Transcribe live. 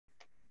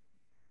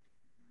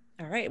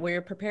right,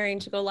 we're preparing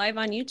to go live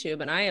on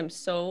YouTube, and I am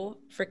so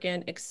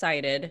freaking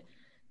excited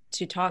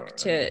to talk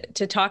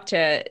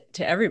to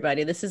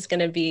everybody. This is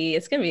gonna be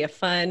a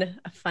fun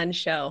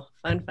show,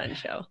 fun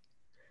show.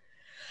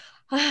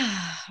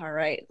 All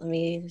right, let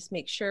me just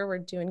make sure we're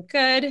doing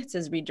good. It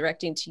says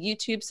redirecting to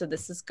YouTube, so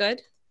this is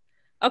good.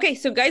 Okay,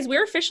 so guys,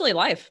 we're officially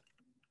live.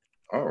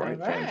 All right.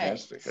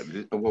 Fantastic.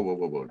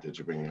 Whoa. Did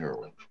you bring your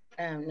heroin?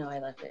 No, I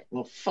left it.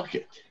 Well, fuck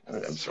it.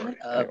 I'm sorry.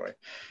 Anyway.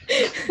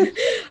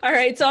 All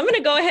right, so I'm going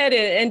to go ahead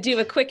and do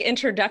a quick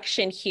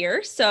introduction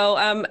here.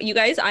 So you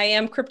guys, I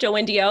am Crypto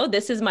Wendy O.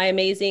 This is my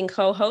amazing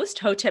co-host,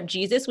 Hotep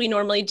Jesus. We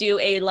normally do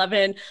a love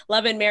and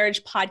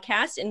marriage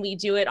podcast, and we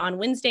do it on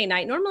Wednesday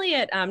night, normally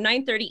at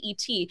 9:30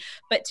 ET.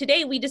 But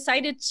today we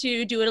decided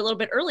to do it a little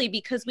bit early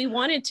because we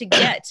wanted to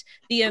get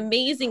the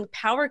amazing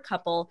power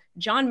couple,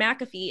 John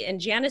McAfee and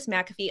Janice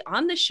McAfee,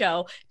 on the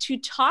show to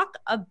talk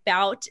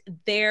about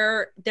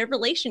their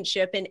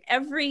relationship and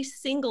every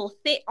single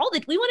thing.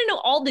 We want to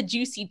know all the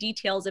juicy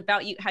details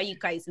about you, how you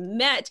guys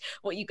met,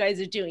 what you guys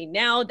are doing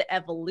now, the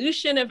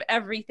evolution of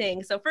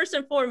everything. So first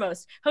and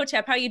foremost,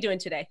 Hotep, how are you doing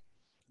today?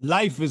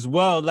 Life is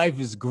well.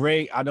 Life is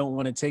great. I don't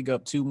want to take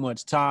up too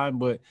much time,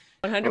 but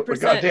 100%.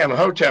 Goddamn,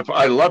 Hotep,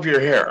 I love your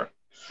hair.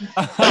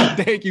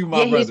 Thank you,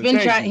 my brother.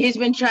 He's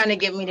been trying to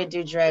get me to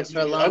do dreads for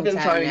a long time. I've been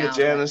trying to get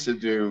Janice to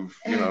do,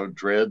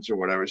 dreads or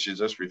whatever. She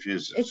just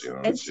refuses.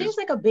 It seems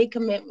like a big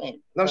commitment.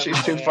 No, she's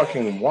too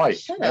fucking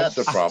white. That's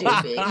the problem.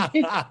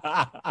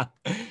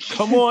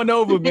 Come on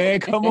over, man.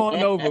 Come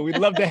on over. We'd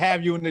love to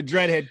have you in the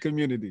dreadhead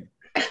community.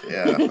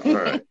 Yeah. All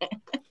right.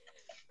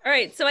 All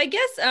right. So I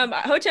guess,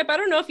 Hotep, I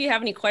don't know if you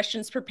have any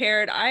questions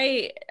prepared.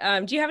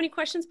 Do you have any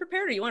questions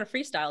prepared, or you want to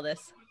freestyle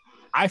this?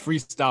 I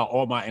freestyle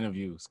all my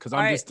interviews because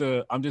I'm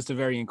just a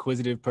very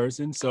inquisitive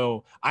person.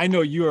 So I know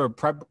you're a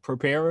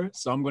preparer,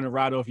 so I'm going to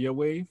ride off your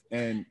wave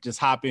and just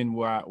hop in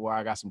where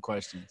I got some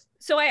questions.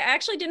 So I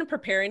actually didn't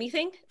prepare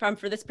anything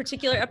for this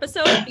particular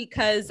episode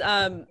because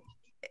there's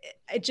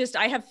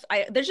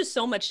just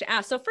so much to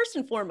ask. So first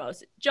and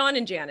foremost, John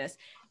and Janice,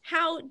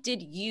 how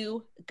did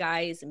you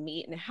guys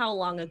meet and how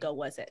long ago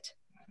was it?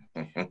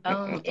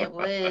 It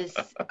was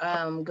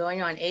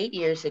going on 8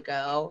 years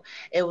ago.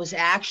 It was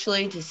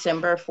actually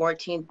December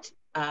 14th,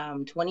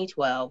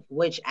 2012,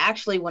 which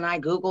actually when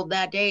I Googled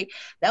that date,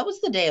 that was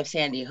the day of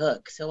Sandy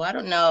Hook. So I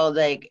don't know,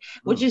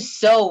 which is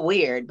so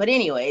weird. But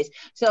anyways,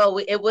 so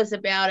it was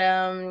about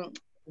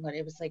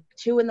it was like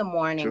 2 in the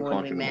morning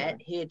when we met.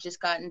 He had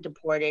just gotten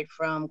deported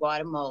from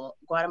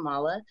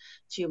Guatemala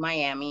to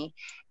Miami.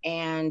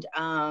 And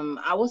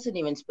I wasn't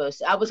even supposed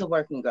to. I was a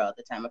working girl at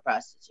the time, a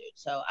prostitute.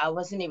 So I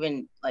wasn't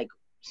even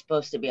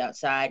supposed to be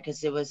outside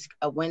because it was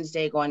a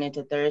Wednesday going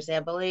into Thursday, I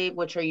believe,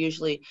 which are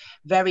usually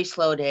very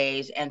slow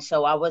days. And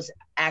so I was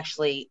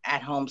actually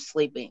at home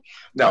sleeping.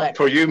 Now,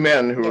 for you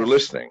men who are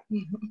listening,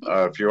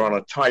 if you're on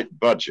a tight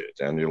budget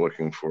and you're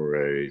looking for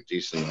a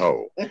decent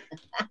hoe,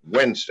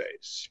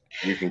 Wednesdays,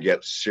 you can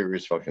get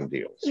serious fucking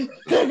deals.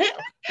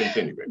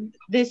 Continue, baby.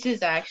 This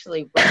is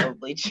actually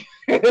probably true.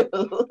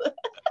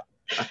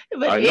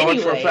 But I know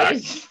it for a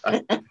fact.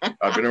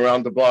 I've been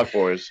around the block,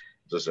 boys.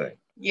 The same.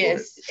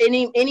 Yes,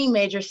 any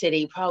major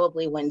city,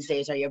 probably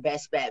Wednesdays are your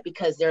best bet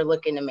because they're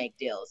looking to make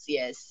deals.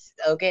 Yes.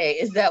 Okay.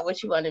 Is that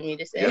what you wanted me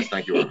to say? Yes,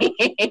 thank you.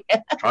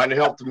 Trying to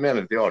help the men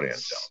at the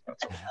audience.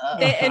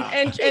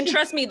 And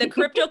trust me, the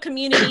crypto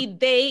community,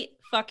 they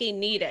fucking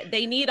need it.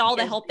 They need all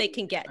the help they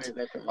can get.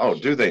 Oh,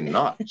 do they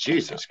not?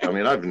 Jesus. I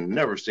mean, I've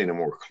never seen a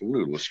more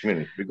clueless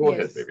community. But go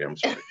ahead, baby. I'm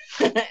sorry.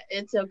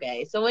 It's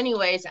okay. So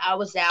anyways, I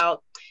was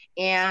out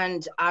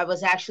and I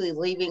was actually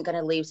going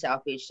to leave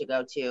South Beach to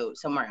go to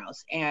somewhere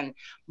else. And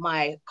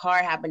my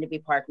car happened to be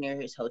parked near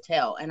his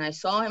hotel. And I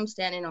saw him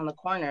standing on the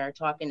corner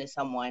talking to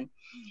someone.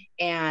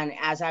 And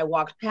as I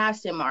walked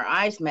past him, our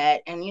eyes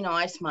met. And,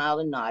 I smiled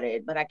and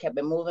nodded, but I kept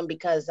it moving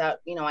because, I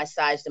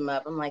sized him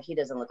up. I'm like, he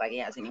doesn't look like he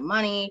has any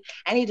money.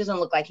 And he doesn't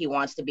look like he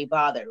wants to be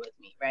bothered with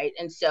me. Right.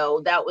 And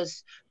so that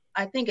was,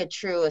 I think, a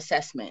true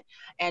assessment.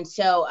 And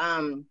so,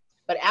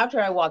 but after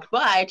I walked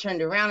by, I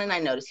turned around and I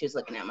noticed he was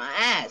looking at my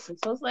ass. And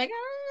so I was like,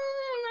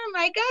 I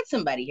might got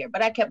somebody here,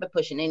 but I kept it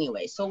pushing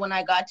anyway. So when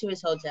I got to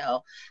his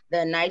hotel,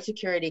 the night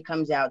security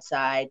comes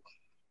outside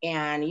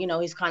and,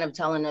 he's kind of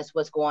telling us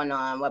what's going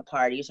on, what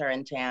parties are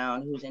in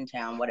town, who's in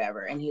town,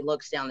 whatever. And he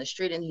looks down the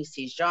street and he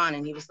sees John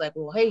and he was like,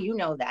 well, hey, you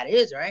know who that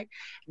is, right?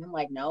 And I'm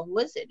like, no, who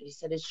is it? He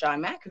said, it's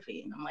John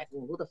McAfee. And I'm like,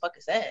 well, who the fuck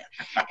is that?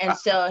 And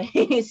so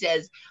he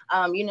says,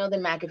 you know the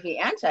McAfee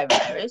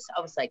antivirus?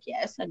 I was like,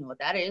 yes, I know what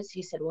that is.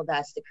 He said, well,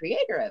 that's the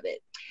creator of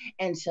it.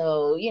 And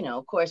so,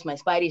 of course, my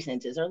spidey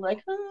senses are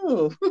like,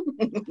 oh.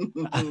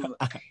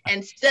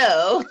 And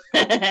so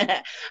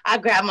I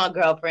grabbed my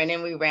girlfriend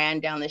and we ran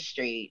down the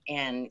street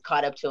and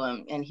caught up to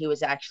him, and he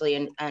was actually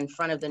in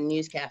front of the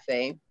news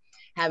cafe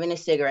having a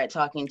cigarette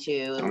talking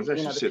to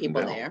the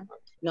people there.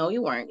 No,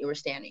 you weren't. You were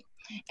standing.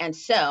 And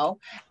so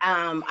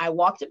I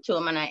walked up to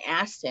him and I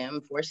asked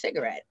him for a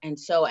cigarette. And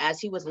so as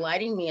he was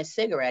lighting me a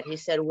cigarette, he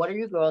said, what are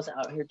you girls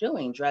out here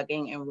doing?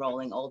 Drugging and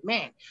rolling old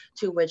men?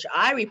 To which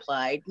I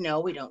replied,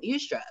 no, we don't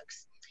use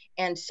drugs.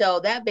 And so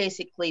that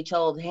basically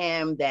told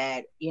him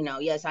that, you know,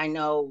 yes, I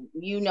know,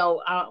 you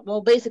know,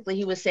 well, basically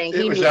he was saying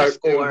he knew the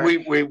score.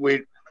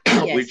 We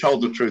Yes.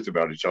 told the truth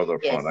about each other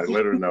up front. Yes. I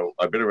let her know,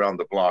 I've been around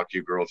the block.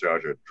 You girls are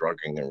out here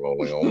drugging and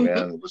rolling. Oh,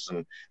 man,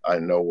 listen, I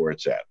know where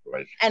it's at,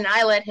 right? And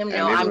I let him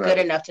know I'm good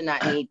enough to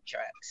not need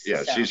drugs.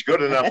 Yeah, so. She's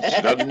good enough.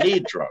 She doesn't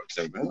need drugs.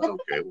 And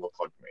okay, well,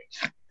 fuck me.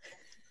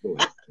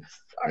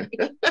 Sorry.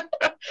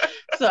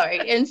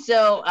 Sorry. And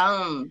so,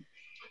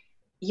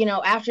 you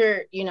know,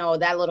 after, you know,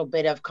 that little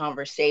bit of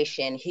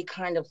conversation, he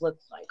kind of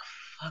looked like,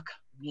 fuck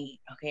me.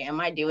 Okay, am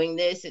I doing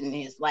this? And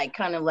he's like,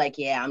 kind of like,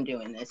 yeah, I'm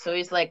doing this. So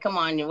he's like, come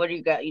on, what do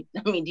you got? I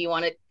mean, do you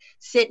want to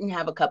sit and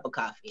have a cup of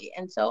coffee?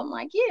 And so I'm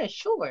like, yeah,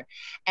 sure.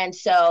 And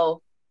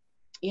so,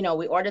 you know,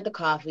 we ordered the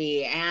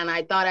coffee and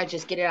I thought I'd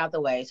just get it out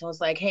the way. So I was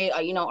like, hey,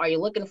 you know, are you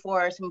looking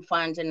for some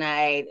fun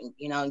tonight?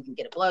 You know, you can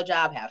get a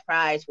blowjob, have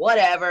fries,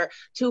 whatever,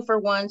 2 for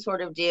 1 sort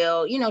of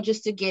deal, you know,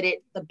 just to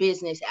get the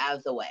business out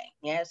of the way.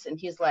 Yes. And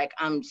he's like,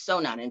 I'm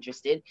so not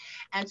interested.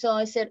 And so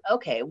I said,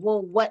 okay,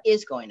 well, what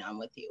is going on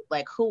with you?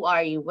 Like, who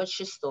are you? What's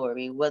your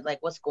story?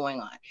 What's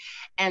going on?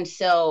 And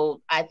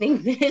so I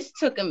think this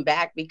took him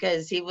back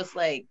because he was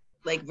like,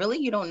 really,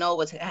 you don't know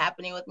what's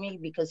happening with me?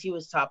 Because he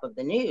was top of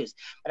the news,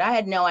 but I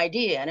had no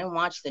idea. I didn't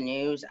watch the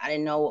news. I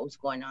didn't know what was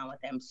going on with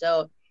him.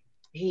 So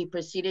he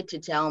proceeded to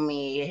tell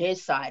me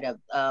his side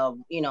of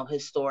you know,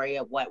 his story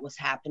of what was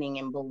happening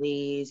in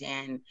Belize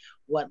and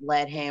what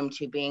led him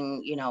to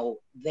being, you know,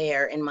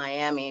 there in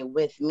Miami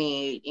with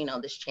me, you know,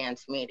 this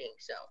chance meeting.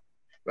 So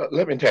well,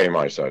 let me tell you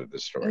my side of the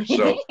story.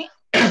 So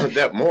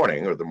that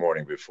morning or the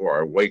morning before,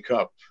 I wake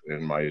up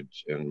in my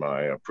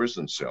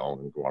prison cell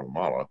in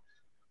Guatemala,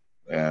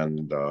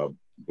 and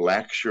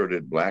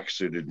black-shirted,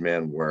 black-suited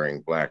men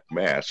wearing black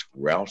masks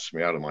roust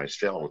me out of my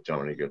cell,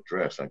 telling me to get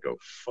dressed. I go,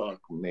 fuck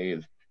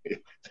me,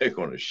 they're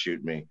going to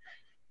shoot me.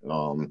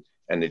 And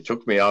they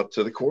took me out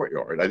to the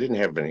courtyard. I didn't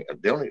have any,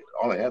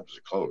 all I had was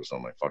clothes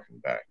on my fucking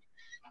back.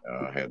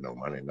 I had no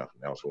money,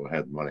 nothing else. Well, I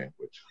had money,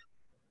 which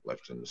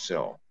left in the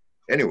cell.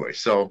 Anyway,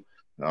 so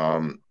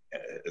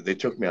they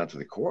took me out to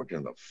the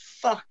courtyard, and the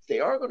fuck, they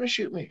are going to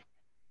shoot me.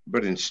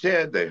 But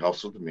instead, they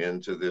hustled me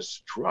into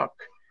this truck.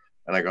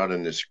 And I got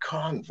in this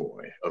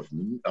convoy of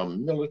a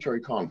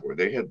military convoy.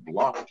 They had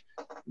blocked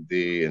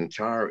the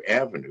entire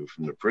avenue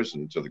from the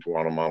prison to the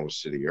Guatemala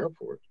City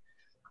airport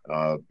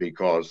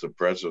because the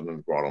president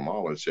of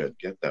Guatemala said,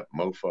 get that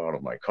mofo out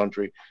of my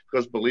country,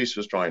 because Belize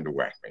was trying to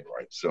whack me,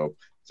 right? So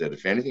said,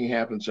 if anything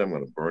happens, I'm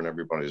going to burn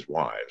everybody's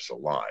wives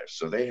alive.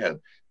 So they had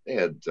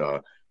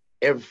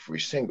every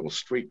single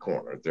street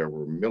corner. There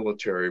were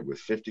military with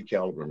 50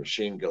 caliber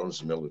machine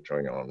guns,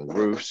 military on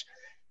roofs.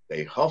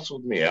 They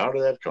hustled me out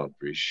of that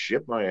country,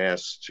 shipped my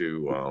ass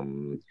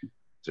to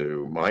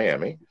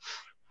Miami,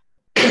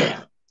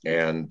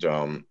 and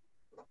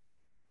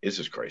this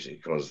is crazy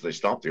because they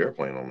stopped the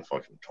airplane on the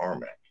fucking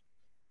tarmac.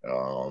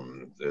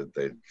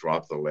 They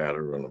dropped the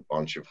ladder, and a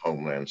bunch of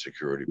Homeland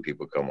Security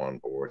people come on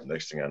board.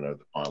 Next thing I know,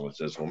 the pilot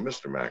says, "Well,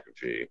 Mr.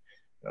 McAfee,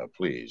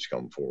 please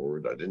come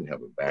forward." I didn't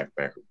have a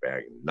backpack or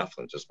bag,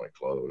 nothing, just my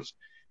clothes.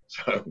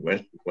 So I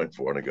went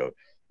forward and I go,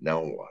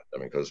 now what? I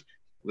mean, because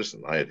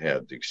listen, I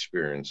had the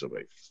experience of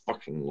a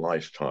fucking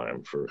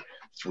lifetime for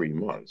 3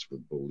 months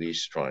with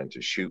police trying to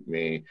shoot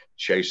me,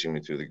 chasing me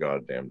through the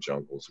goddamn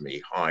jungles,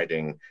 me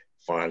hiding,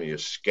 finally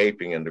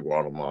escaping into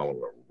Guatemala,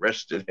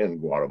 arrested in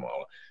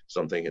Guatemala. So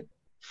I'm thinking,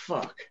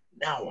 fuck,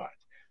 now what?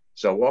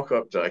 So I walk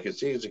up to, I could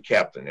see he's a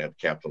captain. He had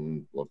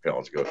Captain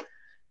lapels. Go,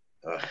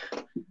 all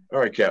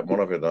right, Cap, what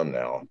have you done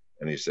now?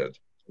 And he said,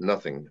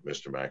 nothing,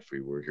 Mr.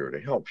 McAfee, we're here to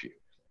help you.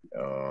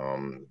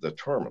 The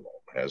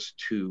terminal has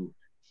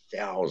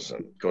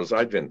 2,000, because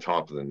I'd been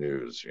top of the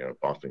news, you know,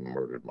 possibly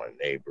murdered my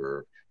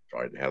neighbor,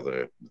 tried to have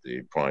the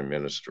prime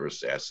minister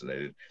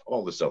assassinated,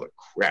 all this other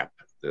crap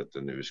that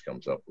the news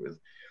comes up with.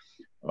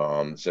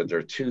 Said there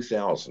are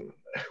 2,000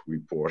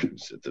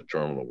 reporters at the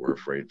terminal. We're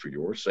afraid for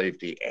your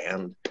safety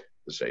and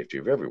the safety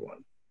of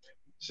everyone.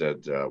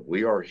 Said,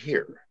 we are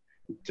here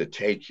to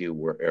take you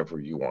wherever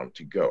you want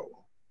to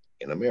go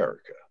in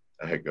America.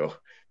 I go,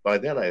 by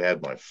then I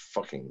had my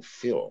fucking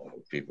fill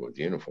of people with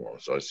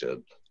uniforms. So I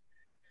said,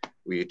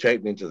 will you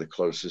take me to the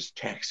closest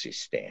taxi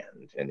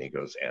stand? And he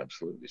goes,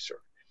 absolutely, sir.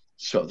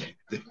 So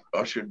they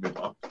ushered me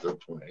off the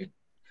plane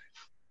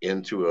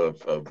into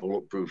a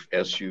bulletproof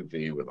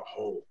SUV with a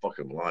whole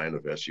fucking line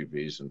of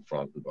SUVs in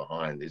front and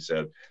behind. He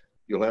said,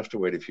 you'll have to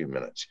wait a few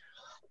minutes.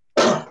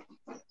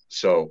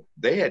 So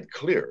they had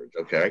cleared,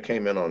 okay, I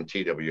came in on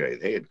TWA.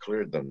 They had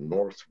cleared the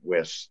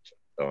northwest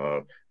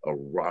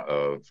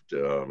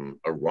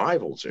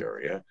arrivals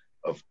area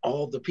of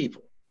all the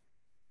people.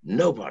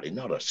 Nobody,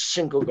 not a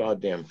single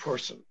goddamn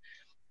person.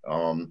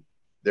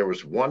 There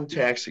was one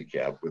taxi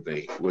cab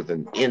with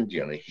an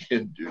Indian, a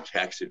Hindu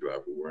taxi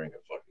driver wearing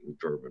a fucking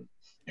turban.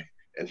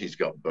 And he's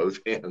got both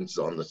hands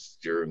on the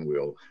steering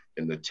wheel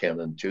in the 10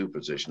 and 2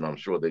 position. I'm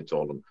sure they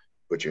told him,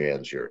 put your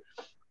hands here.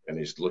 And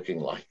he's looking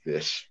like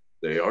this.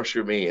 They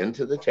usher me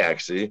into the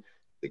taxi.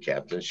 The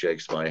captain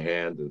shakes my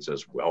hand and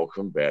says,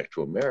 "Welcome back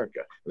to America."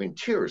 I mean,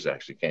 tears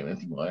actually came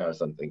into my eyes.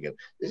 I'm thinking,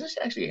 is this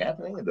actually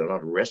happening? They're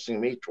not arresting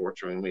me,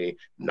 torturing me,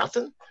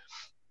 nothing.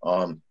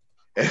 And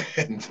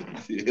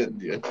the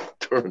Indian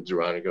turns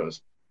around and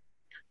goes,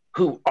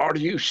 "Who are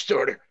you,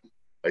 sir?"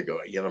 I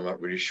go, "Yeah, I'm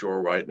not really sure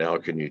right now.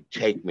 Can you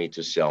take me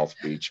to South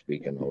Beach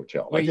Beacon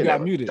Hotel?" Wait, you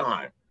got muted.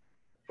 Dime.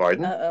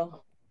 Pardon?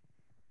 Uh-oh.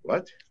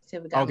 What? So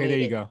we got okay, muted. there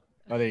you go.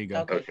 Oh, there you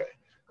go. Okay.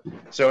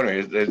 So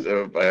anyways,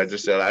 I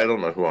just said, "I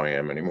don't know who I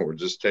am anymore.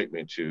 Just take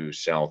me to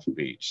South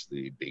Beach,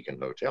 the Beacon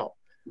Hotel."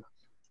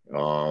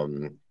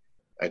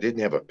 I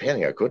didn't have a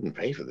penny. I couldn't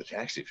pay for the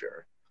taxi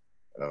fare.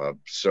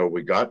 So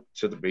we got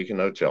to the Beacon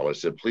Hotel. I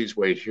said, "Please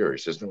wait here." He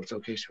says, "No, it's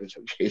okay, sir. It's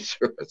okay,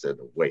 sir." I said,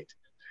 "Wait."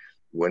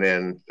 Went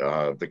in.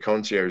 The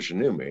concierge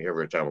knew me.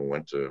 Every time I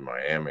went to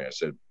Miami, I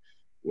said,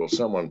 "Will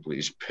someone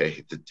please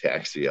pay the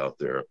taxi out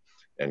there?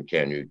 And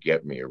can you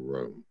get me a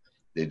room?"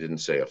 They didn't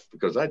say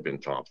because I'd been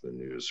top of the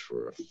news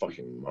for a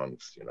fucking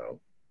month,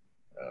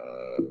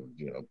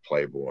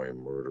 playboy,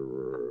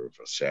 murderer,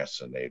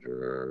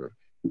 assassinator,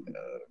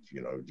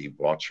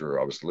 debaucher.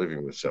 I was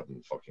living with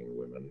 7 fucking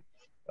women.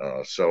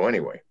 So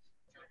anyway,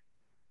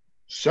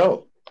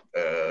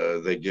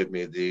 they give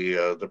me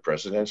the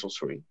presidential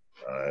suite.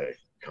 I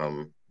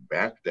come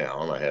back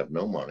down. I have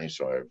no money,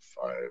 so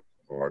I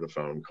borrowed a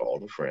phone,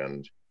 called a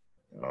friend.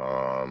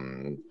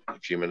 A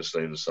few minutes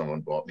later,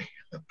 someone bought me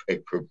a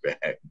paper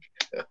bag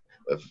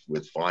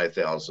with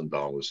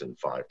 $5,000 in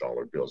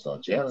 $5 bills. Now,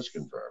 Janice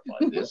can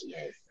verify this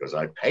because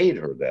I paid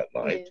her that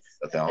night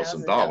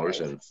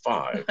 $1,000 in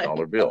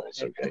 $5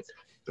 bills. Okay,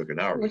 took an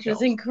hour, which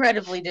was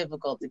incredibly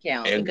difficult to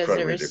count because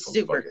they were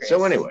super crisp.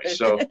 So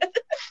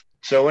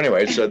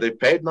anyway, so they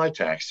paid my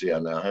taxi. I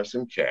now have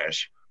some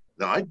cash.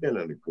 Now I'd been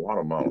in a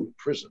Guatemalan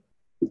prison.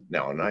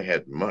 Now, and I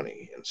had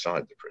money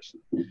inside the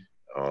prison.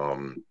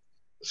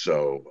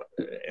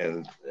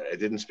 And I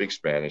didn't speak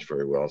Spanish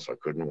very well, so I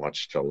couldn't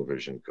watch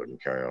television,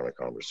 couldn't carry on a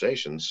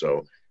conversation.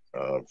 So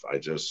I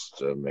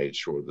just made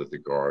sure that the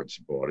guards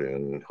brought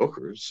in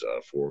hookers,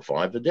 4 or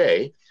 5 a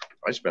day.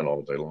 I spent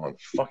all day long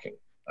fucking.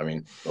 I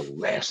mean, the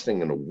last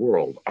thing in the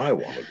world I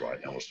wanted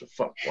right now was to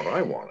fuck. What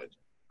I wanted,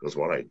 because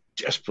what I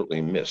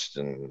desperately missed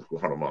in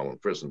Guatemalan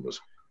prison was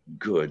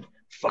good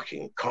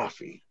fucking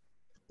coffee.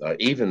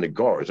 Even the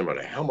guards, no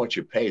matter how much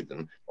you paid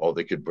them, all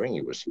they could bring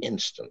you was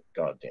instant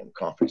goddamn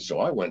coffee. So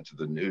I went to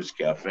the news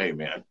cafe,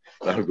 man,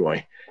 and I'm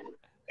going,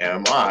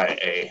 am I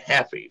a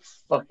happy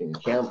fucking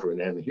camper? And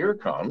then here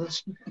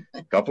comes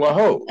a couple of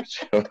hoes.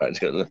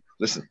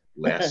 Listen,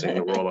 last thing in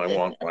the world I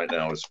want right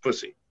now is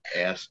pussy,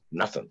 ass,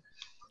 nothing.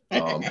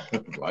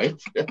 Right?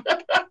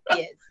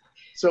 Yes.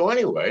 So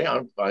anyway,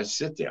 I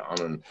sit down,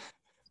 and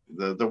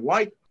the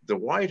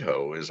white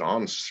hoe is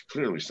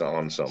clearly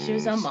on some. She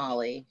was on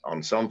Molly.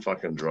 On some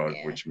fucking drug,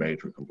 which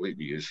made her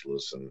completely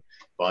useless. And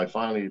I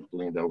finally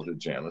leaned over to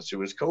Janice, who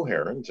was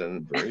coherent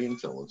and very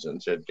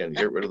intelligent, said, "Can you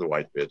get rid of the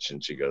white bitch?"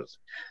 And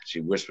she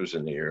whispers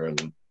in the ear,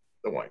 and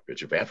the white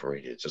bitch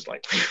evaporated. It's just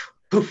like,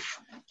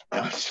 poof.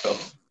 So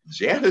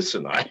Janice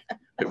and I,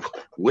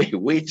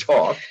 we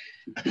talked.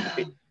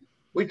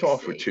 We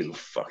talked for 2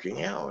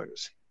 fucking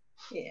hours.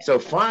 Yeah. So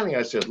finally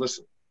I said,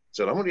 "Listen,"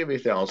 said, "I'm going to give you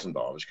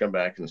 $1,000. Come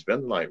back and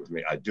spend the night with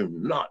me. I do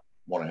not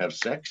want to have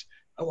sex.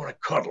 I want to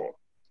cuddle.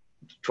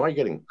 Try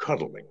getting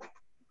cuddling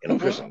in a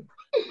prison."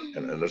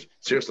 And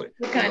seriously.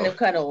 The kind of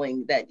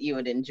cuddling that you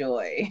would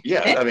enjoy.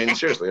 Yeah, I mean,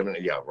 seriously. I mean,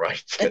 yeah,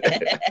 right.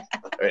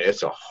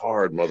 It's a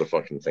hard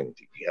motherfucking thing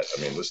to get.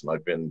 I mean, listen,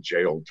 I've been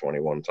jailed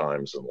 21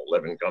 times in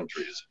 11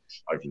 countries.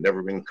 I've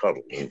never been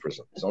cuddled in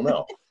prison. So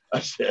no,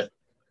 I said,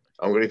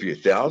 "I'm going to give you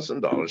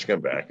 $1,000.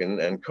 Come back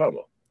and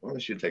cuddle." Why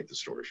don't you take the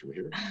story from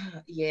here?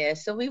 Yeah,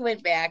 so we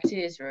went back to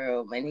his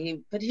room,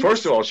 and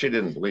First of all, she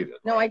didn't believe it.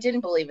 No, I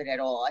didn't believe it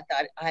at all.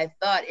 I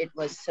thought it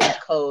was some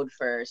code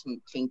for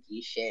some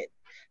kinky shit,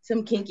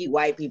 some kinky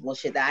white people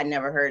shit that I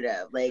never heard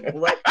of. Like,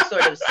 what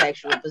sort of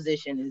sexual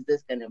position is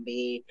this gonna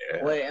be?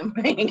 Yeah. What am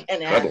I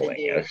gonna have to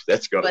do?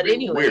 That's gotta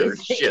be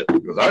weird shit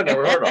because I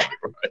never heard of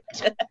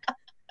it. Right?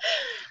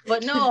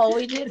 But no, all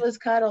we did was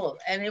cuddle,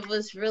 and it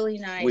was really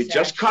nice. We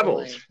just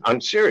cuddled.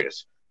 I'm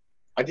serious.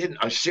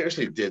 I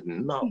seriously did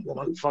not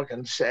want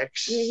fucking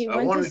sex. Yeah, he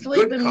went to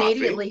sleep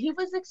immediately. He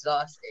was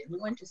exhausted. He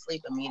went to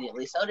sleep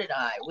immediately. So did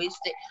I. We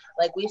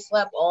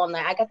slept all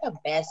night. I got the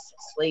best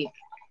sleep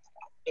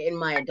in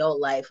my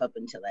adult life up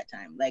until that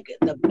time. Like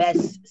the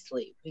best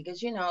sleep.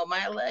 Because,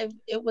 my life,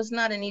 it was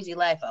not an easy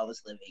life I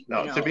was living.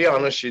 No, to be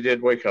honest, she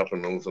did wake up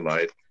in the middle of the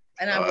night.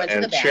 And I went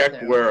to the bathroom.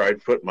 Check where I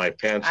put my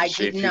pants. I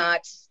did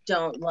not.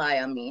 Don't lie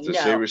on me. To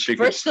see where she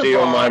could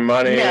steal my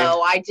money.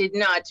 No, I did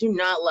not. Do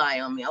not lie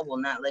on me. I will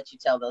not let you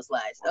tell those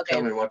lies. Okay.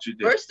 Tell me what you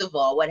did. First of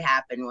all, what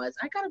happened was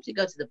I got up to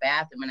go to the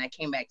bathroom and I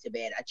came back to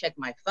bed. I checked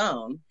my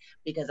phone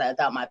because I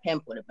thought my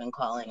pimp would have been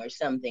calling or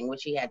something,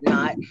 which he had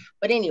not.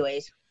 But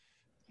anyways,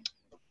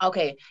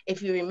 Okay,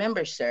 if you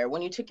remember, sir,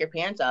 when you took your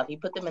pants off, you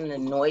put them in the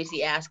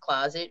noisy ass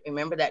closet.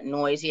 Remember that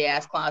noisy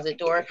ass closet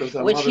door,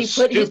 which he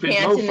put his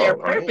pants in there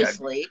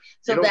purposely,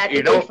 so that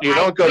you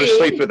don't go to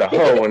sleep with a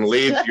hoe and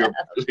leave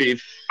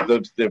the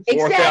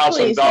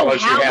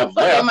 $4,000 you have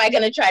left. Am I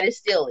going to try to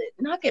steal it?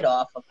 Knock it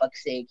off, for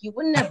fuck's sake! You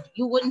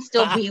wouldn't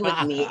still be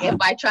with me if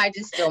I tried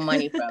to steal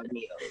money from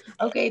you.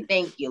 Okay,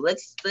 thank you.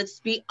 Let's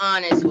be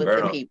honest with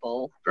the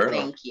people.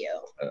 Thank you.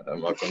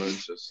 I'm not going to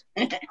insist.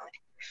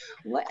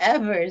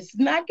 Whatever,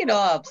 knock it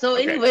off. So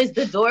anyways,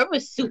 the door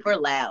was super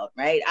loud,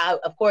 right?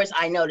 Of course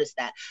I noticed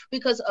that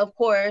because of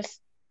course,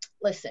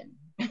 listen,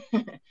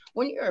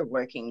 when you're a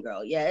working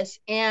girl, yes,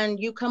 and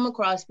you come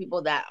across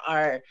people that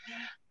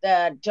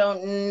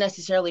don't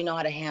necessarily know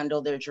how to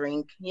handle their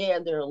drink. Yeah,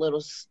 they're a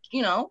little,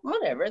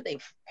 whatever, they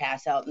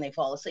pass out and they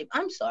fall asleep.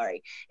 I'm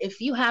sorry if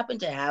you happen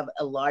to have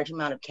a large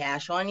amount of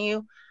cash on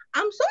you.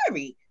 I'm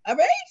sorry. All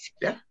right.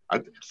 Yeah.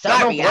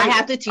 Sorry, I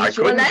have to teach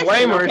you a lesson.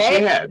 Blame her if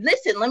she had.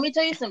 Listen, let me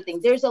tell you something.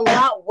 There's a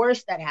lot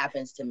worse that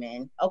happens to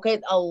men. Okay,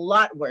 a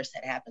lot worse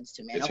that happens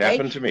to men. It's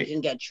happened to me. You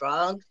can get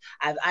drugged.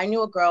 I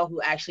knew a girl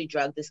who actually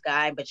drugged this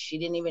guy, but she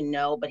didn't even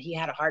know. But he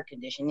had a heart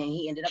condition, and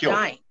he ended up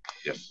dying.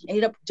 Yes.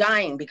 Ended up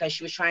dying because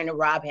she was trying to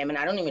rob him, and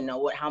I don't even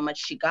know how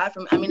much she got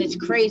from. I mean, it's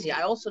crazy.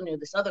 I also knew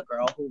this other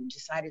girl who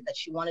decided that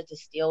she wanted to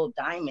steal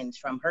diamonds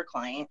from her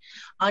client,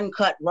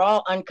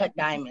 raw uncut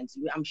diamonds.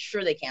 I'm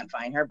sure they can't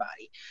find her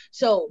body.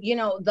 So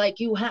like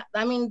you have.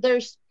 I mean,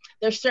 there's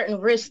certain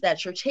risks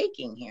that you're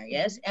taking here,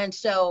 yes? And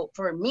so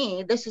for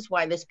me, this is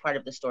why this part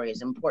of the story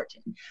is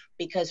important,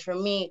 because for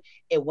me,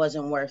 it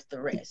wasn't worth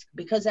the risk.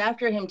 Because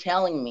after him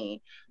telling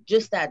me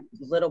just that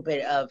little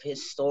bit of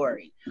his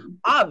story,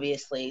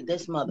 obviously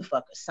this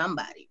motherfucker's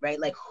somebody, right?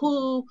 Like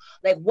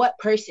what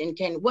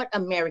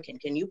American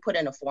can you put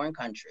in a foreign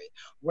country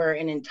where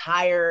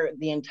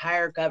the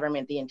entire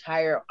government, the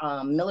entire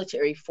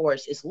military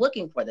force is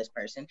looking for this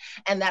person,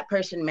 and that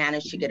person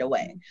managed to get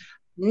away?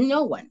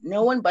 No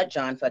one but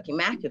John fucking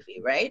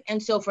McAfee, right?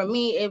 And so for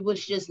me, it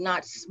was just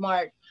not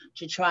smart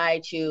to try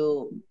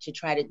to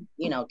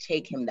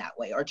take him that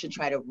way, or to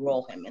try to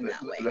roll him in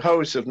that way. The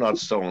hoes have not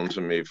stolen to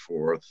me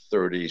for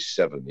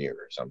 37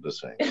 years. I'm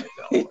just saying right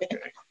now. Okay.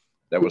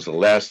 That was the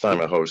last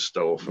time a host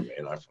stole from me,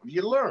 and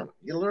you learn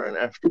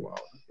after a while.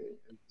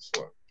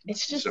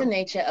 It's just the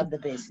nature of the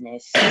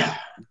business.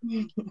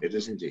 It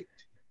is indeed.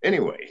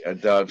 Anyway,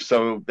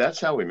 so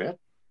that's how we met.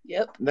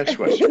 Yep. Next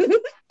question.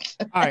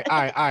 All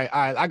right.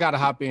 I gotta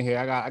hop in here.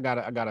 I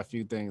got a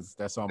few things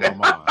that's on my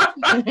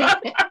mind.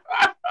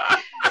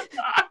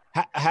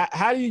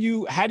 How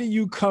do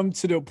you come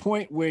to the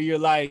point where you're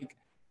like,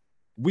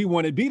 we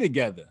want to be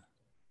together?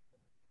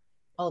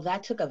 Oh,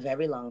 that took a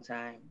very long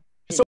time.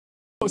 So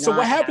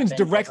what happens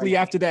directly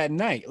after that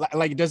night?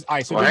 Like it does. All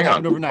right. So hang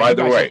on. Overnight. By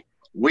the way,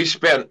 we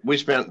spent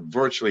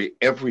virtually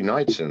every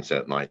night since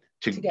that night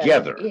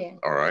together. Yeah.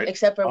 All right.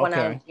 Except for when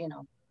I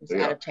was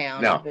out of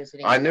town. Now,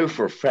 I knew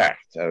for a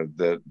fact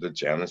that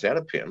Janice had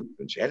a pimp,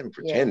 and she had him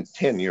for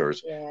 10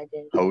 years. Yeah, I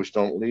did. Hoes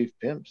don't leave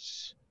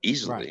pimps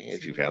easily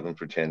if you've had them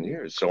for 10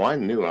 years. So I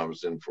knew I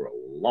was in for a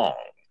long,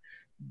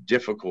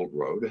 difficult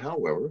road.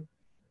 However,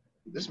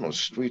 this is the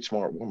most street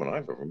smart woman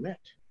I've ever met.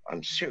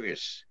 I'm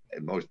serious.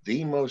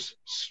 The most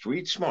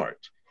street smart,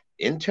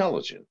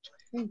 intelligent.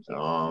 Thank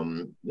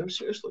you. No,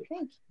 seriously.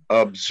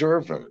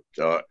 Observant,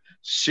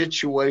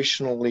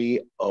 situationally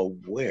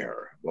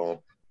aware.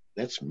 Well,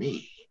 that's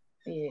me.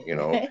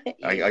 Yeah.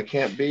 I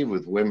can't be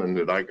with women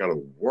that I got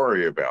to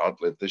worry about.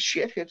 But the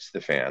shit hits the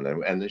fan,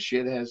 and the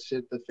shit has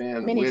hit the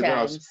fan many with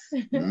times.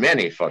 Us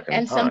many fucking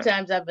and times. And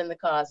sometimes I've been the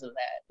cause of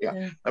that.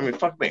 Yeah. I mean,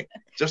 fuck me.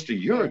 Just a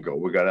year ago,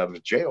 we got out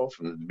of jail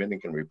from the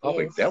Dominican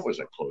Republic. Yes. That was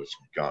a close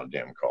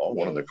goddamn call. Yes.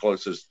 One of the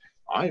closest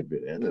I've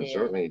been in, and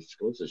certainly the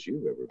closest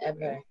you've ever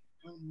been in.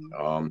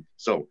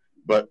 Mm-hmm.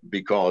 But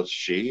because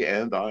she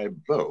and I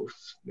both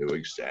knew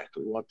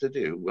exactly what to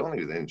do, we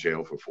only were in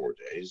jail for 4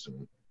 days,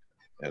 and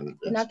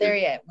we're not there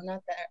yet. We're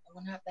not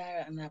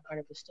there on that part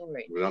of the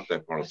story. We're not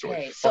that part of the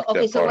story. So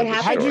what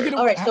happened? How'd you get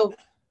all right.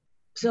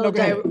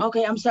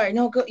 Okay. I'm sorry.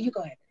 No, you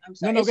go ahead. I'm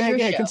sorry. No, go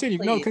ahead. Continue.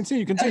 Please. No,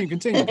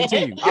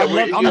 continue.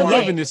 I'm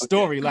loving this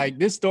story. Like,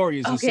 this story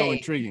is just so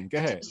intriguing. Go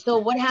ahead. So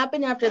what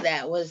happened after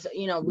that was,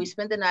 we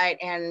spent the night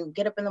and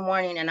get up in the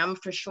morning, and I'm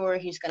for sure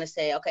he's going to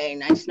say, okay,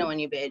 nice knowing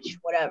you, bitch,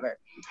 whatever.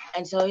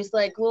 And so he's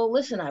like, well,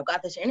 listen, I've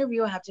got this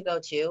interview I have to go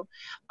to.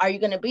 Are you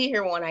going to be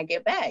here when I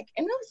get back?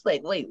 And I was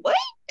like, wait, what?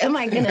 Am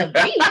I going to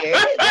be here?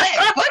 Like,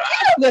 fuck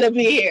yeah, I'm going to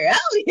be here.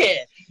 Hell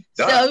yeah.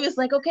 So he was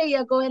like, okay,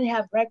 yeah, go ahead and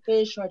have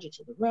breakfast, charge it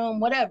to the room,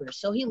 whatever.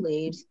 So he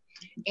leaves.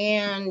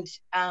 And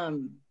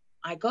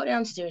I go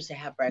downstairs to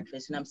have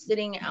breakfast, and I'm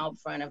sitting out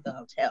front of the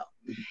hotel.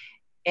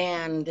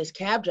 And this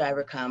cab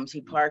driver comes,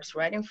 he parks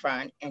right in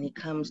front, and he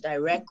comes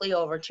directly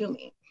over to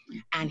me.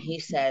 And he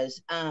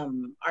says,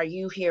 are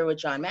you here with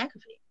John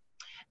McAfee?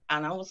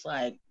 And I was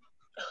like,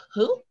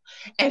 who?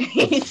 And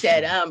he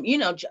said, you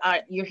know,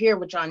 you're here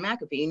with John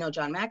McAfee. You know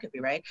John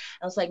McAfee, right?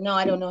 I was like, no,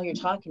 I don't know who you're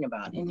talking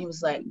about. And he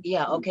was like,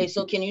 yeah, okay,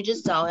 so can you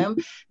just tell him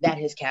that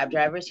his cab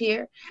driver's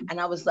here? And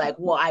I was like,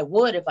 well, I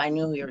would if I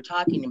knew who you were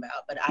talking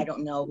about, but I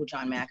don't know who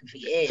John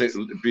McAfee is.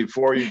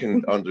 Before you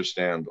can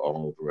understand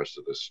all of the rest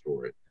of this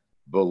story,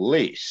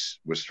 police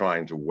was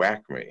trying to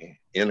whack me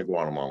in a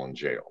Guatemalan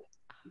jail.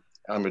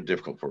 I'm a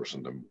difficult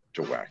person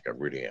to whack. I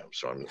really am.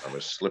 So I'm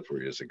as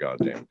slippery as a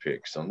goddamn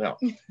pig. So now,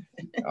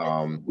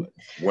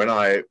 when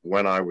I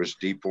was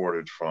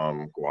deported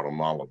from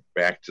Guatemala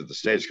back to the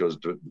States, because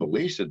the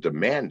police had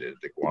demanded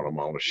that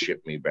Guatemala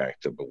ship me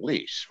back to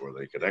Belize where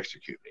they could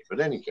execute me. But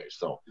in any case,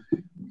 so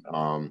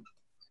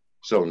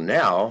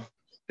now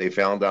they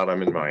found out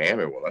I'm in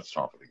Miami. Well, that's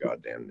top of the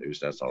goddamn news.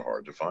 That's not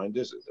hard to find,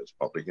 is it? That's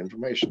public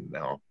information.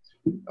 Now,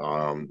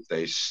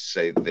 they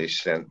say they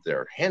sent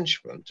their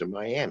henchmen to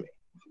Miami.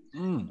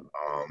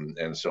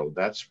 And so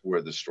that's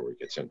where the story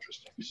gets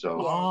interesting.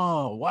 So,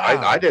 oh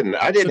wow! I didn't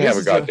have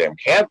a goddamn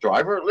cab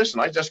driver.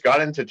 Listen, I just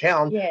got into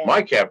town. Yeah.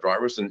 My cab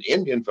driver was an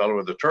Indian fellow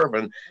with a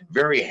turban,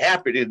 very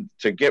happy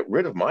to get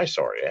rid of my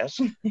sorry ass.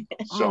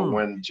 So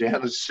when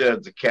Janice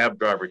said the cab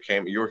driver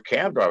came, your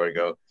cab driver, I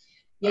go,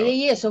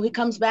 yeah. So he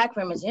comes back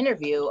from his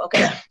interview.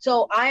 Okay.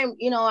 So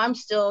I'm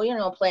still,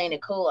 playing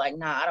it cool. Like,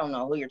 nah, I don't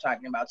know who you're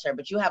talking about, sir,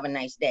 but you have a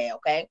nice day.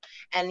 Okay.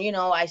 And,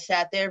 I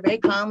sat there very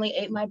calmly,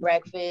 ate my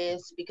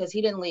breakfast because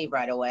he didn't leave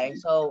right away.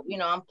 So,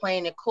 I'm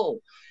playing it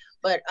cool.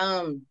 But,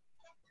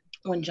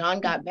 when John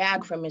got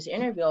back from his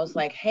interview, I was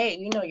like,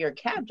 hey, you're a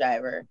cab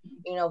driver.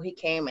 He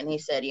came and he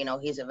said,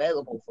 he's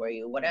available for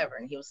you, whatever.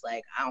 And he was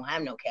like, I don't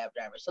have no cab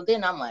driver. So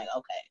then I'm like,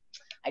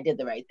 okay, I did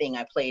the right thing.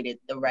 I played it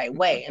the right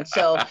way. And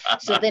so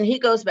then he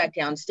goes back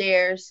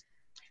downstairs.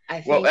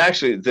 Well,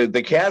 actually,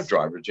 the cab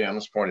driver,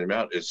 Janice pointed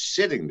out, is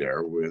sitting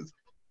there with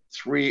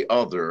 3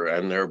 other,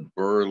 and they're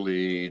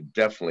burly,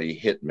 definitely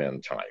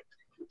hitmen type.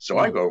 So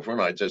I go over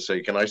and I just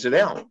say, can I sit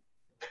down?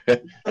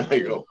 And they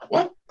go,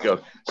 what?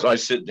 So I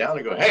sit down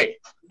and go, hey,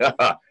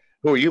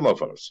 who are you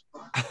mofos?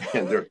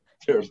 And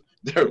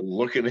they're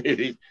looking at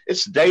it.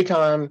 It's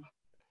daytime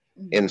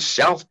in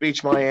South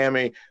Beach,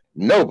 Miami.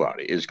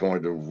 Nobody is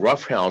going to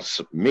roughhouse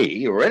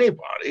me or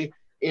anybody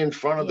in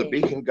front of the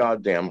Beacon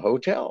goddamn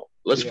Hotel.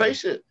 Let's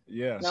face it.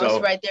 Yeah. No, so,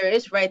 it's right there.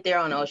 It's right there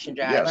on Ocean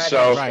Drive. Yeah.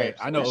 So right.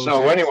 I know.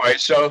 So anyway,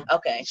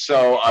 okay.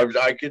 So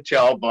I could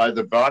tell by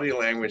the body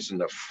language and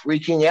the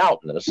freaking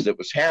outness that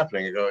was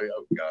happening. I go,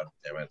 oh god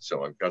damn it!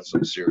 So I've got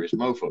some serious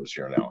mofo's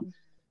here now.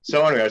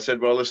 So anyway, I said,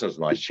 well, listen, it's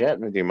nice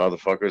chatting with you,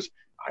 motherfuckers.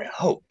 I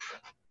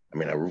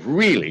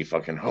really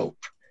fucking hope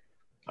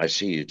I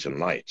see you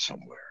tonight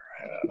somewhere.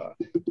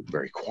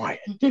 Very quiet.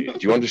 Do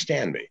you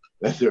understand me?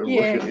 They're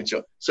looking at each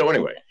other. So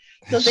anyway.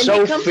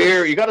 So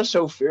fear, you got to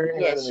sow fear.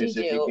 Yes, you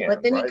do.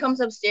 But then he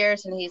comes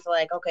upstairs and he's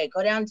like, okay,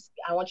 go down.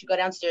 I want you to go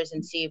downstairs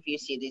and see if you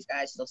see these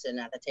guys still sitting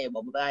at the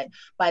table. But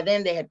by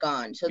then they had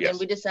gone. So then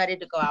we decided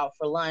to go out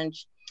for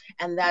lunch.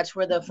 And that's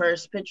where the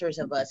first pictures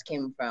of us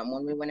came from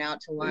when we went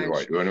out to lunch.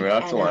 Right. When we went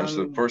out to lunch,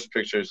 the first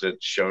pictures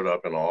that showed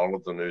up in all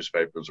of the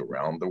newspapers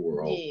around the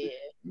world. Yeah.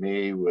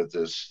 Me with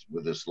this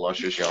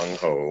luscious young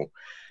hoe.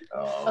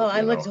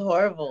 I looked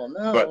horrible.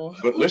 No.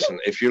 But listen,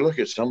 if you look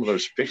at some of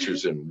those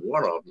pictures, in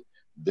one of them,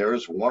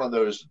 there's one of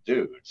those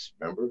dudes,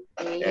 remember?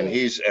 Yeah. And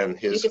his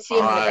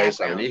eyes,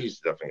 he's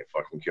definitely a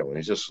fucking killer.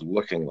 He's just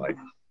looking like,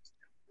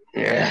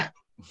 yeah.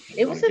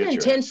 It was an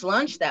intense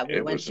lunch that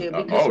we went to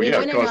because we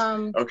went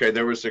in,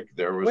 there was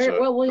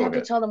we'll have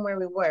to tell them where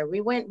we were.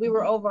 We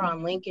were over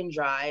on Lincoln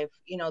Drive.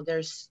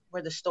 There's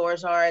where the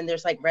stores are, and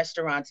there's like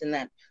restaurants in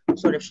that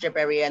sort of strip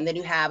area, and then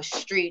you have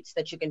streets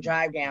that you can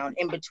drive down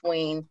in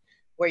between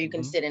where you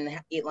can sit and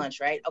eat lunch,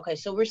 right? Okay,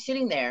 so we're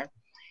sitting there,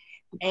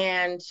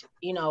 and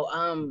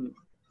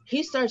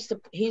he starts to,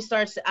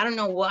 I don't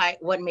know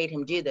what made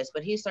him do this,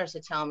 but he starts to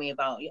tell me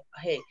about,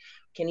 hey,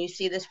 can you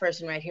see this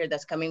person right here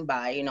that's coming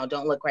by?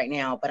 Don't look right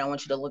now, but I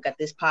want you to look at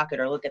this pocket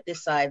or look at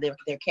this side.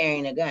 They're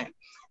carrying a gun.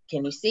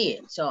 Can you see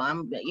it? So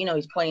I'm,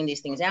 he's pointing these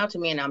things out to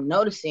me, and I'm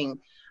noticing,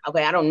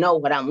 okay, I don't know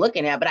what I'm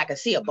looking at, but I can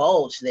see a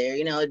bulge there.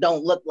 It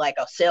don't look like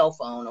a cell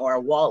phone or a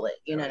wallet.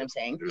 You know what I'm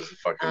saying?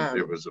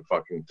 It was a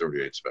fucking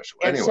 38 special.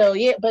 And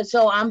anyway.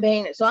 So I'm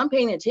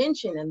paying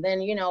attention, and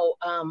then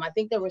I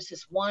think there was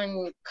this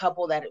one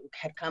couple that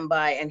had come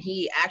by, and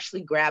he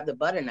actually grabbed the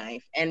butter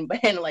knife and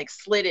like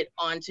slid it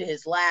onto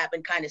his lap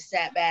and kind of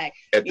sat back.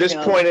 At this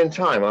point in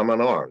time, I'm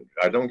unarmed.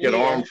 I don't get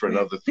armed for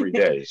another 3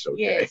 days.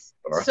 Okay. Yes.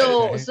 Right.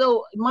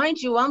 So mind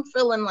you, I'm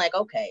feeling like,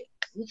 okay,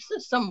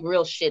 some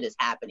real shit is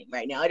happening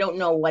right now. I don't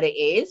know what it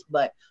is,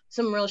 but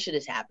some real shit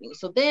is happening.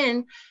 So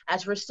then,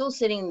 as we're still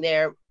sitting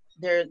there,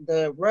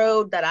 the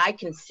road that I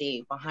can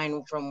see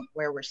behind from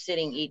where we're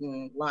sitting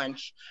eating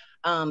lunch,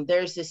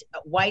 there's this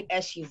white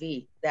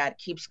SUV that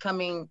keeps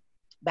coming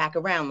back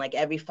around like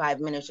every 5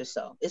 minutes or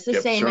so. It's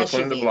the same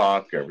circling SUV. The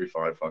block every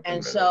 5 fucking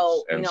minutes.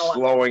 So,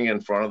 slowing in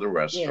front of the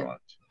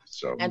restaurant.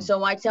 Yeah.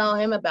 So I tell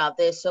him about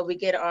this. So we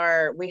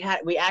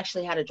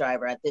actually had a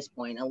driver at this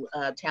point,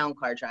 a town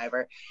car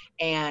driver,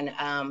 and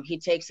he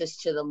takes us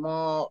to the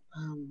mall.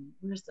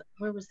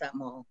 Where was that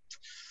mall?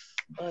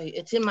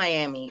 It's in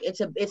Miami. It's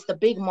the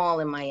big mall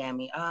in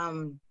Miami.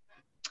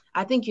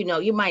 I think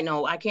you might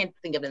know. I can't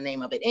think of the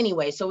name of it.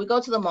 Anyway, so we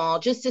go to the mall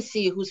just to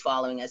see who's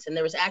following us. And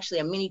there was actually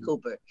a Mini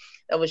Cooper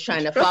that was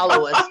trying to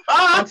follow us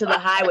onto the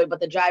highway,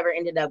 but the driver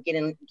ended up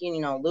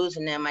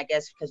losing them, I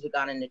guess, because we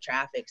got into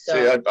traffic. So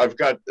see, I've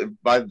got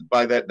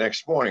by that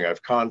next morning,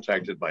 I've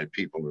contacted my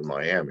people in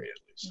Miami at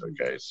least.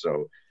 Okay,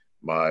 so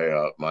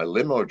my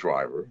limo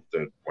driver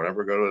that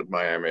whenever I go to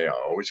Miami, I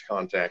always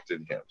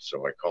contacted him.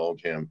 So I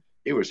called him.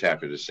 He was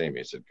happy to see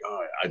me. He said,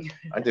 God,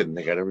 I didn't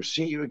think I'd ever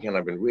see you again.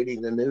 I've been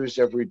reading the news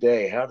every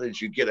day. How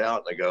did you get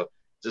out? And I go,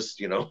 just,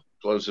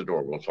 close the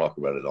door. We'll talk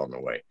about it on the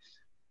way.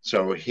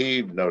 So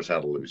he knows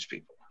how to lose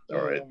people.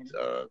 All right.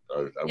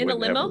 I in a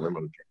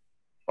limo?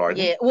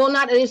 Pardon? Yeah. Well,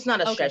 it's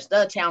not a stretch.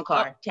 The town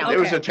car. It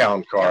was a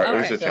town car. Okay.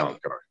 It was a town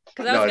car.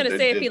 Because I was going to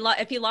say,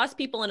 if he lost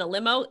people in a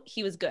limo,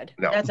 he was good.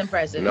 No, that's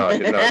impressive. No,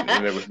 and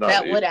it was not.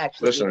 That would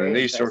actually listen. In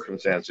these impressive.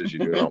 circumstances, you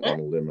do not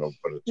want a limo,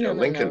 but a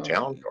Lincoln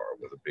Town Car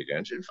with a big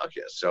engine. Fuck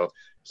yes.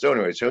 So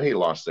anyway, he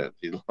lost that.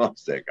 He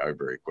lost that guy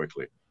very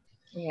quickly.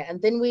 Yeah,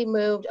 and then we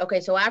moved. Okay,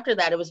 so after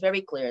that, it was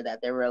very clear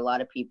that there were a lot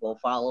of people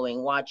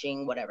following,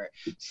 watching, whatever.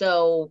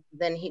 So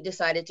then he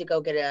decided to go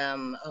get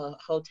a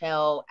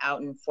hotel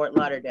out in Fort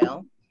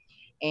Lauderdale.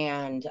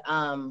 And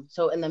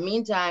so in the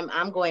meantime,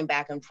 I'm going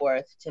back and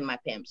forth to my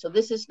pimp. So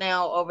this is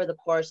now over the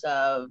course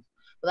of,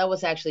 that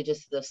was actually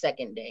just the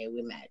second day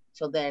we met.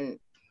 So then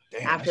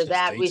after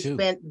that, we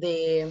spent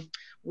the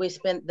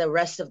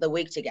rest of the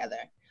week together.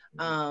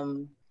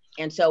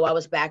 And so I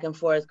was back and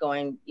forth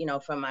going,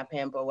 from my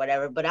pimp or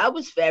whatever. But I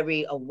was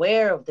very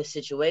aware of the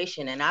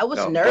situation, and I was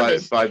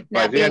nervous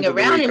not being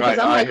around him because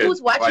I'm like,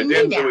 who's watching me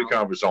now? By the end of the week,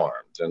 I was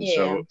armed. And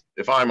so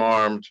if I'm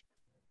armed,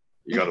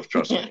 you got to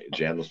trust me.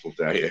 Janice will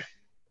tell you.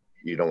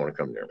 You don't want to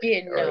come near me.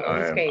 Yeah, no,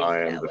 I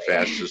am the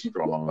fastest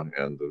drawn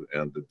and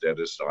the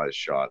deadest eye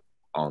shot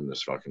on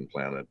this fucking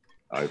planet.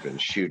 I've been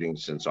shooting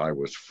since I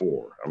was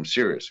 4. I'm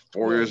serious.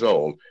 4 years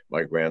old.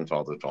 My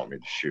grandfather taught me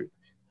to shoot.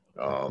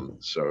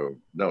 So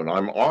no,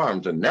 I'm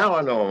armed, and now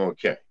I know I'm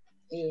okay.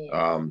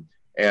 Yeah.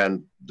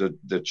 And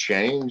the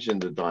change in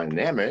the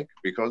dynamic,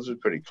 because it's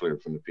pretty clear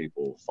from the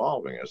people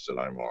following us that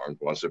I'm armed,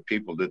 was that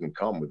people didn't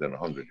come within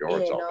 100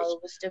 yards of us. It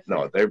was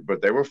different. No,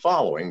 they were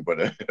following, but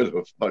at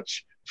a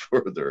much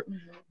further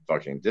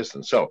fucking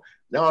distance. So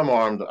now I'm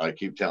armed. I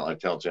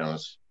tell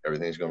Janice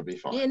everything's going to be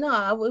fine. Yeah, no,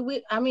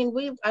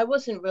 I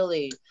wasn't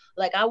really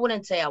like, I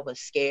wouldn't say I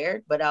was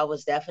scared, but I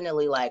was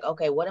definitely like,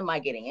 okay, what am I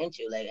getting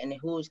into? Like, and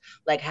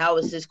how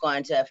is this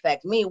going to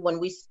affect me when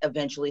we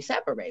eventually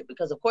separate?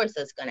 Because of course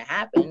that's going to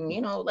happen,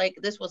 like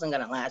this wasn't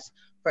going to last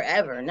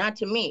forever. Not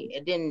to me.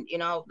 It didn't,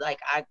 like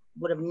I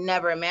would have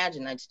never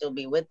imagined I'd still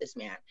be with this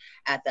man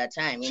at that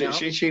time.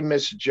 She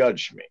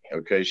misjudged me.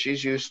 Okay.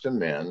 She's used to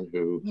men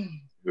who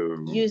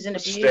use and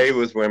stay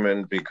with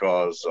women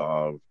because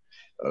of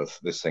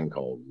this thing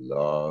called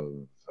love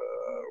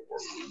or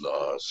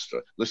lust.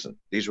 Listen,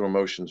 these are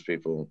emotions,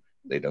 people.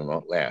 They do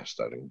not last.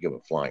 I don't give a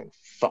flying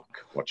fuck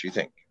what you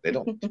think. They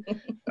don't.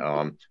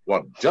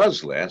 What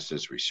does last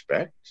is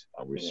respect.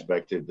 I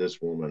respected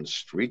this woman's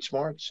street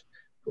smarts,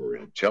 her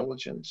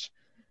intelligence,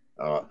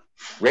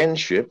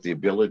 friendship, the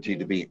ability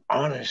to be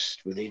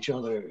honest with each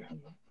other,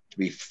 to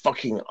be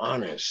fucking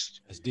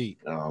honest. That's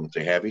deep.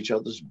 To have each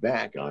other's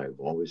back. I've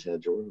always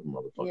had your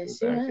motherfucking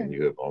back, and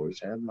you have always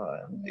had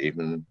mine.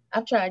 Even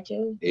I've tried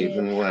to.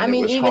 Even when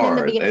it was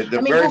hard.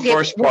 The very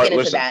first part.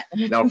 Listen.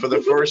 Now, for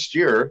the first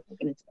year,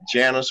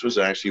 Janice was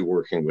actually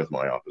working with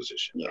my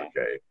opposition. Yeah.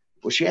 Okay.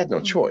 Well, she had no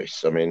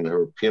choice. I mean,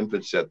 her pimp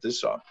had set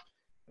this up.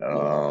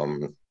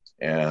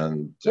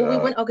 And we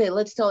went. Okay,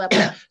 let's tell that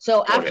part.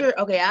 So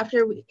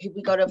after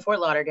we go to Fort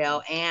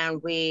Lauderdale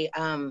and we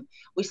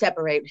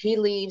separate. He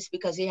leaves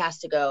because he has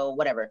to go.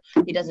 Whatever.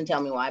 He doesn't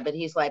tell me why, but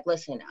he's like,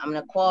 "Listen, I'm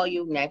gonna call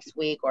you next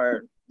week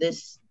or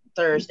this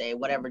Thursday,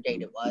 whatever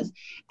date it was."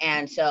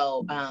 And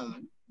so,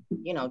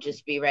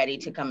 just be ready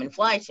to come and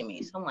fly to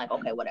me. So I'm like,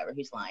 okay, whatever.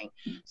 He's lying.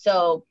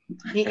 So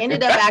he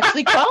ended up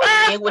actually calling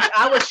me, which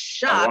I was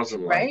shocked,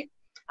 right?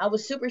 I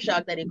was super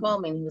shocked that he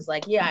called me, and he was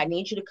like, yeah, I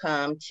need you to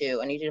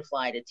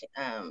fly to,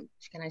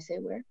 can I say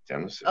where?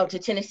 Tennessee. Oh, to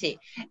Tennessee.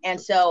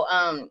 And so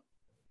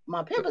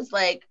my pimp was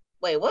like,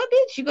 wait, what,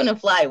 bitch? You're going to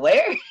fly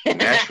where?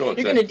 Nashville.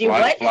 You're going to do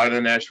what? Fly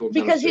to Nashville,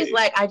 Tennessee. Because he's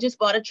like, I just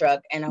bought a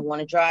truck, and I want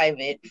to drive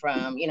it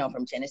from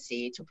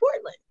Tennessee to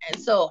Portland. And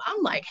so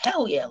I'm like,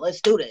 hell yeah, let's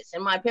do this.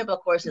 And my pimp,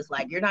 of course, is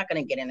like, you're not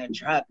going to get in a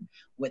truck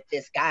with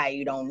this guy.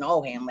 You don't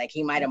know him. Like,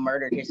 he might have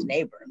murdered his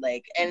neighbor.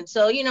 Like, and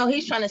so,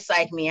 he's trying to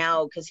psych me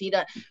out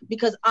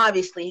because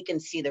obviously he can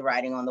see the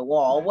writing on the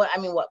wall. What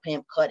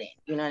pimp couldn't,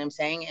 you know what I'm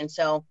saying? And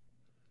so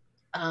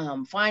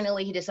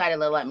finally he decided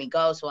to let me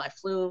go. So I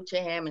flew to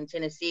him in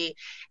Tennessee,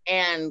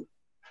 and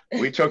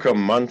we took a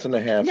month and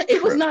a half.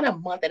 It was not a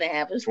month and a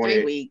half. It was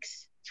 3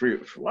 weeks. 3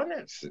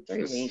 weeks.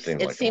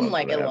 It seemed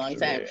like a long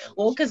time.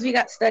 Well, because we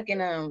got stuck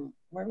in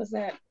Where was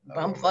that? Oh,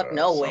 Bumfuck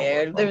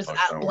nowhere. somewhere, There's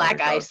bumfuck nowhere,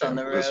 black ice on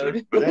the goddamn blizzard.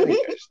 road. But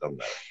anyways, doesn't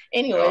matter.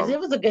 Anyways, it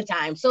was a good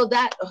time. So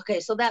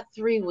that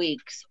 3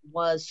 weeks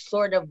was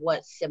sort of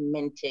what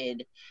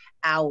cemented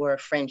our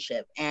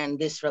friendship and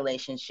this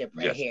relationship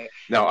right here.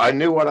 Now, I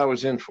knew what I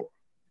was in for.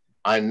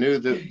 I knew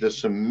that the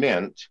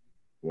cement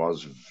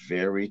was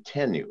very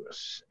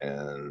tenuous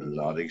and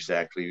not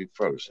exactly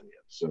frozen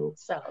yet. So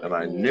and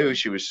I knew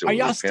she was still. Are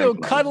y'all still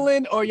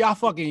cuddling or y'all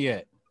fucking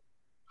yet?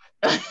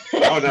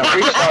 Oh no,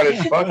 we started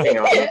fucking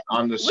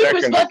on the second.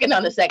 We were fucking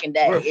on the second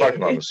day. We were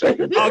fucking on the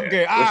second day.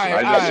 Okay, all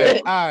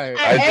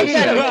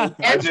right.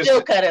 And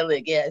still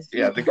cuddling, yes.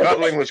 Yeah, the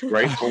cuddling was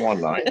great for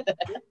one night.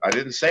 I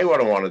didn't say what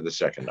I wanted the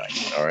second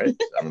night. All right.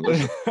 I mean,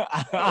 listen.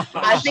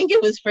 I think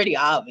it was pretty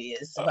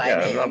obvious.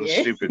 Yeah, I'm not a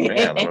stupid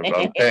man.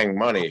 I'm paying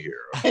money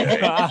here.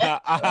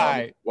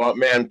 Okay? Well,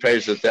 man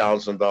pays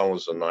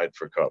 $1,000 a night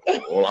for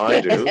cuddling. Well, I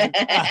do,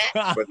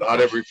 but not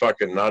every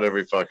fucking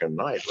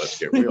night. Let's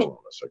get real on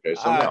this. Okay,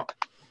 so now.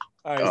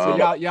 All right,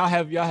 so y'all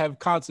have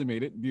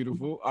consummated,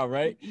 beautiful. All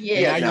right.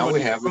 Yeah. Now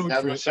we have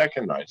the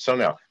second night. So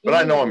now, but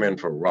I know I'm in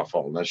for a rough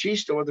haul. Now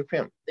she's still with the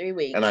pimp. 3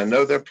 weeks. And I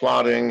know they're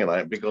plotting,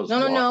 and because no.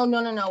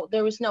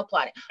 There was no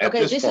plotting. Okay,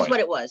 this is what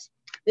it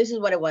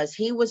was.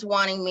 He was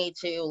wanting me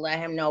to let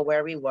him know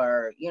where we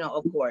were,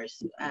 of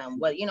course,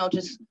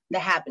 just the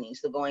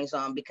happenings, the goings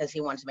on, because he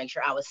wanted to make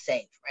sure I was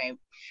safe, right?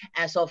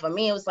 And so for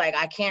me, it was like,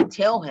 I can't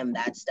tell him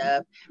that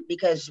stuff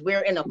because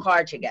we're in a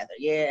car together,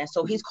 yeah? And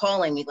so he's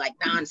calling me like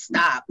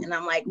nonstop, and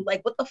I'm like,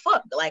 what the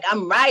fuck? Like,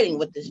 I'm riding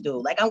with this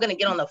dude. Like, I'm gonna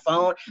get on the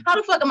phone. How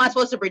the fuck am I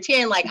supposed to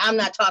pretend like I'm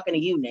not talking to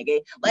you,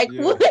 nigga? Like,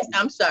 what?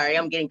 I'm sorry,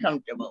 I'm getting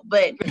comfortable,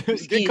 but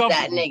excuse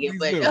that nigga,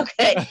 but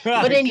okay.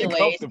 But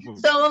anyways,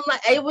 so I'm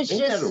like, it was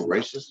just,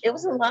 it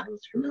was a lot.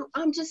 No,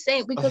 I'm just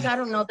saying, because I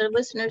don't know, their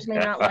listeners may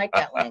not like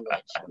that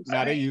language.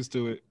 Now they're used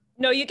to it.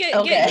 No, you get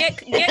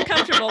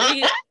comfortable.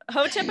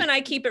 Hotep and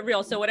I keep it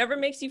real. So whatever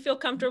makes you feel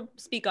comfortable,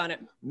 speak on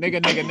it.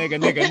 Nigga. Yeah,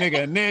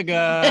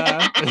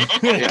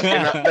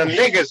 the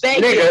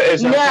nigga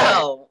is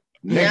no.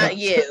 Not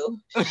you.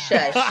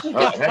 Shush.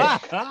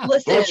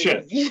 Listen,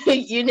 bullshit.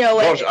 You know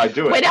what? Bullshit. I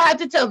do it. Wait, I have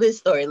to tell this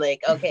story.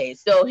 Like, okay,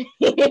 so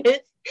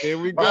here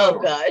we go. Oh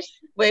gosh.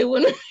 Wait,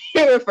 when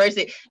we were first,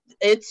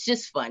 it's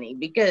just funny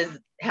because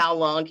how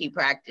long he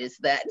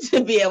practiced that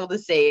to be able to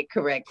say it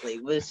correctly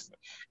was.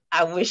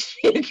 I wish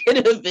it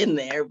could have been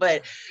there,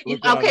 but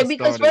okay,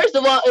 because first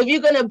of all, if you're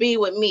gonna be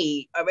with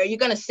me, all right, you're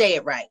gonna say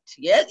it right.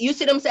 Yeah, you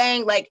see what I'm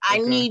saying? Like, I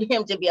need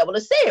him to be able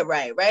to say it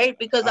right?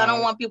 Because I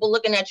don't want people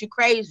looking at you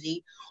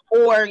crazy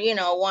or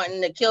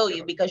wanting to kill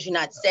you because you're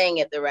not saying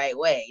it the right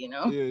way.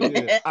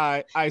 Yeah.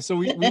 All right. So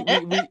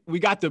we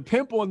got the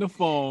pimp on the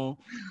phone,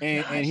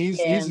 and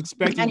he's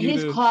expecting and you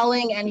he's to...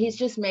 calling, and he's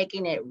just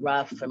making it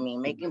rough for me,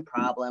 making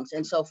problems.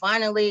 And so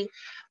finally,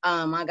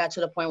 I got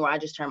to the point where I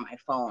just turned my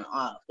phone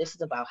off. This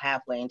is about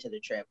halfway into the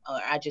trip.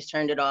 I just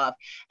turned it off,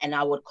 and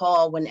I would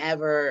call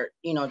whenever,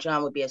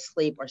 John would be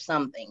asleep or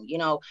something,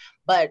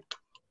 but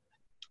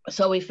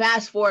so we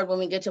fast forward when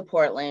we get to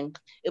Portland.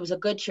 It was a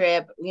good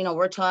trip.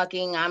 We're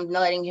talking, I'm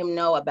letting him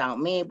know about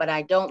me, but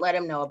I don't let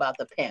him know about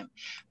the pimp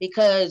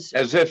because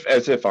as if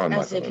I'm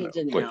as if he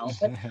didn't know.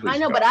 But I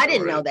know, but I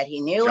didn't know that he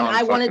knew, and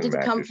I wanted it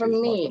to come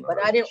from me. But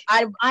I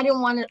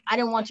didn't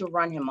want to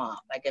run him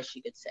off, I guess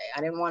you could say. I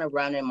didn't want to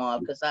run him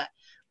off because I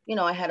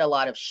had a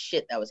lot of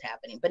shit that was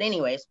happening. But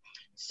anyways,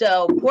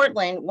 so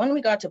Portland, when we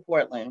got to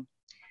Portland,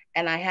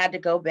 and I had to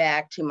go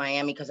back to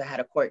Miami because I had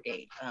a court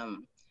date.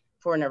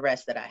 For an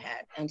arrest that I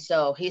had. And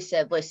so he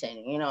said,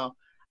 listen,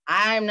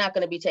 I'm not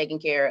going to be taking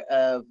care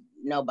of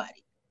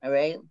nobody. All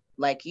right.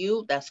 Like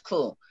you, that's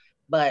cool.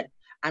 But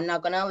I'm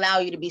not going to allow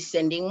you to be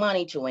sending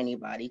money to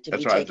anybody to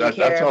be taking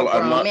care of a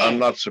grown man. I'm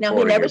not supporting.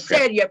 Now, he never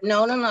said,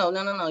 no.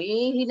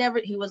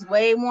 He was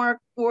way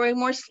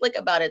more slick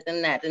about it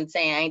than that, than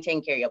saying I ain't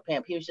taking care of your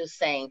pimp. He was just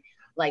saying,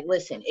 like,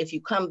 listen, if you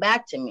come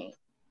back to me,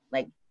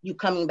 like, you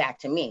coming back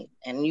to me,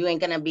 and you ain't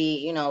gonna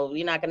be,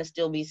 you're not gonna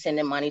still be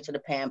sending money to the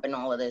pimp and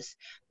all of this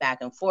back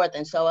and forth.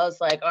 And so I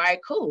was like, all right,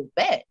 cool,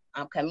 bet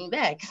I'm coming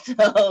back.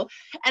 So,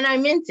 and I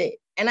meant it,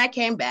 and I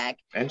came back,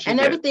 and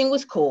everything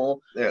was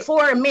cool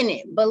for a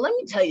minute. But let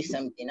me tell you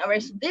something. All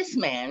right, so this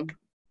man,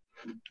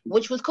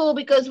 which was cool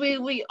because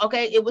we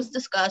it was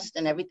discussed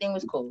and everything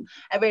was cool.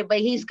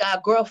 Everybody, he's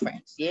got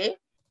girlfriends, yeah.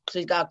 So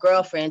he's got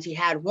girlfriends. He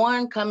had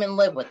one come and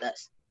live with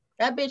us.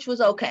 That bitch was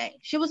okay.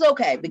 She was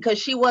okay because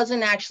she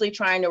wasn't actually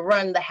trying to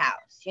run the house.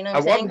 You know what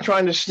I'm saying? I wasn't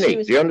trying to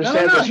sneak. Do you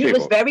understand this, he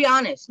was very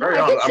honest. Very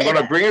honest. I'm going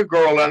to bring a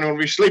girl and I'm going to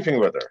be sleeping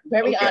with her.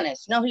 Very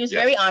honest. No, he was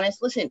very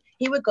honest. Listen,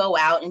 he would go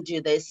out and do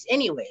this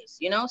anyways,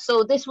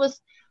 So this was,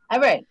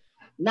 all right,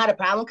 not a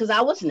problem because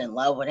I wasn't in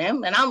love with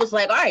him. And I was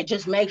like, all right,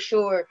 just make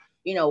sure,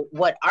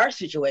 what our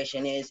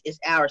situation is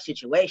our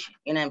situation.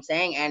 You know what I'm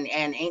saying? And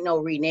ain't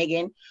no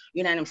reneging.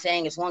 You know what I'm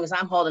saying? As long as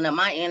I'm holding up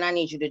my end, I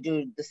need you to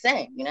do the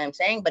same. You know what I'm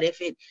saying? But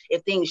if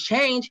things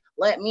change,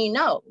 let me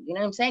know. You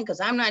know what I'm saying? Because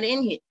I'm not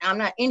in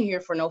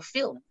here for no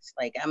feelings.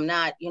 Like, I'm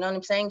not, you know what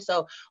I'm saying?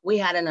 So we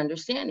had an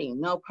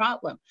understanding, no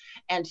problem.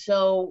 And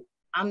so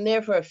I'm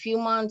there for a few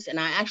months, and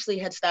I actually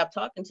had stopped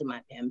talking to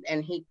my pimp,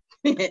 and he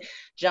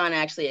John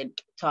actually had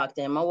talked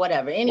to him or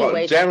whatever. Anyways,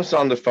 well, Janice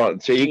on the phone.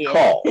 So he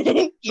called. So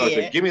I Yeah.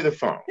 said, "Give me the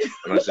phone."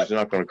 And I said, "You're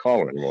not going to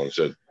call anymore." I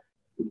said,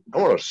 "I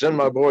want to send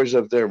my boys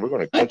up there. We're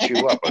going to cut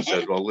you up." I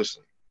said, "Well,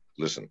 listen.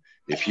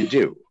 If you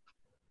do,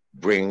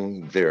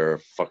 bring their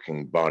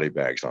fucking body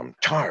bags. I'm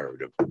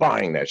tired of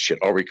buying that shit.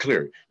 Are we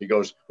clear?" He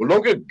goes, "Well,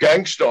 don't get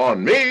gangsta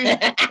on me."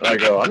 And I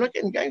go, "I'm not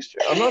getting gangster.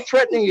 I'm not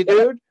threatening you,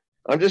 dude.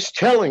 I'm just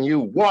telling you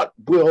what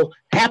will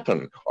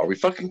happen. Are we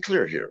fucking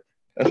clear here?"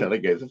 And then I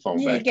gave the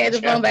phone back. He gave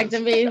the phone back to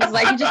me. He was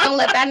like, "You just don't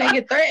let that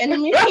nigga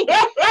threaten me."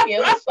 Yeah, it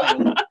was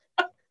funny.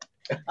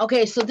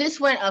 Okay, so this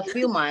went a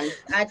few months.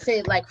 I'd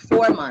say like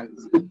 4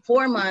 months.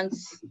 4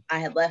 months, I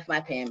had left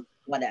my pimp,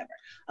 whatever.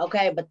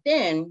 Okay, but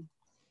then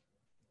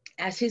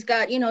as he's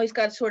got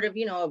sort of,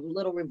 a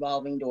little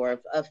revolving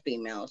door of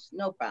females,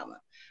 no problem.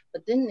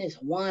 But then there's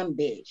one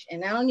bitch,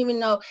 and I don't even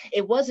know,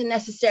 it wasn't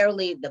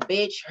necessarily the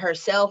bitch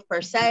herself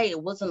per se.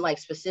 It wasn't like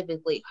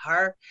specifically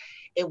her.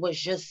 It was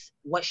just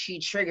what she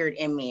triggered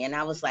in me. And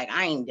I was like,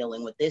 I ain't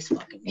dealing with this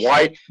fucking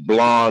white, shit.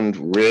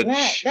 blonde,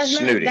 rich,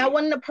 snooty. That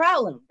wasn't the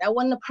problem. That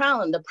wasn't the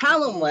problem. The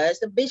problem was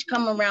the bitch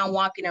come around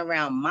walking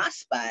around my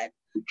spot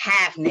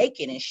half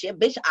naked and shit.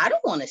 Bitch, I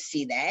don't want to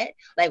see that.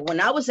 Like when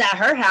I was at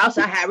her house,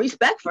 I had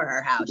respect for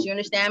her house. You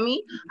understand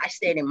me? I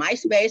stayed in my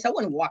space. I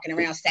wasn't walking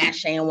around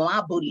sashaying with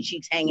my booty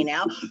cheeks hanging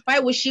out.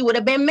 Right? Which she would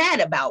have been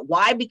mad about.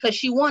 Why? Because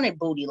she wanted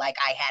booty like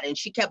I had. And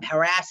she kept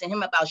harassing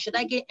him about, should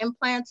I get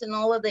implants and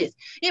all of this?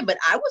 Yeah, but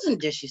I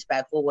wasn't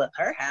disrespectful with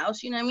her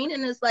house. You know what I mean?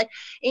 And it's like,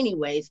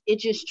 anyways, it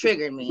just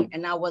triggered me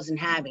and I wasn't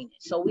having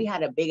it. So we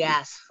had a big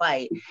ass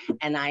fight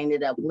and I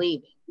ended up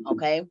leaving.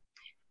 Okay.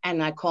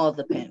 And I called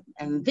the pimp.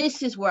 And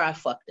this is where I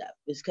fucked up.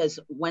 Because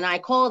when I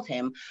called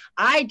him,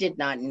 I did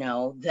not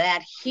know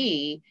that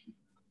he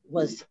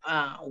was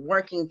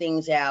working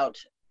things out.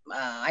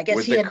 I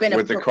guess he had been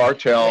with the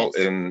cartel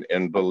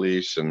in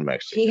Belize and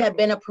Mexico. He had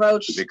been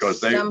approached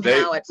because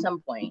somehow at some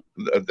point.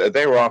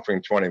 They were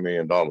offering $20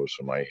 million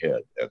for my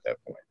head at that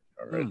point.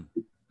 All right.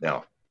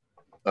 Now,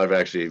 I've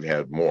actually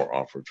had more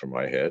offered for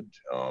my head,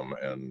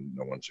 and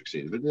no one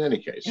succeeded. But in any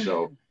case,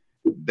 so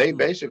they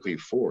basically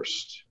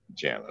forced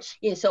Janice.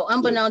 Yeah, so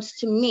unbeknownst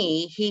to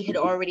me, he had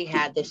already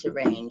had this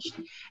arranged.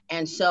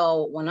 And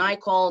so when I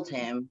called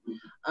him,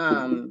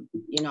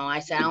 I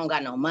said, I don't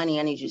got no money.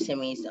 I need you to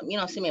send me some,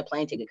 send me a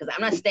plane ticket. Because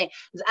I'm not staying,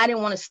 because I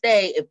didn't want to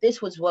stay. If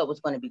this was what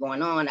was going to be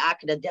going on, I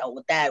could have dealt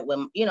with that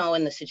when,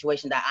 in the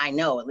situation that I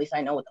know, at least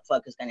I know what the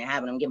fuck is going to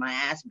happen. I'm getting my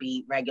ass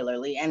beat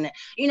regularly. And,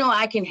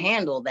 I can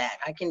handle that.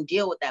 I can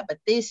deal with that. But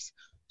this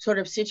sort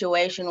of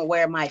situation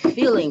where my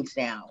feelings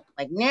now,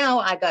 like now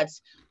I got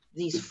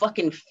these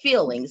fucking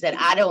feelings that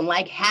I don't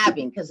like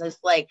having, because it's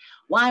like,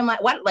 why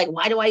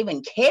do I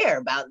even care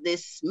about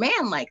this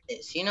man like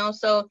this,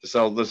 So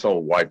this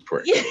old white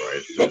prick,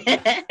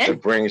 right? It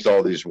brings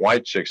all these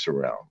white chicks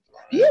around.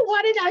 Yeah,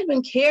 why did I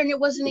even care? And it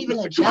wasn't even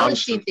a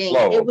jealousy thing.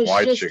 It was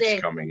white just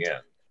chicks coming in.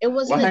 It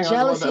wasn't a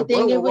jealousy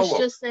thing. It was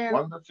just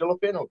one of the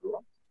Filipino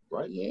girl.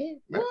 Right? Yeah.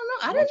 No,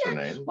 I don't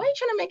know. Why are you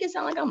trying to make it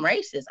sound like I'm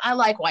racist? I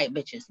like white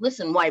bitches.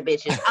 Listen, white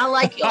bitches, I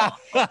like y'all.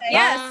 Okay?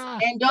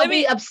 Yes. And don't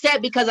be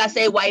upset because I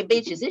say white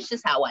bitches. It's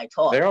just how I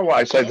talk. They are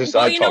white. I say this.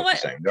 I talk the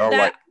same. They are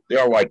white. They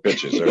are white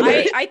bitches.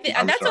 I think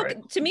that's okay.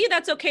 To me,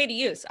 that's okay to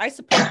use. I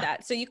support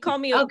that. So you call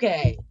me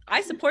okay. I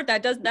support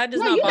that. That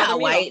does no, not you're bother not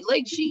me. White.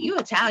 Like you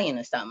Italian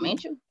or something,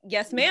 ain't you?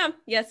 Yes, ma'am.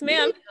 Yes,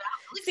 ma'am.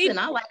 Listen,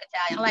 I like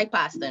Italian. I like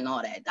pasta and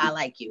all that. I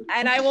like you.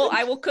 And I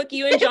will cook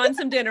you and John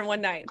some dinner one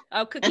night.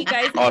 I'll cook you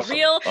guys awesome.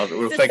 real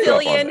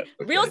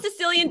We'll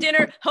Sicilian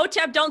dinner.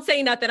 Hotep, don't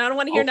say nothing. I don't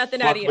want to hear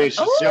nothing out of you.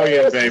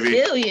 Sicilian, baby.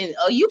 Sicilian.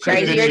 Oh, you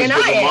crazier than I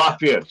am.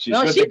 Mafia. She's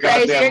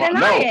crazier than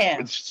I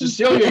am. It's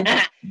Sicilian.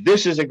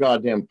 This is a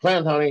goddamn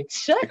plan, honey.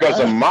 Because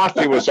the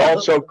mafia was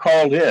also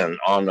called in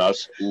on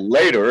us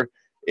later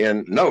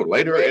in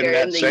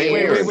that same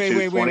year.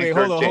 Wait.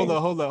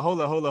 Hold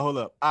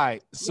up. All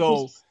right.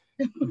 So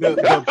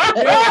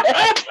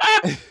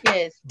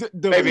yes.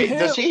 Baby,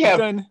 does he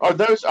have are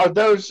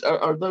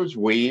those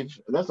weave?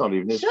 That's not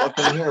even his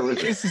fucking hair, is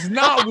it? This is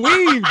not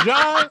weave,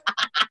 John.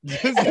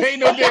 This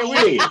ain't no damn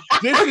weave.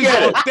 This is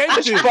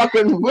authentic. This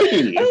fucking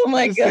weave. Oh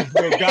my God. This is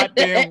no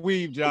goddamn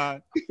weave,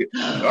 John.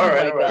 All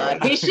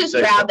right. He's just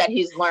proud that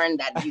he's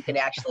learned that you could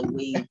actually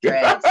weave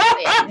dreads.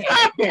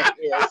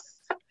 Yes.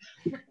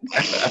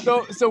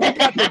 So we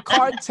got the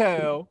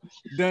cartel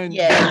then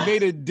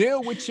made a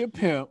deal with your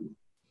pimp.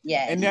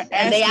 Yes.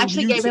 And they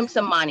actually gave him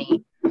some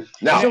money.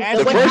 Now,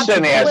 the first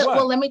thing they asked.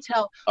 Well, let me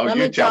tell how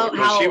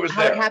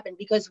it happened.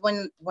 Because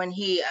when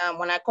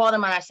I called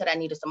him and I said I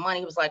needed some money,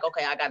 he was like,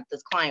 okay, I got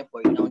this client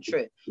for you, don't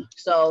trip.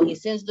 So he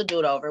sends the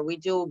dude over. We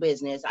do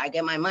business. I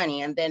get my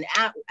money. And then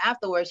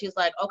afterwards, he's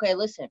like, okay,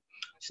 listen.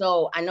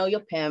 So I know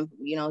your pimp,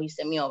 he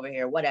sent me over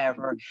here,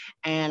 whatever.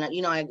 And,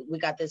 I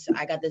got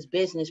this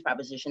business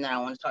proposition that I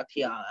want to talk to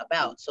y'all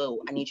about.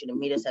 So I need you to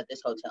meet us at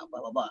this hotel,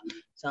 blah, blah, blah.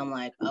 So I'm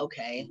like,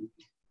 okay.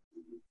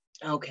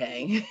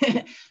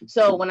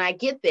 So when I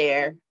get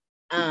there,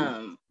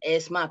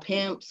 it's my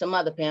pimp, some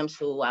other pimps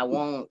who I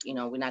won't,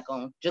 we're not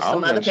going, just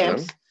some other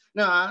pimps.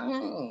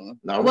 No.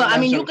 No, Well, I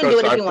mean, you can do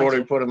it if you want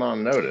to. I put him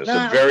on notice.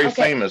 No, a very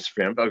okay. famous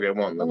pimp. Okay,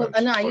 one. No,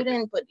 you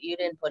didn't put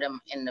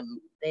them in the.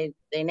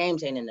 They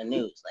names ain't in the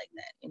news like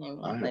that. You know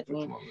what I mean? Like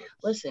me.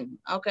 Listen,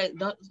 okay,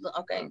 don't.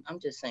 Okay, I'm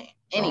just saying.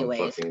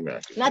 Anyways,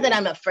 not that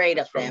I'm afraid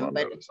of them,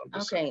 but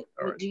okay.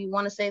 Right. Do you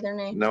want to say their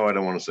name? No, I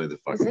don't want to say the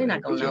fucking. They're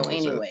not gonna know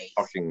anyway.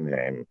 Fucking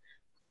name.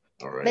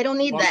 All right. They don't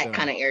need that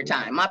kind of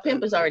airtime. My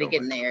pimp is already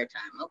getting the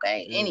airtime.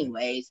 Okay. Yeah.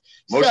 Anyways,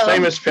 most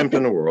famous pimp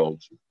in the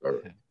world.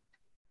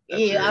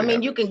 Yeah, I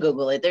mean, you can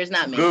Google it. There's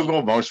not many.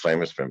 Google most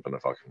famous pimp in the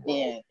fucking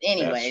world. Yeah.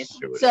 Anyways,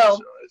 so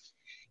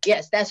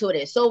yes, that's who it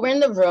is. So we're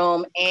in the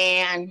room,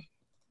 and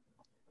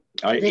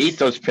I eat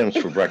those pimps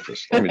for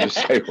breakfast. Let me just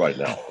say it right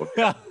now.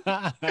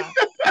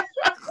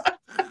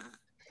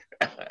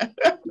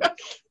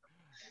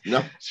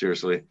 No,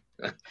 seriously.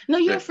 No,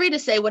 you're free to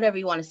say whatever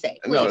you want to say.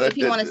 Please, if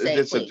you want to say,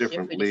 it's a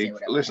different league.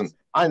 Listen,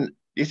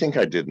 you think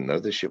I didn't know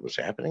this shit was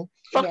happening?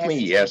 Fuck me,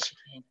 yes.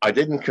 I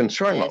didn't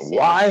concern me.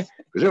 Why?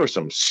 Because there were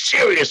some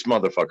serious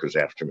motherfuckers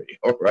after me.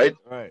 All right?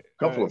 A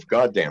couple of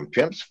goddamn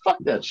pimps. Fuck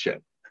that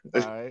shit.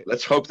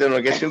 Let's hope they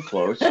don't get too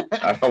close.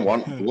 I don't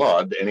want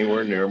blood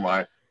anywhere near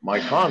my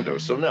condo.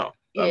 So no.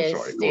 I'm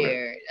sorry. Go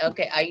ahead.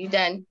 Okay, are you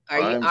done?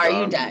 Are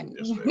you done?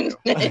 Yes,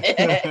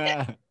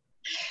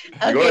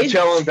 you're going to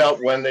tell them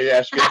about when they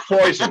asked you to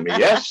poison me,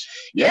 yes?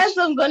 Yes,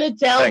 I'm going to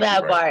tell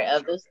that part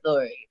of the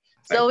story.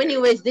 So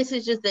anyways, this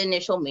is just the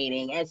initial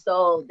meeting. And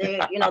so they,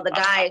 the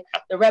guy,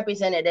 the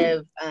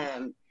representative,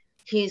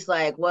 he's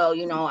like, well,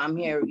 I'm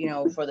here,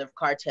 for the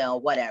cartel,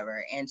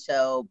 whatever. And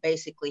so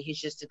basically he's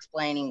just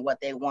explaining what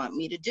they want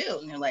me to do.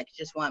 And they're like,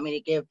 just want me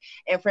to give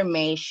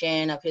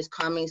information of his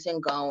comings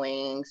and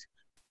goings.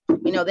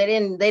 They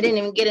didn't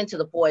even get into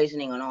the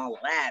poisoning and all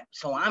of that.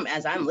 So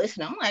as I'm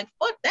listening, I'm like,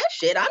 fuck that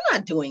shit. I'm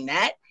not doing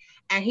that.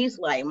 And he's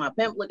like, my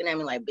pimp looking at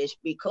me like, bitch,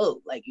 be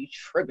cool. Like, you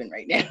tripping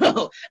right now.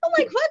 I'm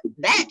like, fuck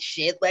that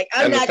shit. Like,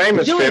 I'm not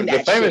doing that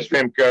shit. The famous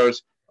pimp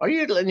goes, are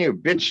you letting your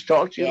bitch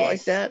talk to you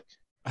like that?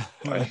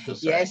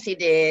 Yes, he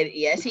did.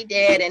 Yes, he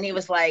did. And he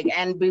was like,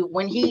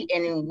 when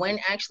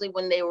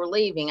they were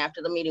leaving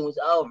after the meeting was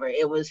over,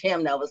 it was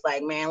him that was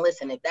like, man,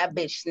 listen, if that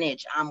bitch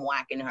snitch, I'm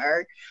whacking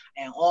her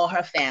and all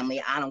her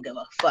family. I don't give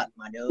a fuck,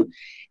 my dude.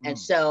 And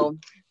so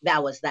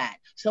that was that.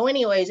 So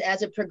anyways,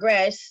 as it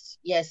progressed,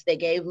 yes,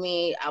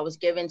 I was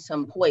given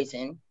some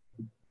poison.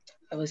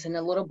 It was in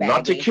a little bag.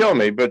 Not to kill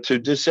me, but to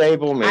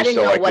disable me. I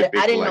didn't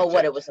know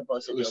what it was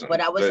supposed to do.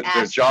 But I was asked.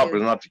 Their job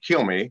was not to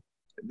kill me.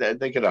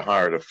 They could have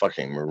hired a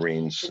fucking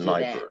Marine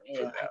sniper.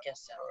 Yeah, I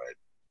guess so.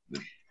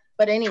 Right.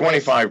 But anyway,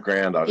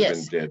 $25,000, I'd have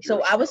been dead.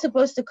 So I was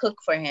supposed to cook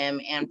for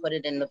him and put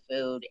it in the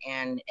food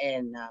and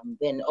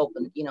then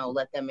open,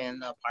 let them in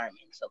the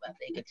apartment so that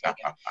they could take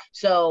it.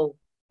 So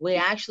we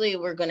actually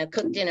were going to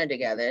cook dinner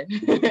together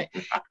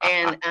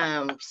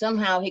and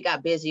somehow he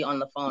got busy on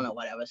the phone or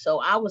whatever. So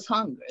I was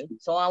hungry.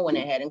 So I went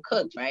ahead and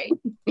cooked, right?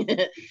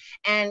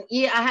 And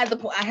yeah, I had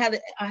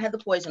the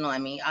poison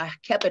on me. I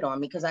kept it on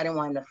me because I didn't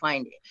want him to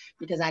find it,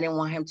 because I didn't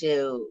want him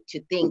to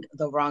think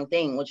the wrong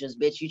thing, which was,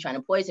 bitch, you trying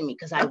to poison me,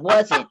 because I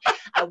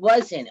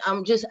wasn't.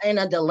 I'm just in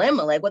a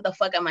dilemma. Like, what the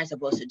fuck am I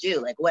supposed to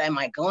do? Like, what am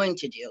I going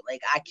to do?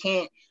 Like, I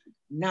can't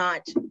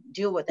not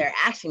do what they're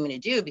asking me to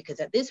do, because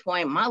at this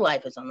point my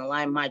life is on the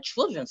line, my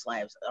children's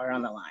lives are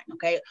on the line,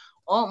 okay?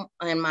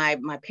 And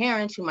my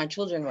parents, who my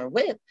children were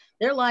with,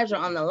 their lives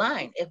are on the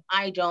line if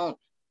I don't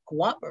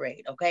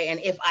cooperate, okay? And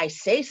if I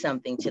say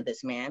something to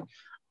this man,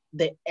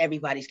 that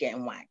everybody's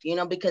getting whacked,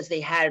 because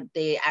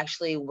they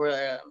actually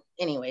were,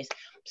 anyways.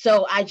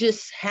 So I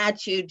just had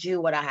to do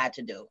what I had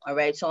to do. All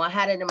right. So I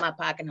had it in my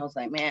pocket and I was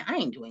like, man, I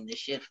ain't doing this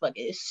shit. Fuck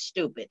it. It's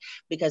stupid.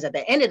 Because at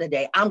the end of the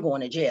day, I'm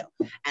going to jail.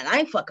 And I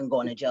ain't fucking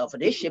going to jail for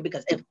this shit,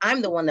 because if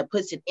I'm the one that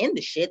puts it in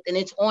the shit, then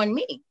it's on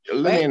me.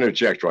 Let me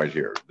interject right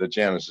here. The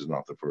Janice is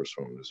not the first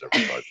woman who's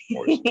ever tried to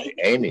poison me.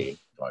 Amy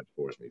tried to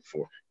poison me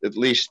for at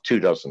least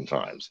 24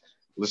 times.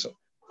 Listen,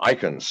 I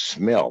can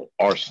smell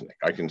arsenic.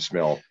 I can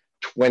smell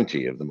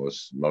 20 of the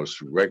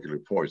most regular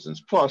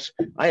poisons. Plus,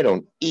 I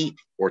don't eat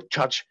or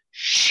touch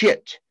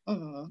shit.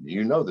 Mm-hmm.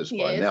 You know this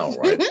by now,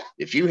 right?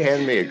 If you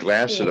hand me a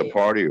glass at a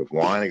party of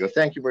wine, I go,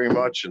 thank you very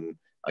much, and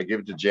I give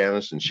it to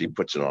Janice, and she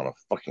puts it on a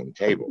fucking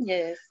table.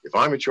 Yes. If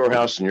I'm at your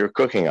house and you're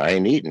cooking, I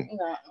ain't eating.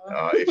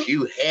 If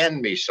you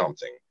hand me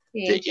something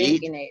to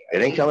eat,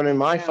 it ain't coming in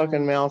my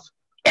fucking mouth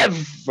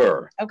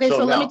ever. Okay,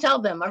 so let me tell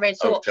them. All right,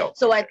 so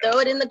I throw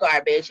it in the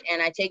garbage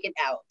and I take it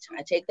out.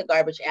 I take the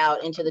garbage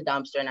out into the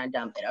dumpster and I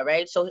dump it. All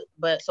right, so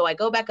I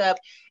go back up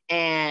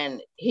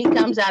and he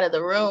comes out of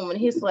the room and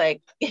he's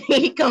like,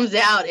 he comes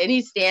out and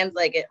he stands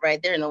like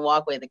right there in the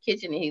walkway of the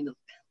kitchen and he's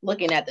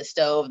looking at the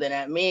stove, then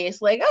at me.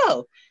 It's like,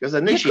 oh, because I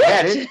knew she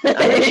had it.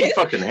 I knew she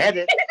fucking had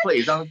it.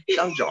 Please, I'm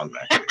John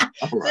back here.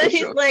 So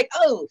he's like,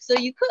 oh, so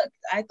you cooked.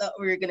 I thought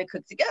we were going to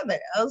cook together.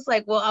 I was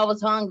like, well, I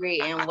was hungry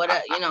and what,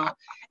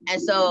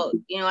 and so,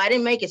 I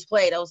didn't make his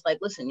plate. I was like,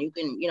 listen, you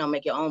can,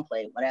 make your own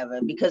plate,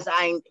 whatever, because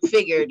I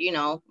figured,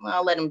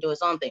 I'll let him do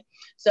his own thing.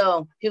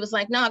 So he was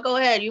like, no, go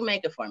ahead. You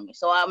make it for me.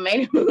 So I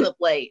made him the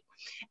plate.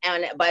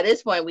 And by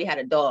this point, we had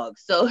a dog.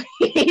 So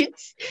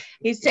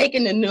he's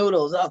taking the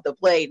noodles off the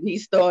plate and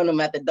he's throwing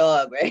them at the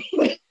dog, right?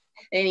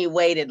 And he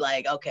waited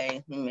like,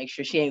 okay, make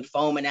sure she ain't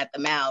foaming at the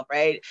mouth,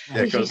 right?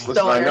 Yeah, because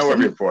listen, I know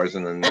every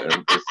poison, and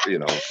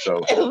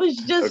so it was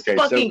just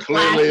fucking so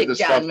clearly the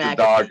stuff the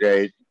dog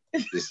ate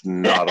is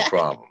not a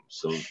problem.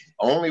 So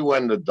only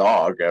when the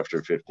dog,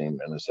 after 15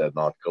 minutes, had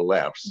not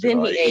collapsed,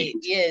 then he ate.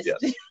 Yes.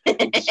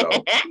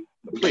 So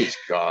please,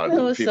 God,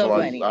 people, so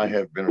I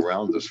have been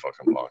around this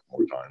fucking block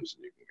more times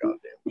than you can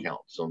goddamn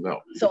count. So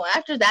no. So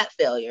after that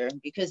failure,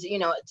 because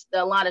it's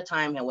a lot of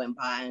time had went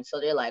by, and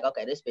so they're like,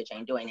 okay, this bitch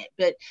ain't doing it.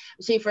 But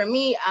see, for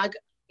me, I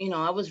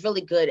was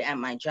really good at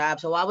my job.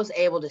 So I was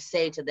able to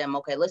say to them,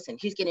 okay, listen,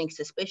 he's getting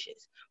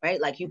suspicious,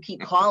 right? Like, you keep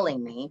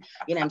calling me,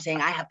 I'm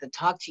saying, I have to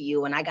talk to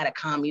you and I got to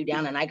calm you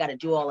down and I got to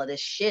do all of this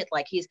shit.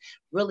 Like, he's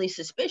really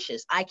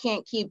suspicious. I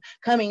can't keep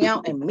coming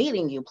out and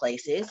meeting you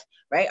places,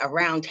 right?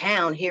 Around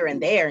town here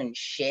and there and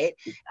shit.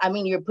 I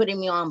mean, you're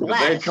putting me on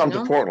blast. They come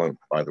to Portland,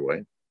 by the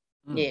way.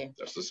 Yeah.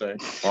 Just to say.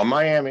 Or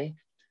Miami.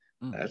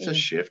 That's a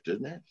shift,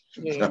 isn't it?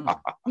 Yeah.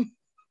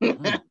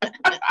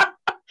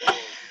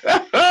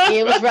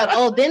 It was rough.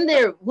 Oh, then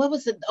what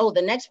was it? Oh,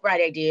 the next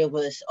bright idea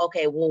was,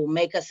 okay, we'll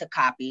make us a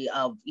copy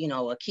of,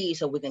 a key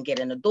so we can get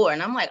in the door.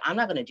 And I'm like, I'm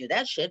not going to do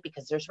that shit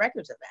because there's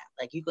records of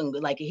that. Like, you can,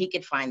 like, he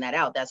could find that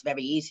out. That's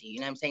very easy. You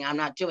know what I'm saying? I'm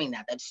not doing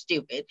that. That's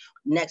stupid.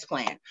 Next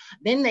plan.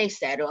 Then they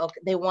said,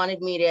 okay, they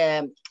wanted me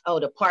to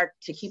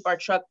keep our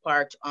truck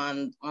parked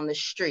on the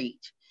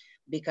street,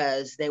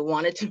 because they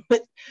wanted to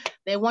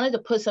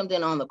put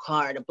something on the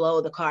car to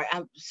blow the car.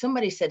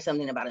 Somebody said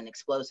something about an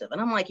explosive,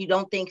 and I'm like, you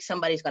don't think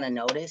somebody's gonna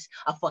notice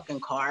a fucking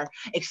car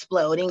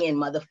exploding in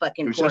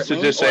motherfucking Portland? Just to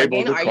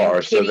disable the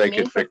car so they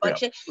could pick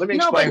it up. Let me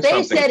explain but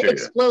they said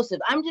explosive.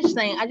 I'm just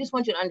saying, I just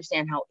want you to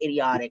understand how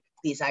idiotic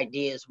these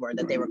ideas were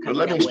that they were coming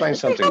up with. Let me explain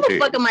something to you.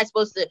 How the fuck am I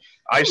supposed to?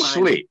 I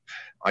sleep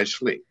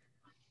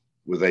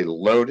with a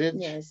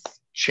loaded,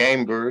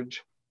 chambered,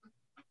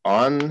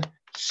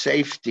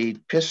 unsafety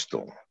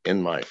pistol in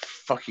my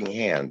fucking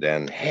hand,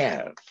 and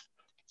have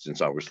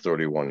since I was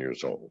 31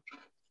 years old.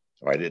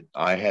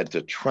 I had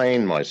to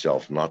train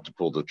myself not to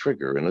pull the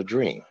trigger in a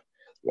dream.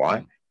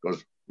 Why?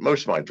 Because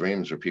most of my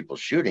dreams are people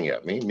shooting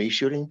at me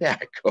shooting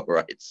back. All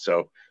right.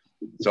 So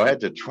I had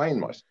to train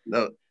myself.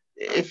 Now,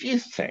 if you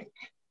think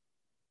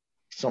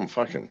some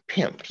fucking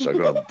pimps are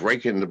going to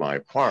break into my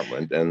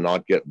apartment and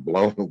not get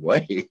blown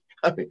away,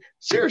 I mean,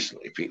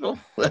 seriously, people,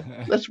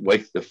 let's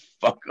wake the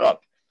fuck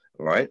up.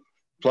 All right.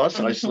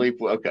 Plus, I sleep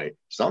with,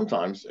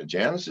 sometimes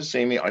Janice has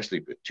seen me, I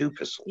sleep with two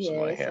pistols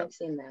in my hand.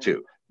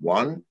 Two.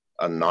 One,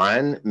 a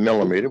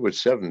 9mm with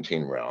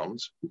 17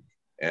 rounds,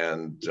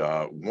 and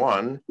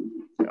one,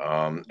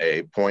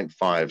 a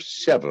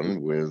 .57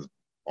 with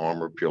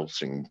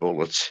armor-piercing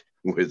bullets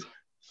with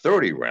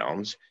 30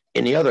 rounds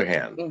in the other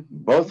hand.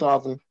 Both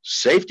of them,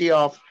 safety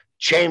off,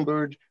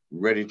 chambered,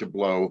 ready to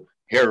blow,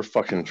 hair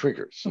fucking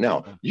triggers.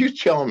 Now, you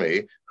tell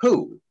me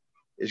who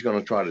is going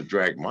to try to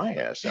drag my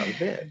ass out of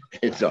bed.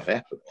 It's not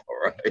happening, all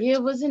right?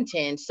 It was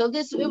intense. So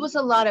it was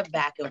a lot of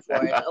back and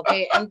forth,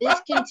 okay? And this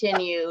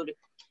continued.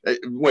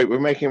 Wait, we're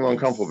making him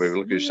uncomfortable, baby.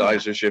 Look, his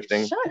size is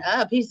shifting. Shut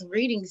up. He's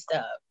reading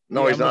stuff.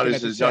 No, he's not.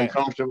 He's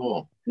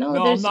uncomfortable. No,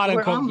 I'm not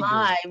uncomfortable.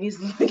 I'm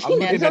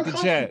looking at the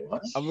chat.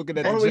 I'm looking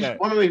at the chat.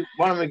 Why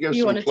don't we give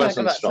some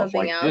pleasant stuff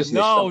like this?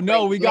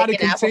 No, we got to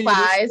continue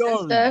this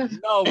story.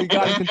 No, we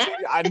got to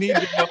continue. I need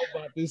to know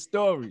about this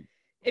story.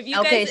 If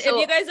you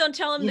guys don't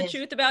tell him the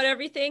truth about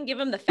everything, give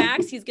him the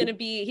facts, he's gonna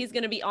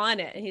be on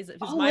it, and his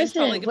mind's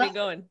probably gonna be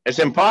going. It's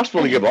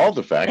impossible to give all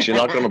the facts. You're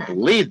not gonna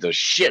believe the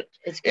shit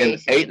in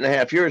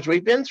 8.5 years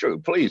we've been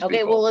through. Please.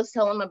 Okay, well, let's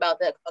tell him about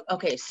that.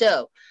 Okay,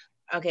 so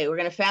we're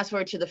gonna fast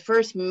forward to the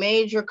first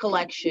major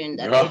collection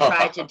that they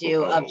tried to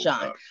do of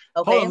John.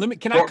 Okay, hold on,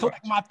 can I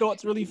collect my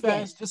thoughts really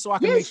fast, just so I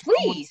can make sure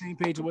I'm on the same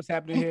page of what's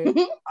happening here?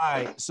 All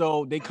right,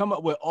 so they come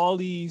up with all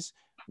these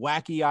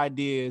wacky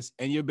ideas,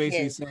 and you're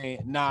basically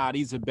saying, nah,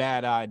 these are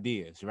bad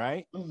ideas,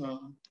 right?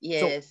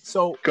 Yes.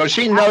 So because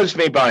she knows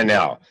me by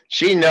now,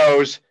 she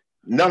knows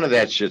none of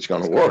that shit's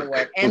gonna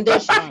work. And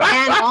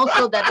and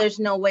also that there's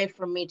no way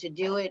for me to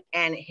do it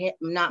and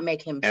not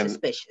make him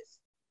suspicious.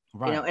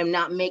 Right. And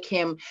not make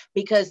him,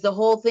 because the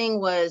whole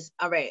thing was,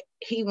 all right,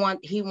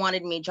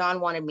 John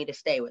wanted me to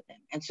stay with him,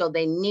 and so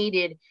they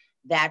needed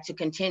that to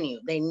continue.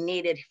 They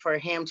needed for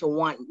him to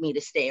want me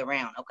to stay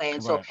around. Okay.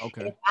 And so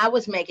if I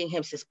was making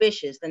him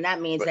suspicious, then that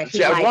means that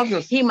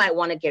he might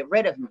want to get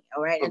rid of me.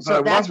 All right. And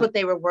so that's what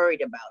they were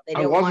worried about. They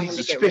didn't want him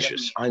to get rid of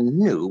me. I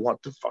knew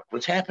what the fuck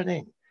was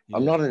happening.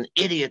 I'm not an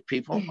idiot,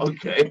 people.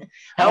 Okay.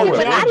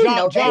 However, John, I didn't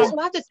know John, that, so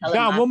I have to tell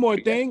John, him. one more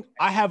thing.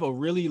 I have a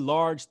really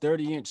large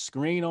 30-inch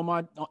screen on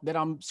my that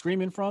I'm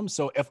screaming from.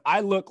 So if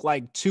I look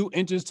like 2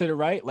 inches to the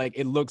right, like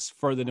it looks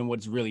further than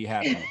what's really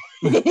happening.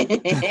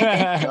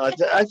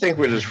 I think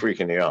we're just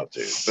freaking you out,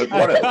 dude. But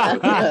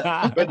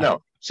whatever. But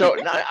no. So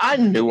I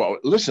knew.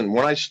 Listen,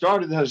 when I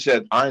started, I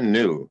said I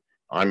knew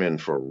I'm in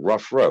for a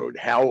rough road.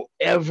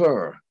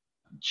 However,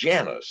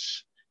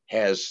 Janice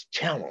has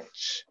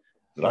talents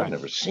that I've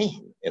never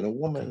seen in a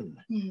woman.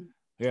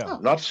 Yeah.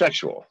 Not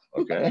sexual,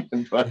 okay?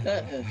 But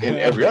in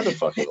every other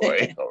fucking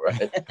way, all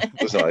right?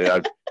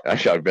 Listen,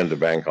 I've been to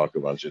Bangkok a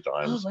bunch of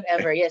times. Oh,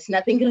 whatever. Yes,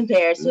 nothing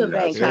compares to a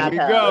Bangkok.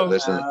 There we go.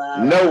 Listen,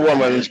 no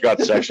woman's got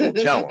sexual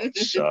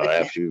talents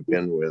after you've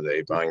been with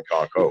a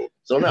Bangkok hoe.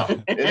 So now,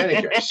 in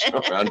any case,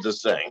 I'm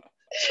just saying.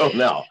 So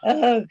now,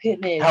 oh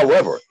goodness.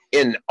 However,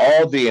 in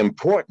all the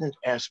important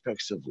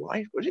aspects of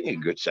life, we didn't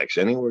get good sex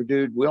anywhere,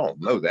 dude. We all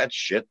know that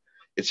shit.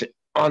 It's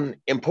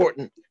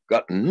unimportant.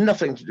 Got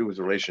nothing to do with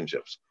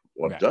relationships.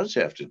 What does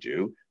have to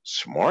do?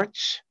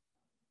 Smarts,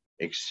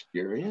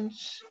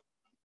 experience,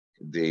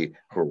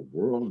 her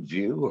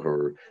worldview,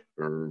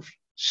 her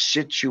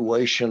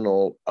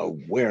situational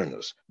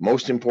awareness.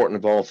 Most important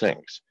of all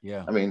things.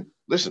 Yeah. I mean,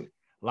 listen.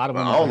 A lot of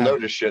women I'll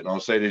notice shit and I'll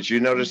say, "Did you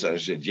notice that?" I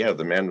said, "Yeah,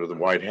 the man with the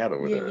white hat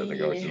over there." And they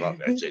go,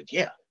 I said,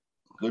 "Yeah,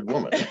 good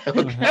woman." Yeah,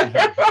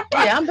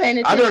 I'm paying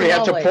attention. I don't even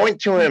have always. to point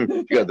to him.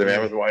 You got the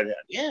man with the white hat.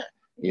 Yeah,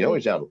 you know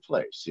he's out of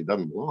place. He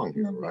doesn't belong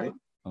here, right?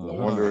 I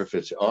wonder if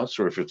it's us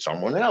or if it's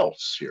someone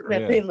else here.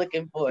 That they're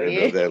looking for.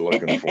 They're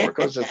looking for,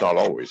 because it's not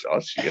always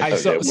us.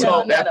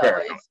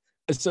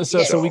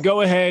 So we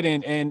go ahead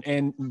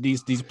and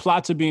these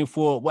plots are being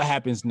forward. What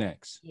happens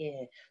next?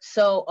 Yeah.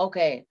 So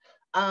okay.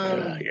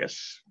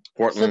 Yes.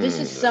 Portland. So this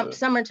is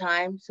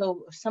summertime.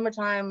 So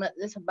summertime.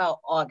 This is about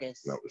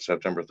August. No,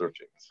 September 13th.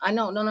 I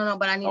know. No.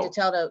 But I need to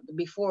tell the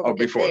before. Oh,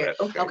 before that.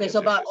 Okay. So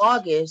about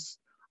August,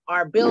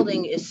 our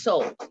building is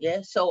sold. Yeah.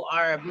 So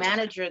our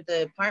manager,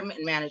 the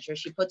apartment manager,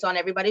 she puts on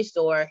everybody's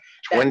door.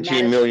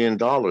 $20 million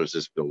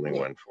this building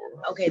went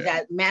for. Okay,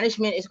 that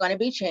management is going to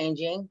be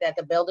changing. That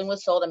the building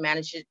was sold, and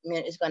management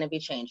is going to be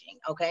changing.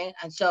 Okay,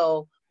 and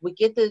so we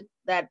get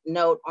that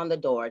note on the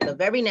door. The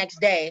very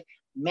next day,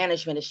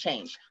 management has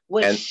changed.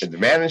 And the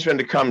management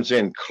that comes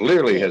in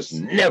clearly has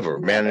never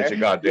managed a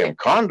goddamn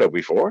condo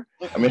before.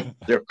 I mean,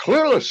 they're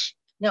clueless.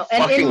 No,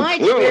 and in my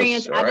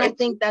experience, I don't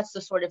think that's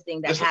the sort of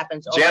thing that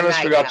happens. Janice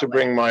forgot to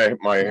bring my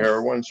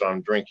heroin, so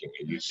I'm drinking.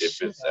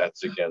 If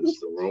that's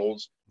against the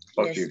rules,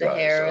 fuck you guys.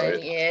 Heroin,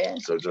 right? Yeah.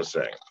 So just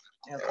saying.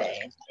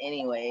 Okay.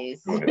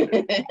 Anyways.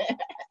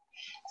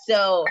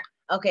 So,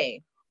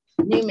 okay.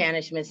 New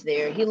management's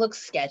there. He looks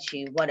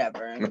sketchy,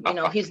 whatever. You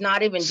know, he's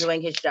not even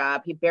doing his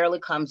job. He barely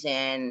comes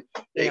in.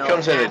 He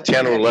comes in at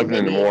 10 or 11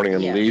 in the morning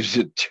and leaves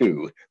at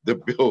 2, the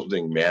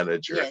building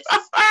manager. Yes.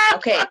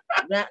 Okay.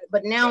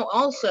 But now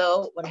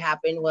also what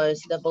happened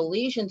was the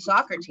Belizean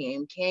soccer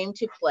team came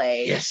to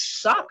play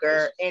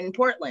soccer in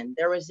Portland.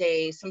 There was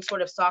some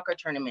sort of soccer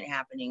tournament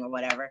happening or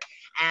whatever.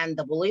 And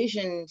the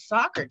Belizean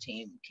soccer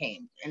team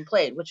came and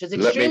played, which was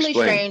extremely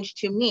strange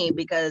to me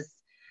because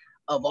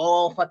of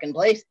all fucking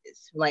places.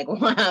 Like,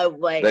 wow,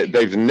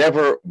 they've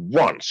never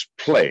once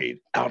played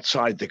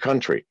outside the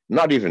country,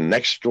 not even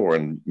next door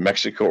in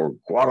Mexico or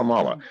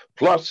Guatemala.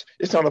 Plus,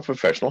 it's not a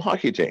professional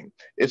hockey team.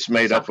 It's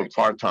made up of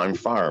part-time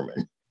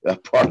firemen,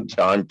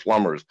 part-time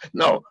plumbers.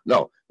 No,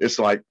 it's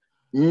like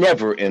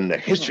never in the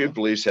history of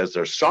Belize has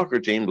their soccer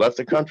team left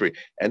the country,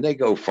 and they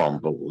go from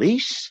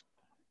Belize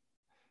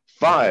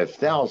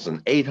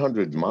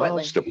 5,800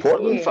 miles to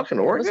Portland, fucking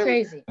Oregon. That's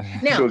crazy.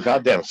 Now, to a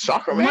goddamn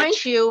soccer match.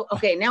 Mind you,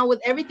 okay, now with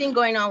everything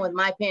going on with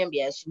my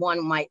PMBS,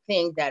 one might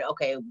think that,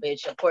 okay,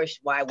 bitch, of course,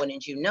 why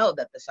wouldn't you know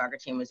that the soccer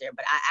team was there?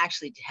 But I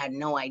actually had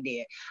no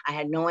idea. I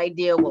had no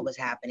idea what was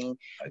happening.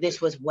 This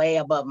was way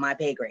above my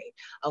pay grade.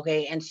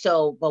 Okay, and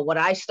so, but what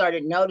I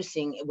started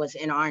noticing, it was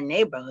in our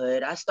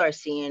neighborhood, I started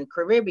seeing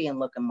Caribbean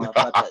looking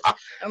motherfuckers.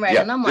 All right,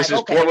 and I'm like, this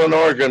is Portland,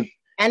 Oregon.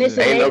 And it's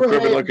ain't no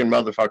Caribbean looking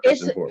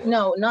motherfuckers in Portland.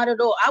 No, not at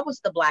all. I was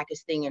the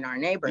blackest thing in our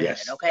neighborhood.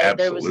 Yes, okay.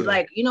 Absolutely. There was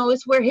like,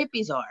 it's where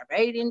hippies are,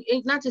 right? And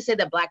not to say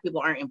that black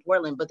people aren't in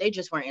Portland, but they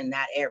just weren't in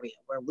that area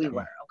where we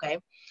were. Okay.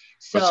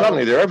 So but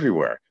suddenly they're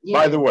everywhere.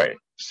 By the way,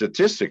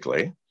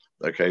 statistically,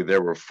 okay,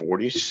 there were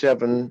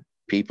 47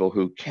 people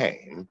who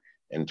came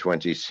and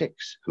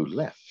 26 who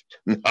left.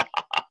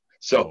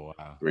 So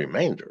the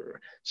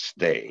remainder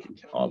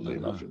stayed, oddly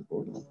enough, in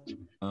Portland.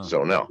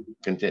 So now,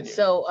 continue.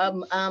 So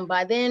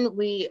by then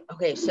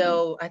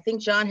so I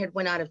think John had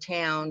went out of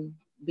town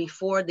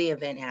before the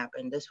event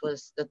happened. This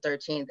was the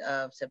 13th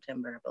of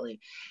September, I believe.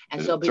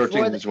 And so before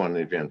 13th is when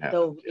the event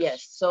happened.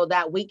 Yes. So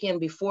that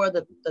weekend before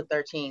the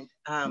 13th,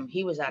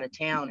 he was out of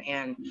town,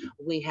 and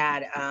we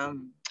had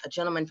a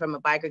gentleman from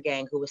a biker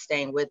gang who was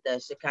staying with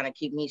us to kind of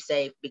keep me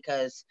safe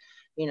because,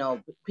 you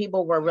know,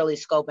 people were really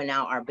scoping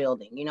out our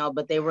building, you know,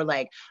 but they were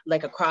like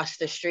across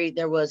the street,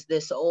 there was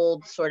this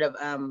old sort of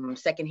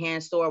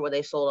secondhand store where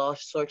they sold all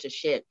sorts of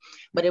shit,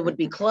 but it would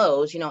be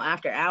closed, you know,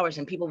 after hours,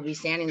 and people would be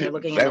standing there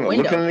looking in the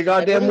window. Looking in the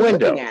goddamn like,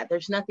 window. At?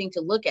 There's nothing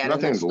to look at.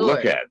 Nothing to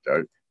look at.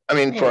 I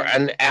mean, for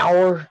an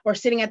hour. Or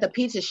sitting at the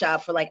pizza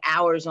shop for like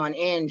hours on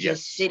end,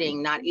 just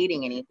sitting, not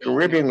eating anything.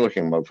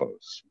 Caribbean-looking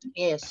mofos.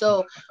 Yeah.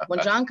 So when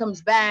John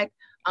comes back,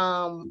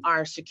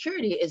 our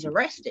security is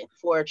arrested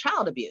for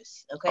child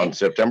abuse. Okay. On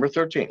September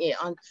 13th. Yeah,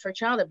 for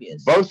child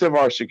abuse. Both of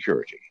our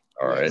security.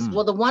 All right. Yes.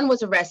 Well, the one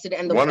was arrested,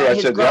 and the one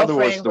arrested. The other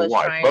was the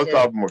wife. Both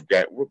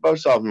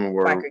of them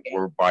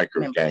were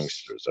biker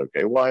gangsters.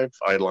 Okay. Why?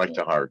 I like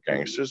to hire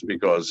gangsters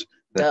because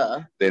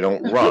they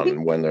don't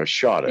run when they're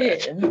shot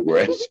at.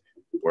 Yeah.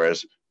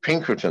 Whereas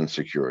Pinkerton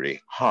security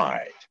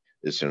hide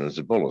as soon as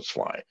the bullets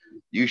fly.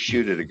 You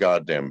shoot at a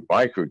goddamn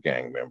biker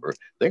gang member,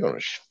 they're going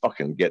to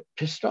fucking get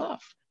pissed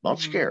off, not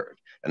scared,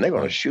 and they're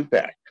going to shoot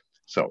back.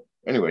 So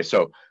anyway,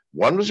 so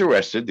one was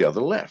arrested, the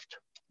other left.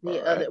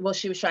 The other, well,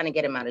 she was trying to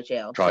get him out of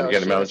jail. Trying to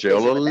get him out of jail,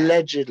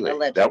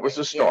 allegedly. That was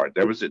the start.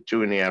 That was at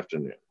 2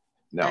 PM.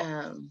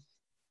 Now,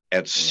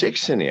 at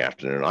 6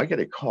 PM, I get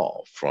a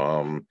call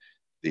from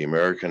the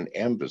American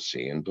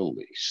Embassy in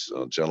Belize,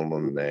 a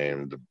gentleman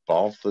named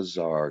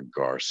Balthazar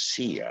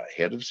Garcia,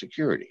 head of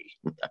security,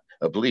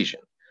 a Belizean,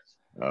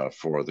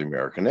 for the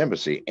American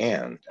Embassy,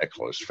 and a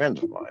close friend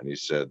of mine. He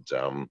said,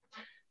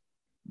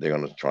 they're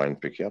going to try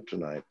and pick you up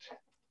tonight.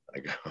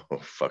 I go, oh,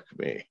 fuck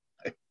me.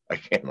 I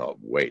cannot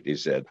wait. He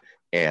said,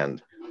 and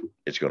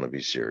it's going to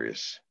be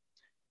serious.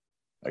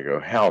 I go,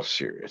 how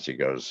serious? He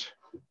goes,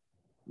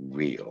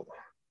 real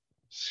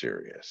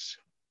serious.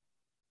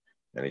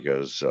 And he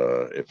goes,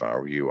 if I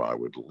were you, I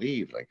would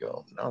leave. I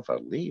go, no, if I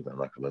leave, I'm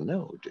not going to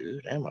know,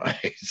 dude, am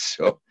I?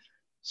 So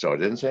I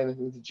didn't say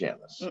anything to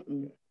Janice.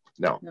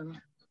 No.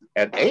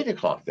 At 8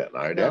 o'clock that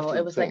night. No,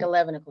 it was like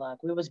 11 o'clock.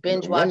 We was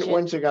binge watching.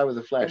 When's the guy with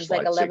the flashlight?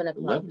 It was like 11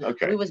 o'clock.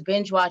 Okay. We was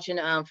binge watching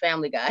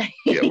Family Guy.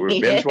 Yeah, we were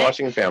binge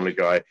watching Family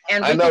Guy.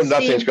 And I know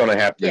nothing's going to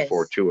happen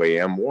before 2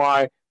 AM.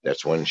 Why?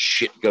 That's when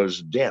shit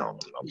goes down.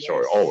 I'm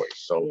sorry, always.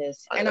 So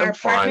and our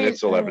apartment,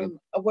 it's 11.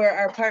 Where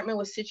our apartment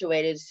was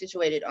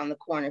situated on the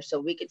corner, so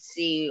we could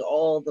see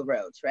all the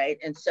roads, right?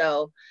 And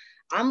so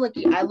I'm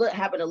looking. I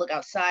happen to look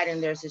outside,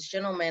 and there's this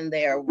gentleman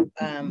there,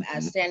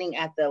 standing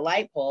at the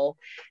light pole,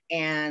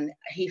 and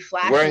he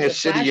flashes wearing a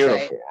city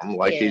uniform,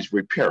 like he's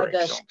repairing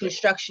like a something.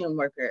 Construction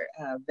worker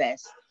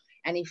vest,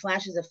 and he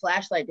flashes a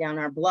flashlight down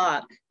our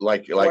block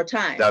like 4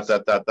 times.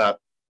 That.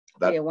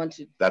 Yeah, 1,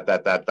 2.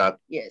 That.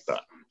 Yes.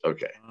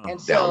 Okay.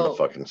 And down the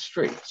fucking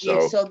street.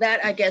 So, so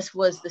that, I guess,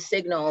 was the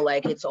signal,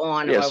 like it's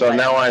on. Yeah. So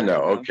now I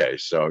know. Okay.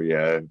 So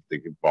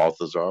the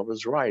Balthazar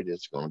was right.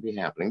 It's going to be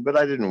happening, but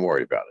I didn't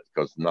worry about it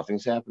because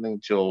nothing's happening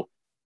till,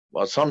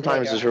 well,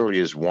 sometimes as early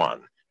as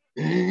 1,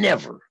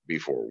 never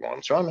before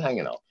 1. So I'm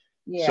hanging out.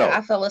 Yeah. So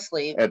I fell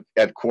asleep. At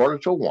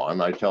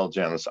 1:45, I tell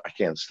Janice, I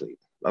can't sleep.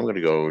 I'm going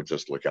to go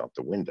just look out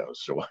the window.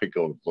 So I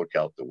go look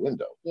out the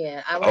window.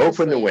 Yeah. I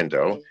open the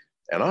window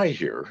and I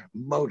hear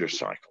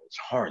motorcycles,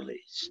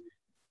 Harleys,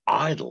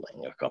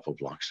 idling a couple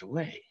blocks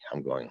away.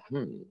 I'm going,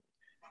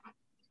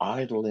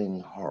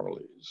 idling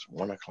Harleys,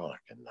 1 o'clock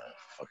in the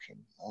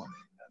fucking morning.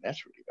 Now,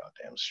 that's really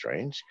goddamn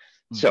strange.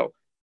 So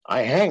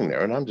I hang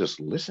there and I'm just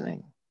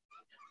listening.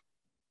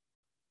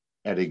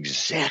 At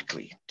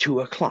exactly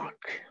 2 o'clock,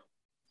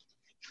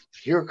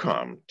 here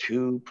come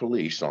 2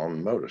 police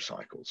on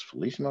motorcycles,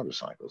 police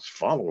motorcycles,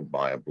 followed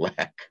by a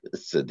black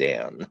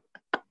sedan,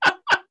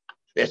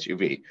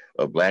 SUV,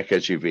 a black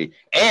SUV,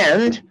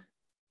 and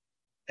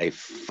a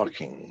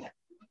fucking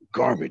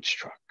garbage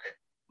truck.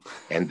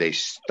 And they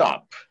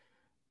stop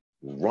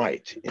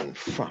right in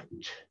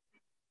front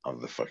of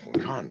the fucking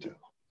condo.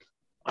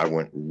 I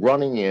went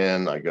running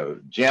in. I go,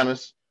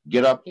 Janice,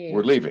 get up. Yeah.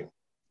 We're leaving.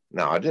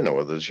 Now, I didn't know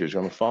whether she was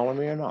going to follow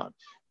me or not.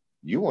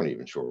 You weren't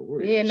even sure,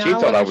 were you? Yeah, no, she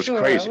thought I was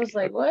crazy. I was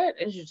like,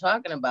 what is you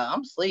talking about?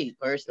 I'm asleep,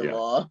 first of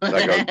all.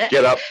 I go,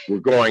 get up. We're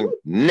going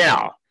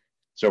now.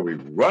 So we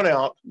run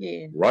out,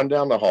 run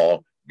down the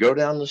hall, go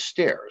down the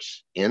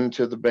stairs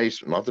into the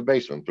basement, not the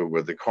basement, but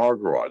with the car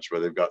garage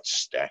where they've got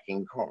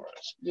stacking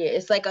cars. Yeah,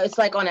 it's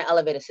like on an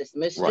elevator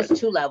system. It's just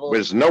 2 levels.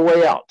 There's no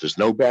way out. There's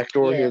no back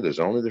door here. There's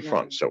only the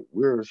front. So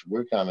we're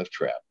kind of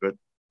trapped, but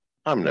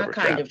I'm never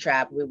trapped. Kind of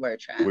trapped. We were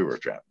trapped. We were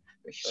trapped.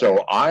 Sure.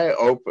 So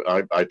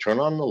I turn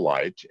on the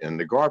light in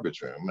the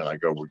garbage room and I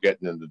go, we're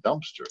getting in the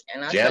dumpster.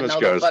 And Janice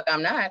said, no, goes, the fuck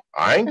I'm not.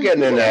 I ain't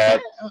getting in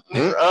that.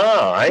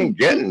 I ain't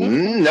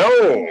getting,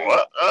 no.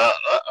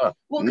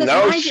 Well,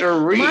 no,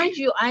 siree. Mind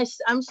you,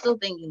 I'm still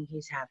thinking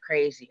he's half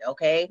crazy,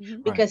 okay?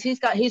 Because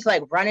he's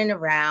like running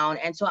around.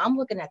 And so I'm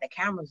looking at the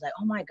cameras like,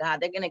 oh my God,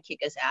 they're going to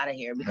kick us out of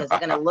here because they're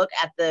going to look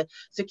at the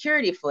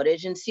security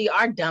footage and see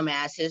our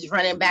dumbasses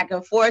running back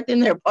and forth in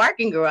their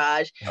parking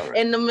garage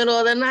in the middle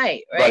of the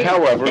night, right? But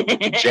however,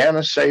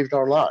 Janice saved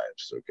our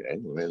lives, okay?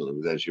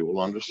 As you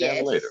will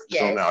understand later.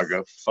 So now I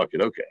go, fuck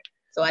it, okay.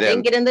 So I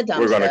didn't get in the dumpster.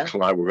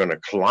 We're going to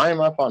climb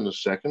up on the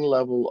second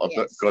level of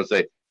because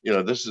you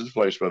know, this is a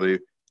place where they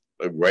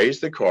raise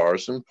the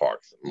cars and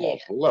park them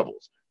multiple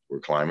levels. We're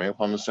climbing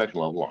up on the second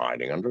level,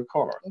 hiding under a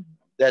car.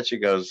 That she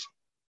goes,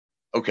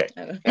 okay,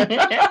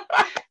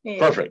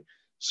 perfect.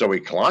 So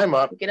we climb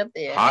up, get up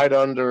there, hide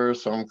under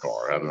some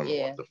car. I don't know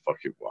what the fuck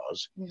it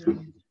was.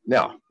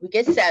 Now we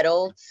get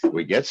settled.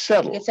 We get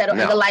settled. Now,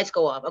 and the lights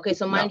go off. Okay,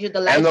 so mind you, the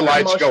lights and the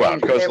lights go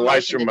out because the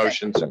lights are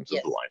motion motion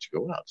sensors. The lights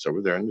go out, so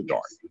we're there in the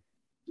dark.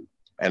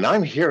 And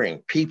I'm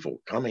hearing people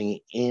coming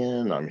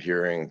in. I'm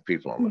hearing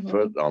people on the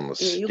foot on the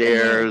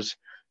stairs.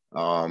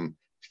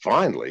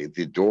 Finally,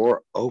 the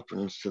door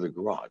opens to the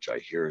garage. I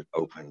hear it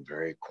open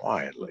very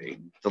quietly.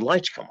 The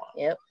lights come on.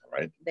 Yep.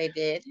 Right. They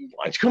did.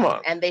 Lights come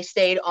on. And they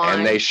stayed on.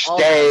 And they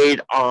stayed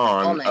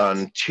on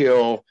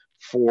until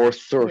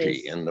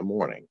 4:30 in the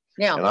morning.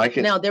 Now,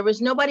 now there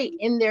was nobody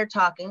in there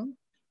talking.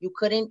 You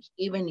couldn't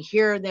even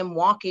hear them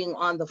walking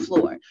on the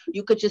floor.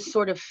 You could just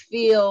sort of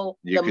feel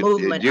the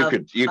movement.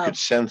 You could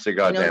sense the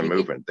goddamn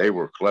movement. They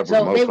were clever.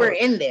 So they were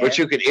in there. But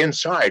you could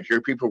inside hear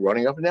people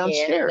running up and down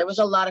stairs. There was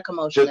a lot of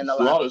commotion in the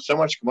lobby. So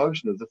much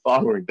commotion that the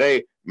following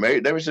day,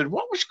 they said,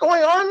 "What was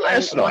going on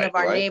last night?" One of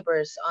our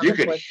neighbors. You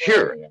could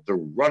hear the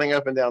running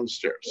up and down the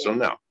stairs. So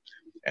now,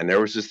 and there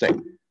was this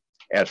thing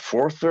at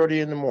 4:30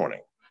 in the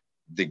morning,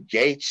 the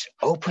gates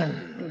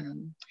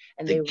open.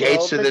 And the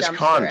gates of this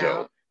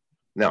condo.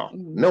 Now,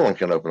 no one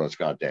can open those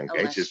goddamn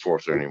gates. It's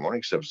 4:30 in the morning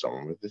except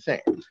someone with the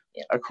thing.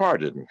 A car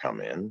didn't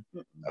come in.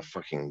 A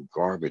fucking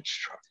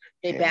garbage truck.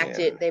 They backed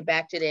it. They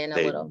backed it in a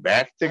little. They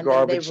backed the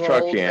garbage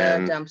truck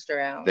in. The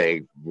dumpster out.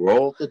 They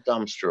rolled the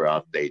dumpster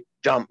out. They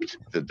dumped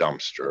the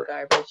dumpster.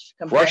 Garbage.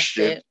 Crushed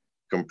it.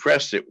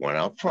 Compressed it. Went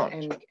out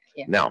front.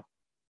 Now,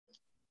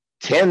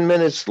 10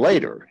 minutes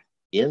later,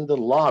 in the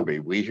lobby,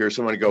 we hear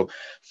someone go,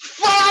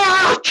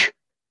 "Fuck!"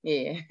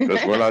 Yeah.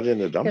 Because we're not in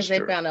the dumpster. They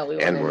found out we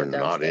weren't and we're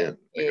not in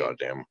the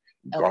goddamn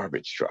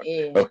garbage truck.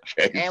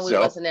 Okay. And we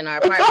wasn't in our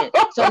apartment.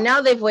 So now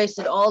they've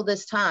wasted all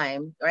this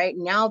time, right?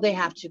 Now they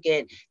have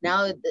to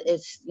now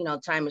it's,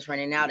 time is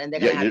running out and they're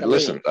going to have to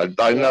listen, leave.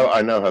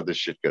 I know how this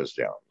shit goes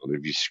down.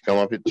 If you come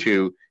up at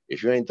 2,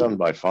 if you ain't done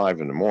by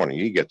 5 in the morning,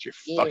 you get your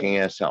fucking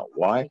ass out.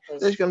 Why?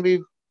 Because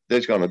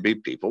there's going to be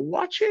people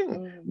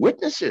watching,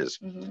 witnesses.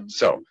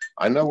 So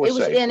I know what's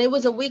saying. And it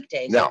was a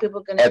weekday. So now,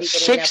 people at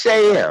 6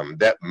 a.m.,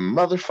 that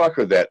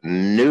motherfucker, that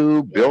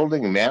new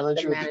building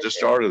manager that just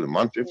started the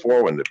month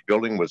before when the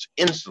building was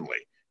instantly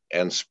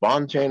and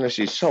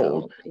spontaneously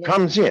sold,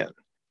 comes in.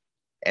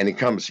 And he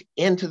comes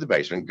into the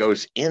basement,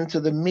 goes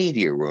into the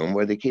media room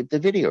where they keep the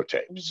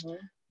videotapes.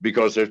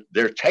 Because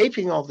they're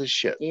taping all this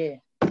shit.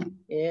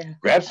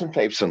 Grab some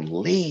tapes and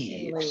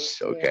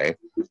leaves. Okay.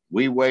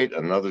 We wait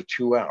another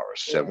 2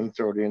 hours,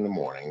 7:30 in the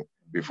morning,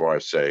 before I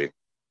say,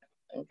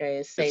 okay,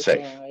 it's safe.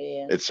 Now,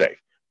 It's safe.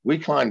 We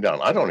climb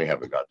down. I don't even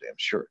have a goddamn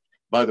shirt.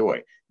 By the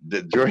way,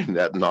 during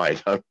that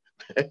night,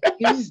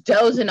 he's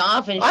dozing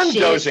off and I'm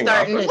dozing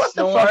starting off. to What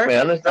snore. the fuck,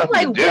 man? There's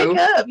nothing to do. Wake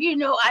up.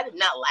 I did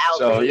not loud.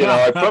 So,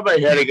 I put my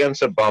head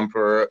against a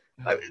bumper.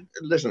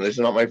 Listen, this is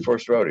not my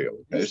first rodeo.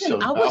 Okay?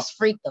 Listen, I was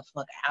freaked the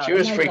fuck out. She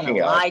was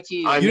freaking out. Lie to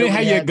you. You didn't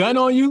have your gun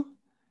on you?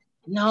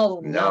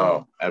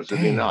 No,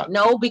 absolutely not.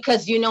 No,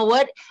 because you know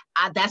what?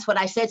 That's what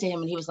I said to him,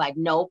 and he was like,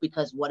 "No,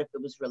 because what if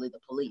it was really the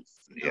police?"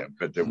 Yeah,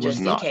 but there was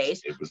just not. In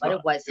case, it was but not.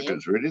 It wasn't. If it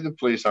was really the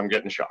police, I'm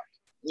getting shot.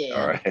 Yeah.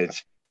 All right.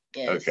 Yes.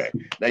 Okay.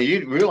 Now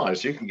you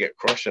realize you can get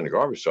crushed in a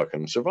garbage truck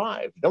and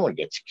survive. No one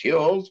gets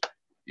killed.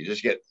 You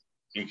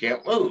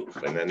can't move,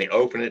 and then they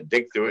open it,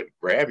 dig through it,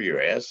 grab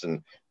your ass,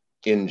 and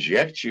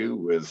inject you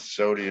with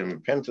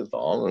sodium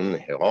pentothal and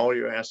haul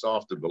your ass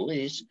off to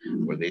police,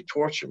 where they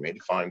torture me to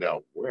find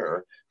out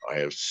where I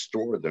have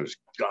stored those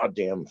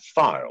goddamn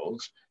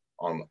files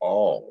on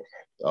all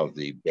of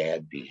the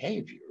bad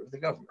behavior of the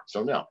government.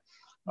 So now,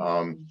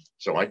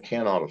 so I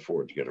cannot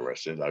afford to get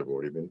arrested. I've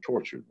already been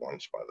tortured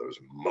once by those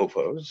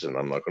mofos, and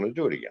I'm not going to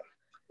do it again.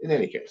 In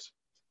any case,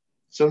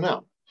 so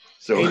now,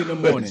 8 in the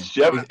morning. It's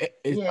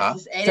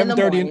 8 in the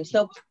morning.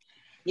 So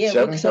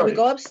we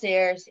go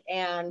upstairs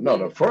and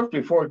first,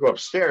 before we go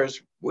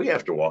upstairs, we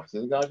have to walk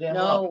through the goddamn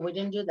lobby. We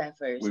didn't do that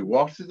first. We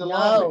walked through the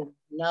lobby.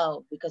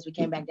 No, because we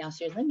came back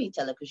downstairs. Let me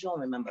tell it, because you don't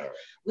remember.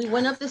 We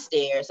went up the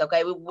stairs,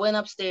 okay? We went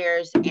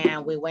upstairs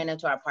and we went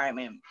into our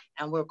apartment,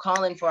 and we're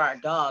calling for our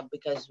dog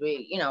because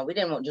we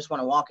didn't just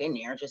want to walk in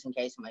there just in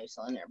case somebody was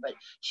still in there, but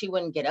she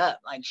wouldn't get up.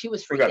 Like, she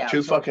was freaked out. We got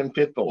 2 fucking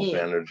pit bulls,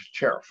 man. They're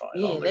terrified.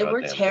 Yeah, they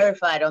were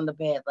terrified on the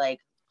bed, like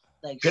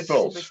pit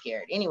bulls. Super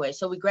scared. Anyway,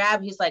 so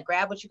he's like,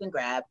 grab what you can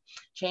grab,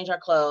 change our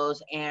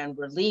clothes, and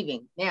we're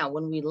leaving. Now,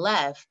 when we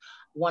left,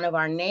 one of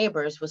our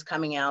neighbors was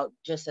coming out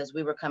just as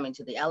we were coming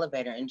to the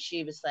elevator, and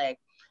she was like,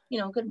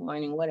 good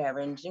morning, whatever.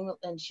 And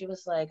she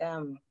was like, I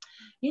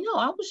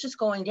was just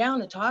going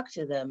down to talk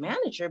to the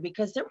manager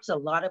because there was a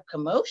lot of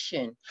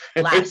commotion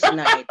last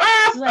night.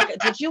 She's like,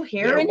 did you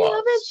hear any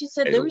of it? She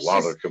said there was a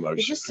lot of commotion.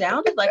 It just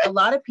sounded like a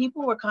lot of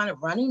people were kind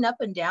of running up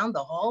and down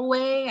the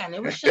hallway, and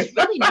it was just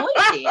really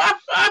noisy.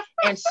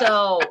 And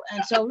so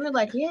we were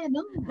like, yeah,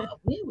 no,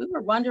 we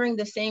were wondering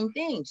the same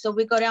thing. So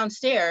we go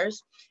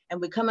downstairs and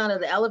we come out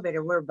of the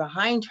elevator. We're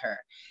behind her,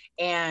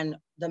 and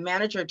the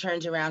manager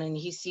turns around and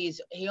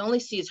he only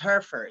sees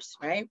her first,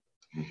 right?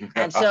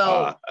 And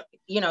so,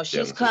 you know,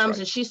 she comes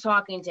and she's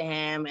talking to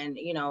him, and,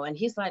 you know, and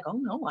he's like, oh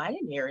no, I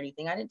didn't hear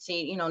anything. I didn't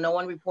see, you know, no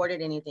one reported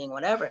anything,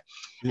 whatever.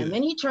 Yeah. And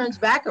then he turns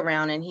back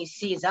around and he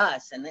sees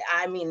us. And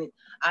I mean,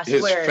 I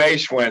swear. His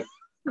face went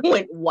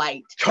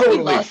white.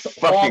 Totally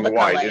fucking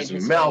white.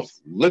 His mouth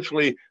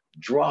literally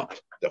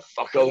dropped the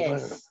fuck open.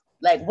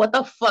 Like, what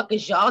the fuck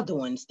is y'all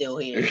doing still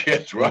here?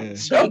 Yes, right. Yeah.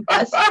 So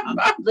that's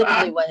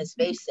literally what his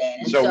face said.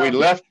 And so we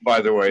left, by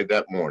the way,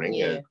 that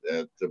morning at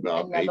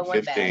about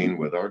 8:15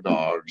 with our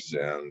dogs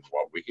and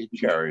what we could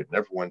carry.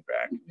 Never went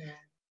back. Yeah.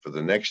 For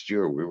the next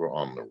year, we were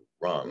on the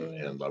run,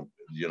 and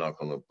you're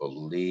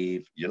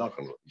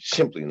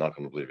simply not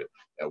going to believe it.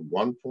 At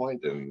one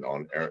point,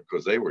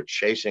 because they were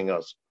chasing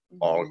us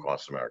all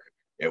across America.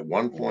 At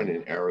one point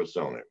in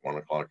Arizona, at 1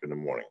 o'clock in the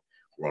morning,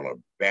 we're on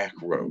a back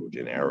road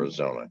in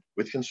Arizona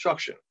with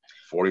construction,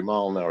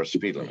 40-mile-an-hour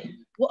speed limit.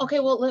 Well, okay,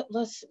 well,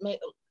 let's make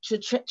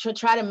to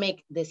try to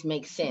make this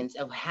make sense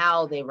of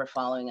how they were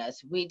following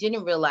us. We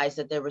didn't realize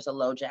that there was a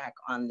low jack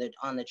on the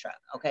truck.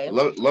 Okay,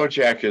 low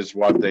jack is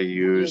what they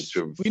use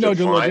to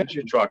find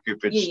your truck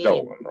if it's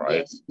stolen, right?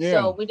 Yes. Yeah.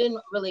 So we didn't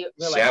really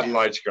realize.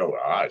 Satellites go,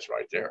 it's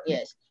right there.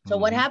 Yes. So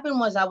what happened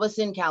was I was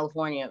in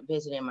California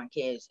visiting my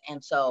kids,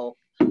 and so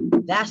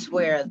that's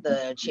where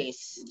the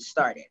chase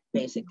started,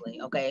 basically.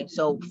 Okay,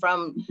 so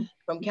from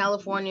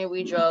California,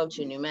 we drove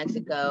to New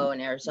Mexico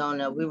and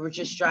Arizona. We were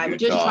just driving,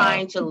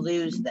 trying to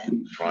lose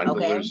them. Trying to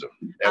lose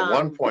them. At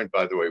one point,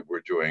 by the way,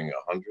 we're doing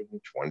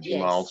 120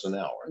 miles an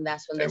hour. And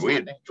that's when we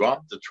had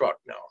dropped the truck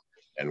now.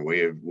 And we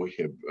have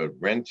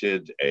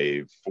rented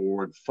a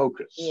Ford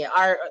Focus. Yeah,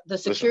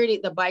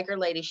 the biker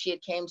lady, she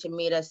had came to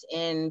meet us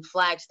in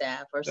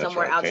Flagstaff or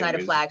somewhere outside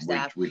of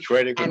Flagstaff. We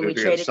traded, and we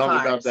traded something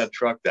cars. About that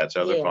truck. That's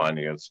how they're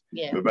finding us.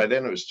 Yeah. But by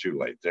then it was too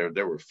late.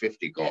 There were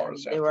 50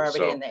 cars. They were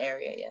already in the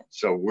area. Yeah.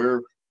 So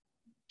we're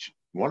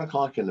 1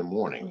 o'clock in the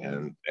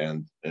morning,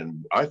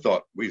 and I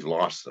thought we've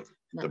lost them.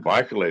 No. The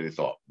biker lady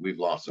thought we've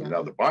lost them. No.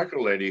 Now the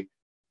biker lady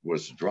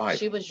was driving.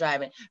 She was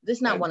driving. This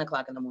is not 1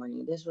 o'clock in the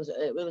morning. This was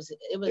it was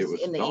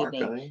in the dark,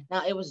 evening.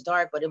 Now it was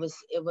dark, but it was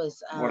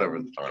whatever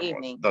the time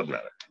evening. Was. Doesn't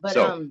matter.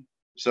 But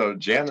so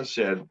Janice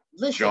said,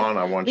 listen, John,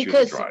 I want you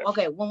to drive.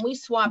 Okay, when we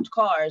swapped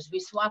cars in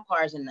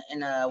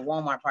a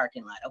Walmart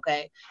parking lot.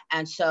 Okay,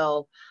 and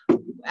so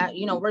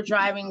you know, we're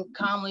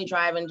calmly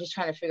driving, just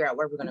trying to figure out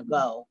where we're gonna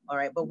go. All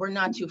right, but we're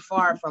not too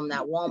far from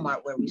that Walmart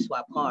where we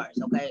swap cars.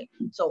 Okay,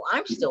 so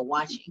I'm still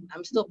watching,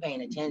 I'm still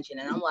paying attention,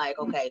 and I'm like,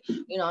 okay,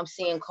 you know, I'm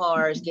seeing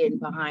cars getting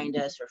behind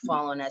us or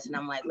following us, and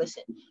I'm like,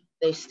 listen,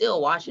 they're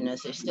still watching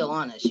us, they're still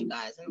on us, you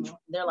guys. And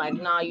they're like,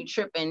 nah, you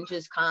tripping,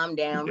 just calm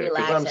down,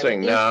 relax. I'm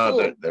saying, no,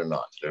 cool. they're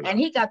not. And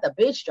he got the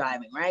bitch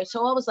driving, right?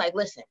 So I was like,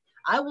 listen,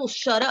 I will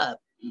shut up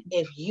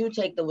if you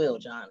take the wheel,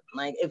 John.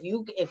 Like, if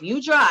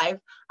you drive,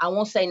 I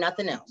won't say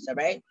nothing else, all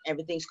right?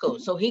 Everything's cool.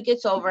 So he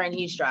gets over and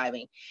he's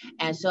driving.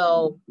 And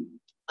so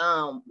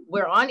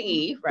we're on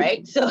E,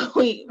 right? So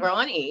we're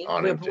on E.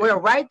 We're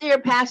right there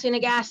passing the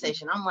gas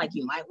station. I'm like,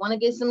 you might want to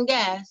get some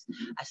gas.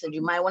 I said,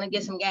 you might want to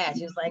get some gas.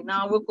 He's like,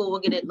 no, we're cool. We'll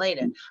get it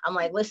later. I'm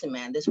like, listen,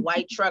 man, this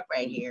white truck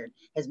right here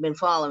has been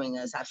following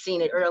us. I've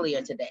seen it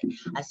earlier today.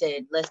 I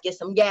said, let's get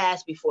some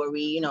gas before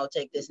we, you know,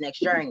 take this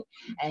next journey.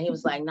 And he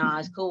was like, nah,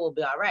 it's cool. We'll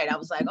be all right. I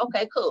was like,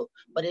 okay, cool.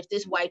 But if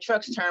this white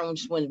truck's turn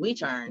when we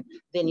turn,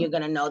 then you're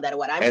going to know that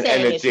what I'm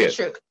saying is the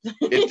truth.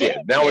 It did.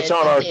 Now it's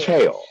on our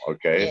tail,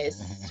 okay?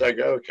 Yes. So I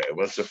go, okay,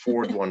 well, it's a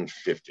Ford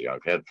 150.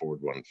 I've had Ford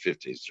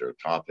 150s. They're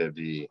top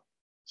heavy.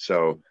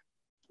 So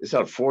it's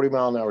at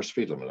 40-mile-an-hour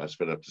speed limit. I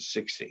sped up to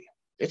 60.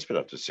 It's been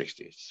up to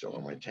 60. It's still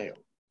on my tail.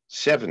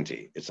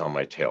 70, it's on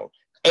my tail.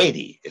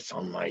 80, it's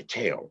on my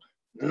tail.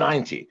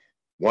 90,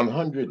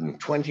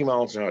 120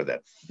 miles an hour.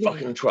 That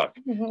fucking truck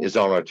is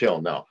on our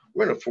tail. Now,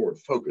 we're in a Ford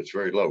Focus,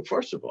 very low.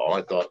 First of all,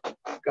 I thought,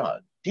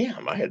 God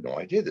damn, I had no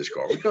idea this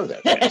car would go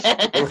that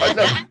fast.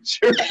 No,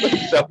 seriously.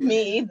 So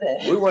me either.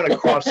 We went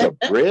across a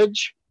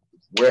bridge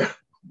where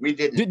we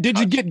didn't. Did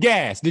you get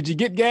gas? Did you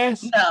get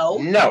gas?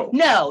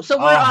 No. So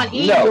we're on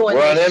E doing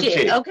we're on this empty,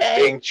 shit, okay?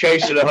 Being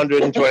chased at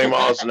 120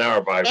 miles an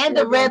hour by. And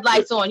the red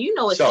light's on. You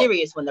know it's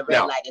serious when the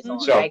red light is on,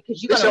 right?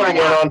 Because you're gonna run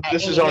out.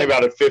 This is only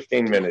about a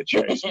 15-minute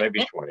chase,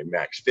 maybe 20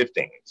 max,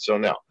 15. So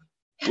now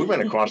we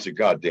went across a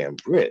goddamn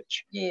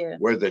bridge. Yeah.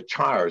 Where the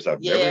tires,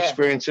 I've never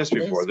experienced this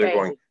before. They're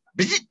going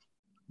beep,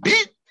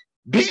 beep,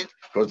 beep,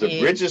 because the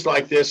bridge is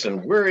like this,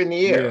 and we're in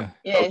the air.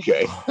 Yeah.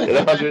 Okay,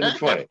 at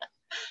 120.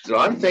 So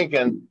I'm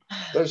thinking,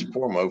 those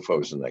poor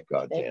mofos in that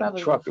goddamn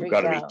truck have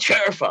got to be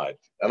terrified.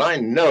 And I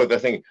know they're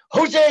thinking,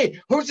 Jose,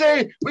 we're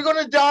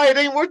going to die. It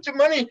ain't worth the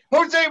money.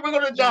 Jose, we're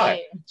going to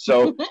die.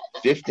 So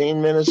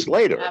 15 minutes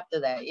later. After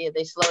that,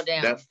 they slow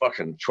down. That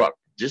fucking truck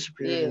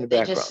disappeared in the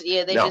background.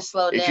 They just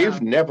slow down. If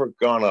you've never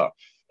gone up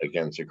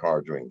against a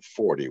car doing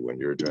 40 when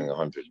you're doing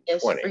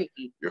 120,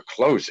 you're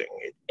closing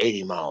at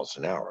 80 miles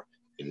an hour.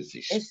 It is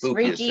the It's spookiest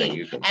freaky. thing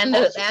you can. And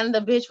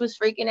the bitch was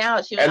freaking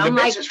out. She was, and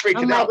the bitch was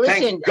freaking out.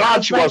 Thank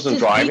God she wasn't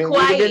driving. We'd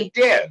have been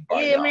dead.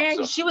 Yeah, man.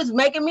 So. She was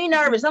making me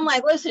nervous. I'm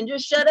like, listen,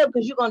 just shut up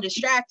because you're gonna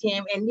distract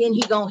him, and then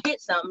he gonna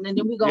hit something, and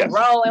then we gonna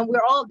roll, and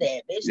we're all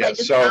dead, bitch. Like,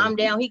 just calm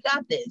down. He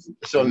got this.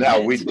 So now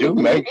we do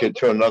make it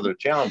to another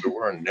town, but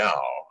we're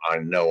now. I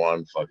know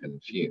I'm fucking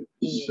fumed.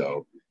 Yeah.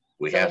 So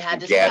we have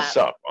to gas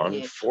up,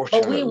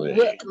 unfortunately.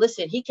 But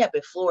listen, he kept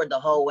it floored the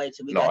whole way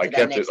till we got to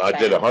that next town. I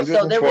did 120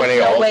 so there was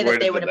no all way the way that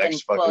they to would the have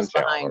next been fucking close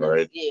town, behind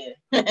right?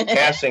 Yeah.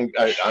 Passing,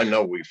 I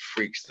know we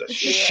freaks the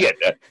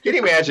shit. Can you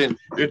imagine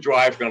you're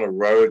driving on a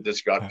road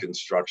that's got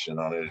construction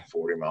on it at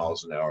 40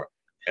 miles an hour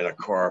and a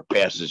car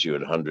passes you at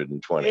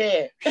 120?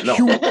 Yeah. No,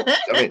 I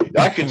mean,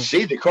 I could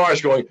see the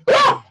cars going,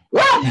 yeah,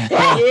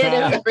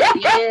 that was freaky.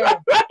 Yeah.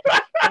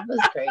 That was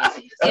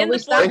crazy.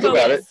 So think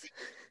about it.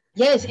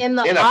 Yes, in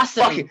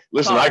awesome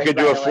listen, I could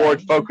do a Ford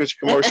Focus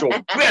commercial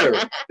better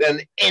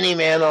than any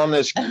man on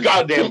this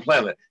goddamn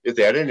planet. If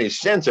they had any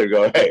sense, they'd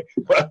go, hey,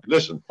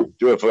 listen,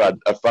 do it for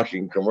a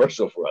fucking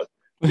commercial for us.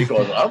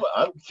 Because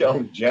I'm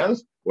telling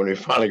Janice, when we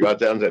finally got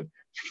down, said,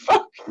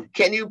 fuck,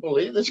 can you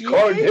believe this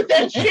car did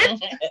that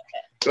shit?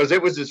 Because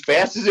it was as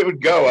fast as it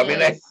would go. I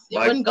mean, it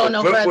wouldn't go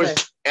no further.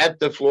 Was at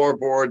the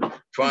floorboard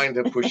trying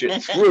to push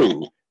it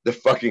through the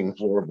fucking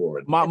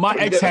floorboard. My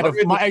ex had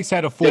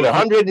a Ford. Did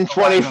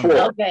 124.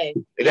 Okay.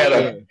 It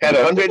had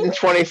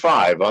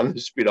 125 on the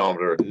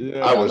speedometer.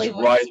 Yeah. I was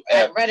right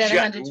at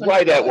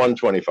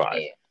 125.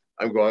 Yeah.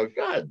 I'm going,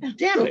 God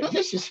damn it!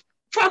 This is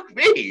fuck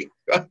me.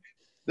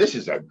 This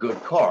is a good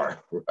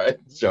car, right?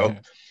 So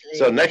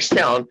next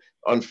town.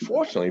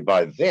 Unfortunately,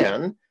 by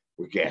then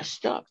we're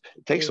gassed up.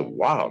 It takes a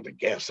while to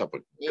gas up a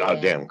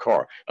goddamn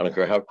car. I don't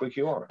care how quick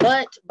you are.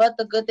 But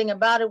the good thing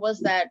about it was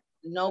that.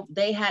 No,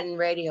 they hadn't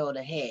radioed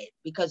ahead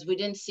because we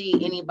didn't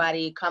see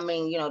anybody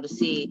coming, to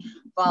see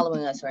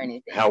following us or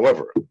anything.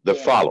 However, the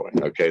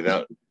following, okay,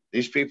 now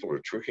these people are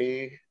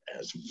tricky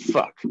as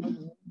fuck.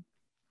 Mm-hmm.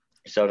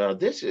 So now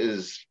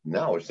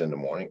it's in the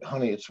morning.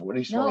 Honey, what are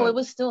you saying? No, it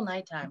was still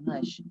nighttime,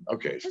 hush.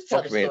 Okay,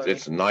 fuck me,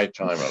 it's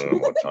nighttime. I don't know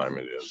what time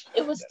it is.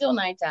 It was still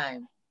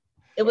nighttime.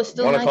 It was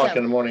still 1 o'clock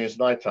in the morning is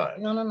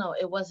nighttime. No.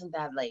 It wasn't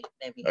that late,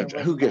 baby.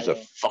 Who gives a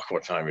fuck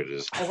what time it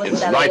is?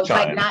 It's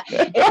nighttime.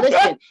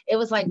 Listen, it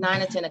was like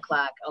 9 or 10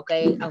 o'clock.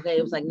 Okay.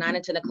 It was like 9 or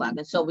 10 o'clock.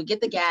 And so we get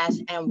the gas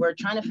and we're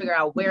trying to figure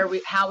out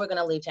how we're going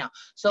to leave town.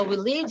 So we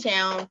leave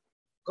town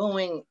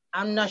going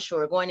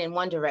in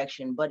one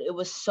direction, but it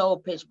was so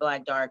pitch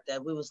black dark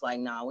that we was like,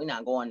 nah, we're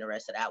not going the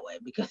rest of that way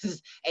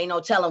because ain't no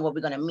telling what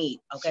we're going to meet.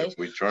 Okay. So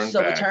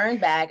we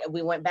turned back.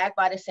 We went back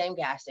by the same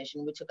gas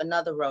station. We took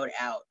another road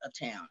out of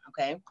town.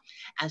 Okay.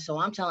 And so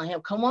I'm telling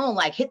him, come on,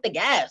 like hit the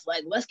gas.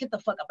 Like, let's get the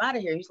fuck up out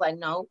of here. He's like,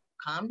 no,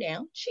 calm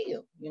down,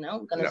 chill. We're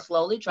going to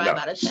slowly drive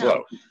out of town.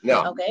 Slow.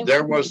 No, okay.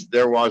 There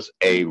was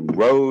a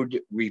road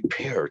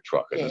repair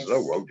truck. And there's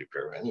no road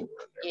repair anywhere.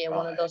 Yeah,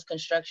 one of those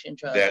construction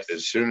trucks. That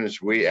as soon as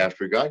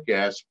after we got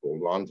gas,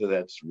 pulled onto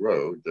that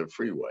road, the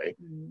freeway,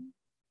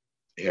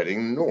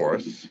 heading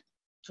north,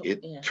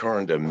 it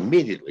turned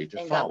immitely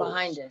to follow. Got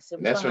behind us.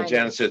 And that's when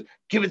Janice said,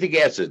 give it the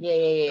gas.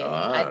 Yeah.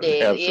 I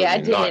did. Yeah,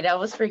 I did. I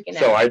was freaking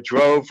out. So I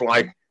drove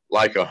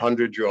like a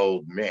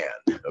 100-year-old man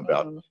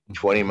about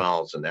 20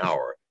 miles an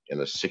hour in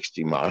a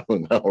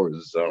 60-mile-an-hour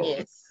zone.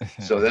 Yes.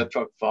 So that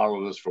truck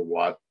followed us for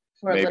what?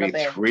 Maybe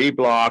 3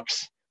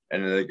 blocks,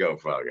 and then they go,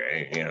 fuck,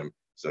 ain't him.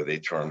 So they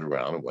turned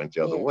around and went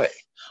the other way.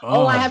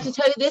 Oh, I have to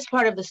tell you this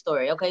part of the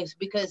story, okay?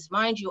 Because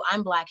mind you,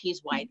 I'm black,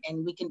 he's white,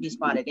 and we can be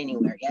spotted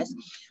anywhere, yes?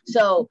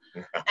 So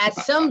at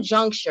some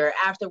juncture,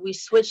 after we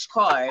switched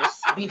cars,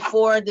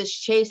 before this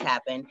chase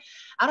happened,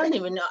 I don't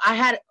even know, I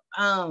had...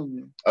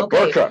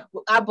 burqa.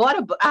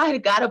 I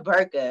had got a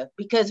burqa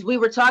because we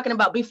were talking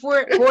about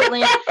before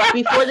Portland,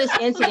 before this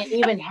incident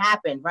even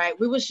happened, right?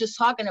 We was just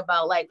talking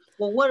about like,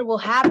 well, what will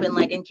happen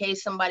like in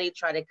case somebody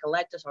try to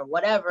collect us or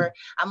whatever.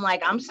 I'm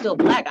like, I'm still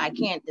black. I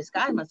can't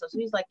disguise myself. So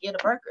he's like, get a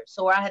burqa.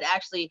 So I had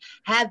actually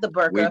had the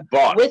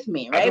burqa with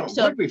me, right?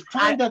 So we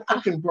find that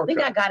fucking burqa? I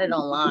think I got it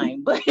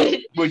online, but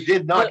we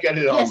did not get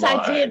it online. Yes,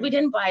 I did. We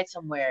didn't buy it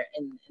somewhere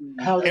in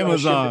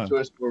Amazon.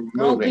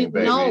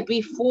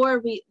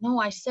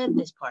 I said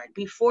this part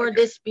before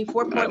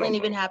Portland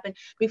even happened.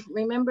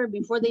 Remember,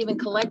 before they even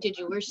collected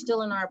you, we're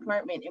still in our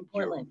apartment in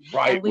Portland.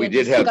 Right, we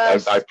did have.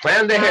 I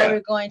planned ahead.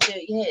 We're going to.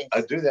 Yes, I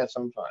do that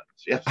sometimes.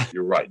 Yes,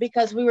 you're right.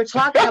 Because we were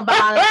talking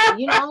about,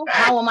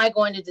 how am I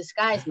going to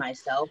disguise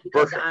myself?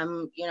 Because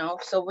I'm,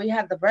 so we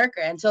have the burqa,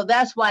 and so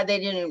that's why they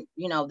didn't,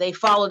 they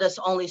followed us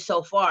only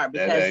so far.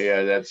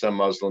 Because that's some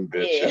Muslim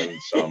bitch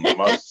and some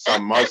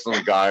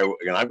Muslim guy.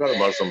 And I've got a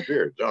Muslim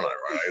beard, don't I?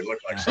 Right? I look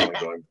like someone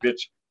going,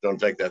 bitch. Don't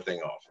take that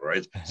thing off,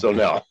 right? So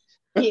now.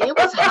 It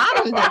was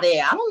hot under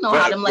there. I don't know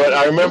how them. But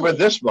I remember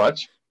this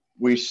much.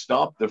 We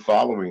stopped the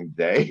following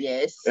day.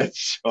 Yes. At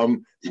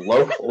some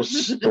local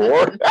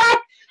store.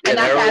 And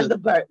I had the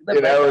burqa.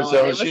 In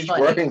Arizona, she's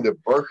wearing the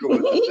burqa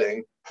with the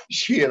thing.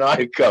 She and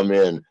I come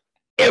in.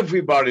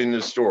 Everybody in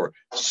the store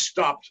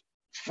stopped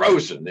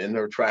frozen in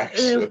their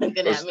tracks.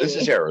 This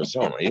is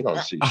Arizona. You don't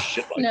see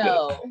shit like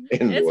that.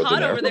 It's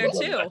hot over there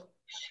too.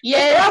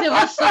 Yes, it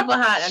was super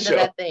hot under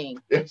that thing.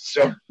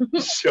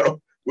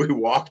 So we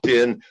walked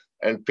in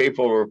and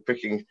people were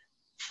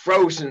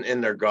frozen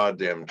in their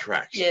goddamn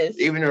tracks. Yes.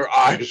 Even their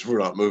eyes were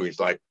not moving. It's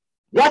like,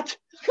 what?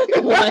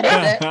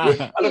 I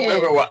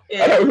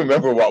don't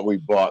remember what we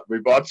bought. We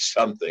bought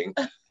something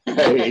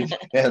paid,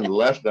 and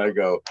left. And I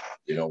go,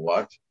 you know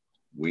what?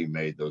 We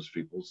made those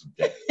people's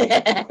day.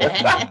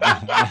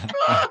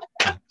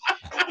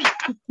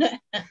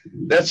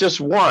 That's just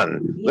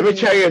one. Let me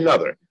tell you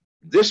another.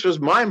 This was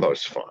my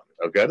most fun.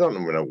 Okay, I don't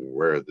even know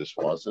where this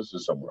was. This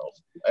is somewhere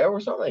else. I ever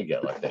saw that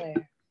again, I think.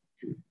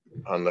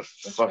 On the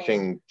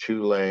fucking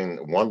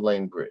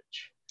one-lane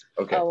bridge.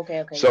 Okay. Oh,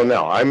 okay. So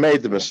now I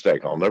made the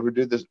mistake. I'll never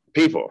do this.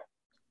 People,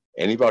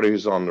 anybody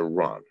who's on the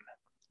run,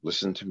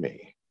 listen to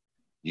me.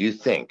 You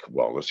think,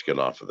 well, let's get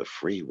off of the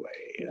freeway.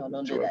 No,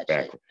 don't do that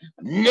shit.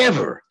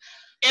 Never,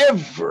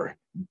 ever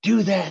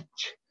do that.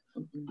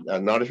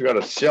 Not if you got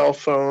a cell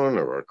phone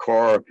or a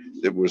car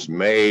that was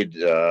made,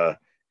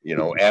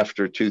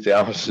 after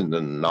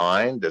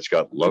 2009 that's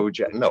got low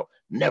jack. No,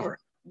 never.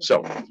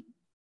 So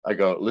I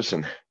go,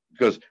 listen,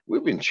 because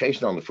we've been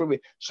chasing on the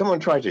freeway. Someone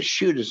tried to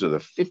shoot us with a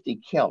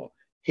 50 cal,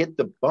 hit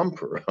the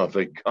bumper of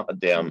a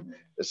goddamn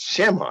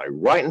semi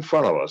right in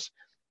front of us.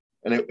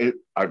 And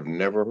I've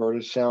never heard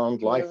a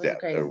sound like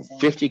that. A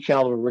 50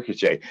 caliber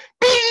ricochet.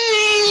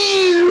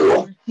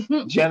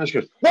 Janice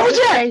goes, what was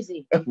that?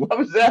 Crazy. What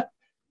was that?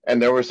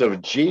 And there was a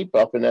Jeep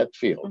up in that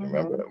field,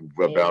 remember?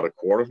 About a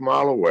quarter of a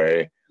mile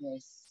away.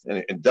 Yes.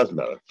 And it doesn't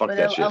matter. Fuck but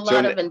that shit. A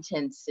lot of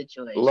intense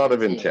situations. A lot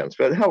of intense.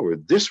 But however,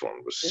 this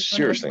one was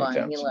seriously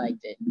intense. He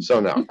liked it. So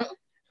now,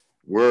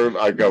 we're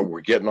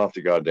getting off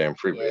the goddamn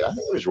freeway. Yes. I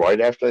think it was right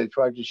after they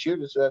tried to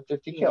shoot us at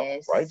 50 cal,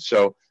 right?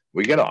 So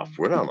we get off.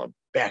 We're on a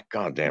back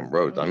goddamn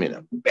road. I mean,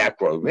 a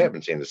back road. We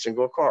haven't seen a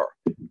single car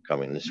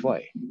coming this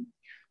way.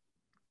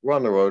 We're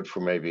on the road for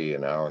maybe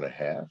an hour and a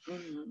half.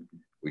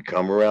 We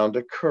come around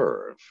a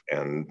curve,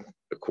 and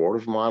a quarter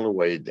of a mile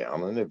away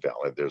down in the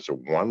valley, there's a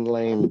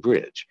one-lane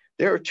bridge.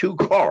 There are two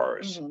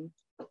cars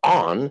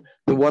on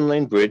the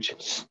one-lane bridge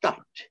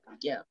stopped.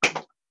 Yeah.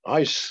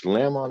 I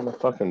slam on the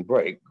fucking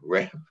brake,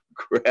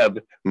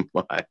 grab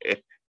my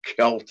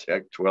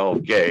Kel-Tec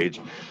 12 gauge,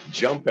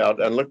 jump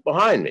out, and look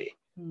behind me.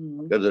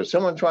 Because there's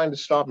someone trying to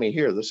stop me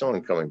here. There's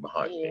someone coming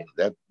behind me.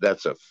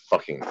 That's a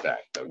fucking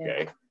fact,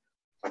 okay?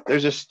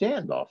 There's a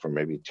standoff for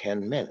maybe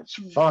 10 minutes.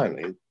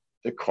 Finally,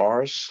 the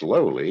car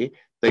slowly,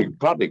 they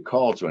probably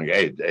called someone,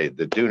 hey,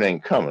 the dude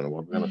ain't coming.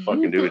 What we're going to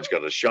fucking do is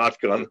got a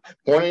shotgun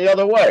pointing the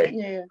other way.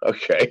 Yeah.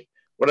 Okay.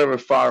 Whatever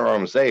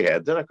firearms they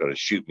had, they're not going to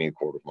shoot me a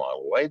quarter of a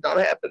mile away. Not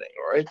happening,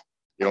 all right?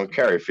 You don't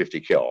carry 50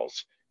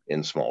 kills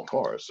in small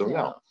cars. So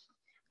no.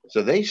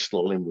 So they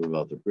slowly move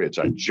out the bridge.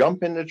 I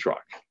jump in the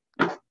truck.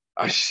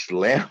 I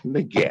slam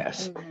the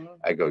gas.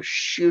 I go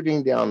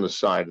shooting down the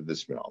side of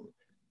this mountain,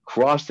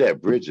 cross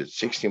that bridge at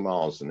 60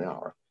 miles an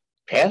hour,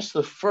 past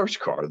the first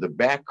car, the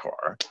back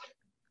car.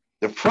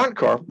 The front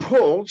car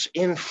pulls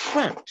in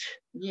front.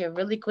 Yeah,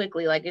 really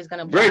quickly, like it's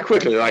gonna. Very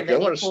quickly, like I'm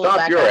gonna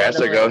stop your ass.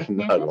 I go,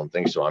 no, I don't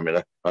think so. I'm in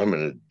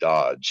a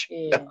Dodge.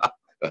 Yeah.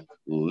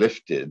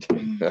 Lifted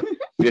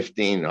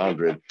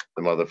 1,500.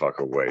 The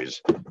motherfucker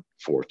weighs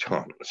 4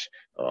 tons.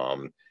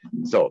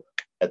 So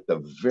at the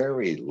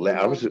very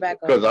last,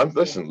 because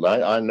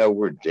I know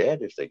we're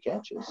dead if they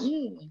catch us.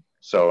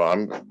 So I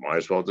might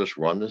as well just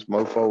run this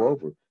mofo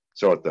over.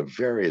 So at the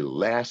very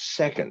last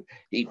second,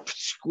 he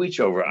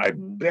squeaks over. I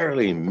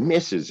barely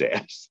miss his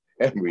ass,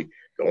 and we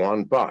go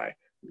on by.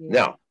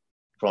 Now,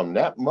 from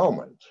that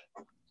moment,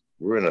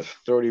 we're in a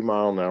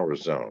 30-mile-an-hour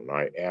zone.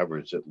 I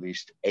average at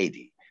least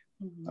 80.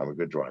 I'm a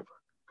good driver.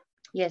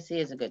 Yes, he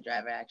is a good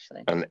driver,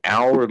 actually. An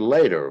hour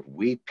later,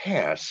 we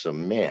pass a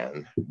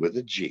man with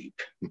a Jeep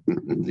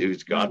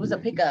who's got. It was a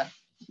pickup.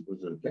 Was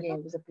it a pickup? Yeah,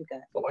 it was a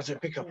pickup. Oh, was it a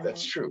pickup?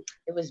 That's true.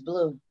 It was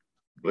blue.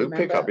 Blue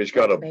pickup. He's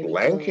got a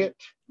blanket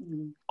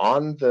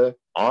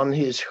on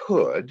his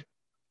hood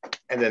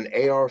and an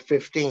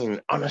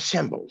AR-15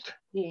 unassembled.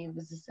 Yeah, it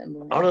was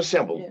assembled.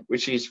 Unassembled,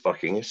 which he's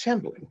fucking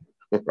assembling,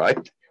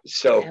 right?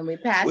 So and we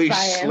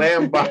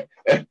slam by.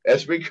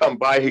 As we come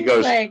by, he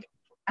goes. Like,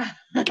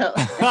 what?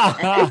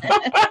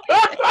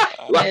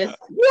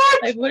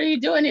 Like, what are you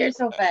doing here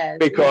so fast?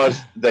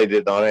 Because they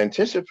did not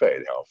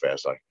anticipate how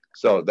fast.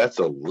 So that's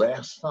the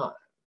last time.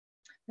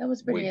 That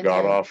was pretty we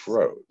got off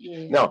road.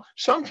 Yeah. Now,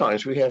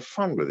 sometimes we have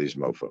fun with these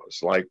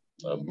mofos. Like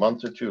a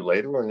month or two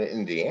later, we're in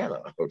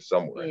Indiana or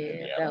somewhere. Yeah, in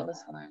Indiana. That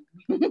was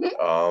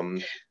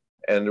fun.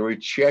 And we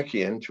check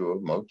into a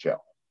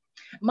motel.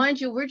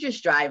 Mind you, we're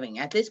just driving.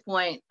 At this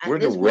point,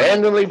 we're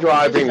randomly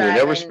driving. We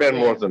never spend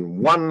more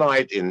than one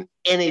night in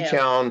any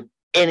town,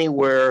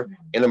 anywhere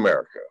in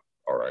America.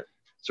 All right.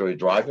 So we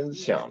drive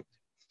into town.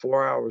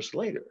 4 hours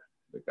later,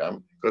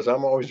 because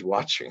I'm always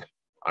watching.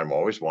 I'm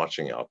always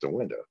watching out the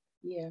window.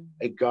 Yeah.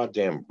 A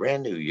goddamn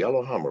brand new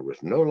yellow Hummer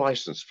with no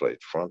license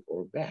plate, front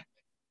or back,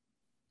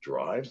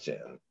 drives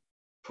in,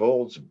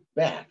 pulls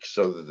back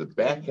so that the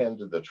back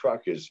end of the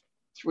truck is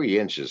 3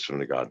 inches from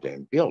the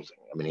goddamn building.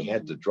 I mean, he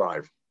had to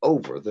drive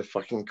over the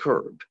fucking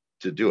curb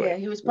to do it. Yeah,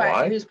 he was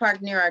parked. He was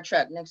parked near our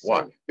truck next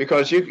Why? to.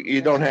 Because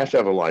you don't have to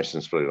have a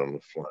license plate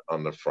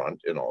on the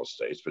front in all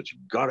states, but you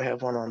got to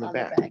have one on the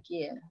back.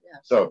 Yeah.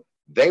 So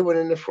they went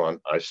in the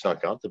front. I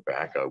snuck out the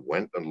back. I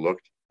went and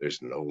looked.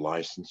 There's no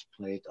license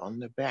plate on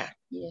the back.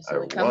 Yeah,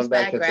 so I run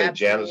back and said,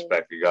 Janice,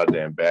 back your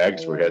goddamn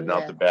bags. We're heading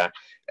out the back.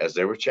 As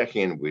they were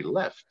checking in, we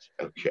left.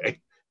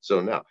 Okay.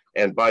 So now,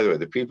 and by the way,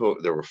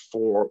 there were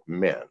 4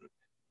 men,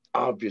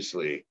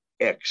 obviously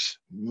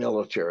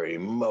ex-military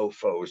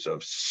mofos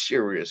of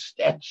serious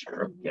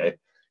stature. Okay.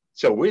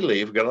 So we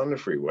leave, get on the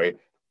freeway.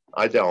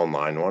 I dial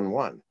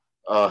 911.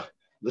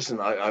 Listen,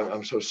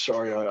 I'm so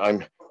sorry.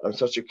 I'm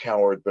such a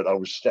coward, but I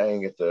was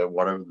staying at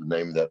whatever the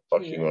name of that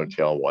fucking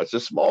hotel was. It's a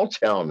small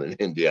town in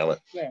Indiana.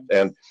 Yeah.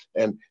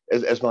 And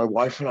as my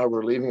wife and I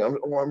were leaving,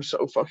 I'm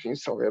so fucking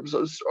sorry. I'm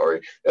so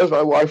sorry. As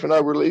my wife and I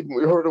were leaving,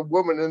 we heard a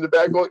woman in the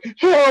back going,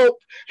 help,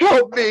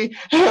 help me,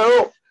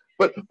 help.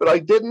 But I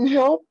didn't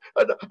help.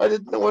 I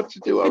didn't know what to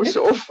do. I was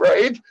so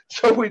afraid.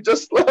 So we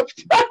just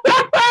left.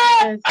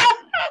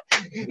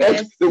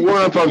 That's the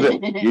one up on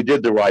the, you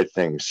did the right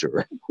thing,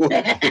 sir.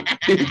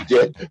 You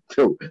did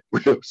too.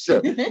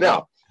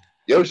 Now,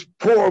 those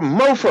poor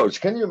mofos,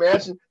 can you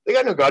imagine? They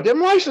got no goddamn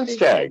license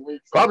tag.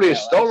 Probably a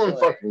stolen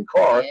fucking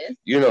car.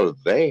 You know,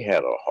 they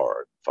had a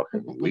hard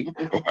fucking week,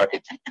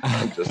 right?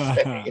 I'm just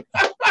saying.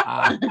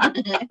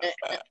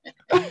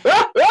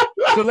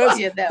 So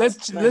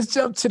let's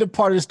jump to the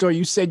part of the story.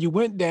 You said you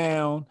went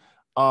down.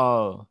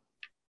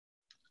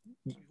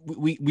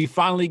 We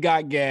finally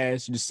got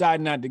gas. You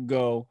decided not to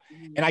go,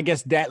 and I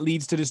guess that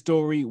leads to the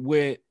story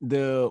with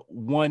the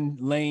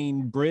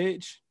 1-lane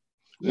bridge.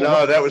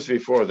 No, that was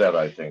before that,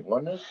 I think,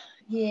 wasn't it?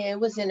 Yeah, it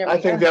was in there. I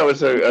think that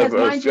was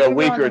a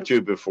week or two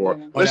before.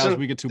 Listen,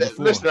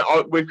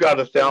 we've got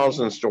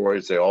 1,000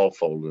 stories. They all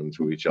fold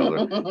into each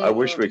other. I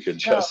wish we could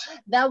just. No,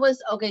 that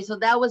was okay. So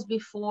that was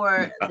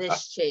before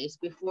this chase,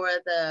 before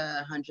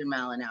the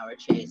 100-mile-an-hour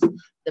chase.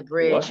 The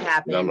bridge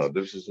happened. No,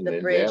 this is in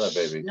Indiana,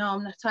 baby. No,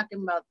 I'm not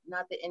talking about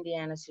the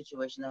Indiana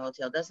situation, the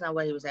hotel. That's not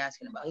what he was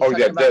asking about.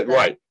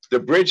 Right. The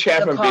bridge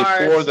happened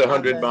before the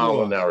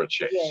 100-mile-an-hour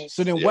chase. Yes.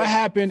 So then what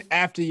happened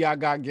after y'all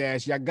got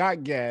gas? Y'all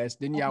got gas,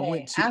 then y'all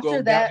went to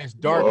go down this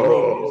dark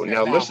road.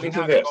 Now listen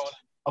to this.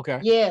 Okay.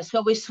 Yeah,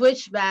 so we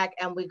switch back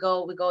and we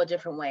go a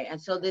different way.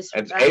 And so this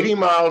it's 80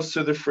 miles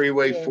to the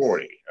freeway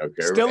 40.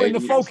 Okay. Still in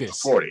the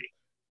focus. 40.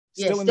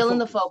 Still in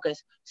the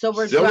focus. So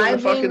we're still driving. In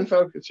the fucking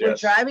focus, yes. We're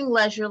driving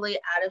leisurely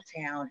out of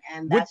town,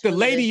 and with the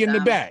lady in the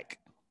back.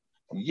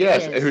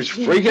 Yes, who's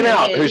freaking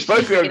out. Who's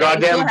supposed to be a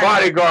goddamn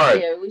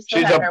bodyguard.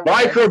 She's a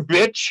biker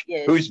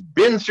bitch who's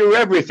been through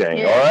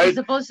everything. All right, she's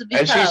supposed to be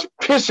and she's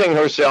pissing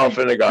herself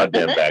in the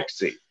goddamn back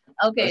seat.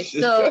 Okay,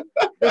 so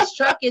this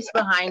truck is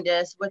behind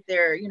us with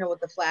their, with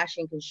the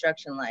flashing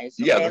construction lights.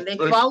 Okay? And they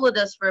followed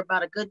us for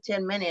about a good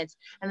 10 minutes,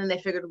 and then they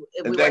figured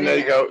and then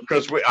they go,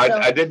 because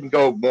I didn't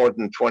go more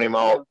than 20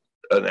 miles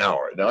an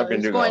hour. Now I've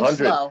been doing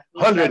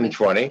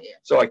 120.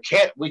 So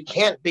we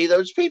can't be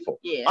those people.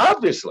 Yeah.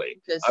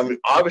 Obviously. I'm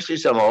obviously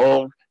some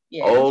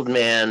old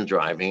man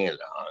driving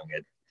along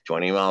at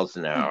 20 miles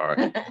an hour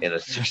in a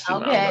 60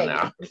 mile an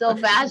hour. So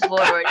fast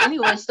forward.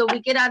 Anyway, so we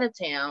get out of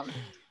town.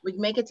 We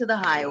make it to the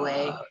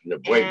highway.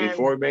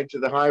 Before we made it to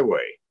the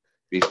highway,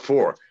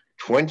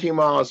 20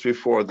 miles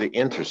before the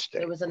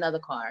interstate. There was another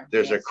car.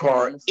 There's a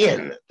car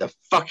in the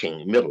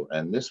fucking middle.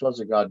 And this was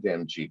a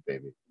goddamn Jeep,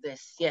 baby.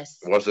 It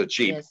was a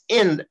Jeep.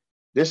 Yes.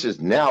 This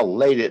is now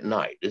late at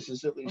night. This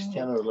is at least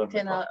 10 or 11.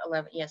 10 or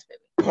 11, yes,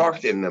 baby.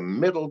 Parked in the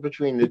middle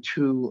between the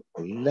 2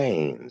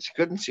 lanes.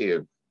 Couldn't see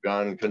a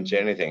gun, couldn't see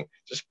anything.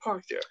 Just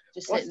parked there.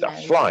 What the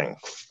flying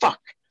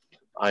fuck?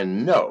 I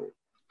know.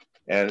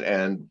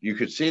 And you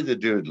could see the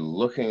dude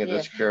looking at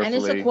us carefully. And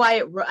it's a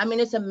quiet road. I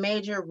mean, it's a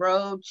major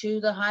road to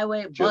the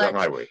highway, but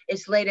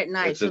it's late at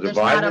night. It's a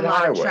divided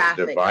highway.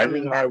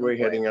 Divided highway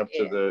heading up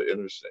to the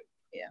interstate.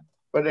 Yeah.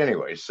 But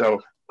anyway, so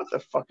what the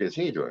fuck is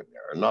he doing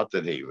there? Not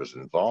that he was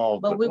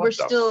involved, but we were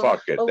still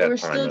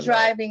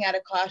driving at a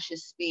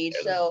cautious speed.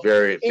 So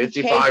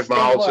 55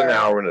 miles an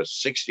hour in a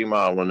 60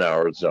 mile an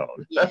hour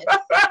zone. Yes.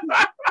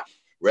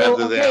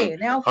 Rather than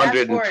now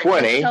 120.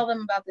 Let's tell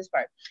them about this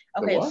part.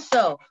 Okay,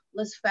 so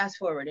let's fast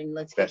forward and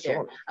let's get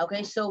there.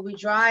 Okay, so we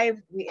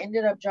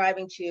ended up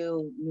driving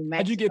to New Mexico.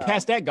 How'd you get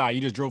past that guy?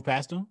 You just drove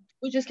past him?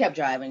 We just kept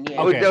driving,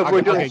 yeah.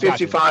 We're doing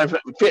 55.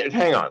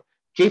 Hang on.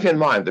 Keep in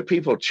mind, the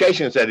people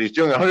chasing us that he's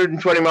doing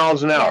 120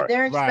 miles an hour.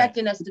 They're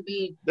expecting us to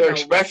be. They're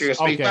expecting us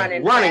to be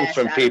running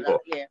from people.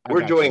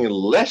 We're doing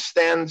less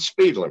than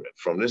speed limit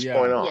from this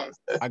point on. Yes.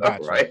 I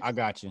got you. Right? I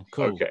got you.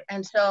 Cool. Okay.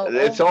 And so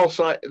it's all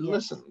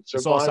listen.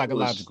 It's all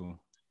psychological.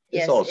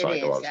 It's all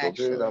psychological,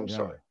 dude. I'm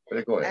sorry.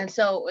 But go ahead. And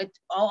so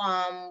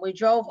we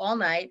drove all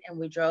night, and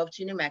we drove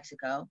to New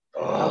Mexico.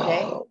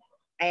 Okay.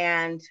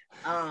 And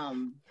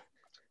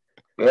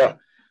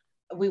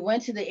we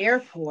went to the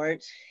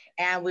airport.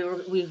 And we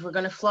were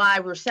gonna fly.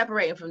 We were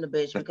separating from the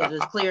bitch because it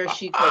was clear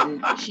she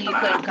couldn't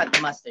cut the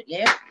mustard.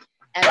 Yeah.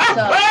 And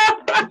so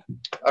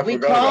we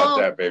call about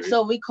that, baby.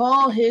 So we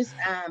call his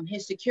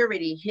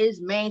security,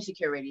 his main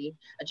security,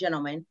 a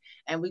gentleman,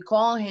 and we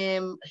call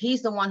him.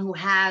 He's the one who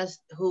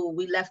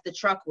we left the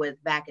truck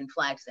with back in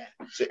Flagstaff.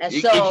 And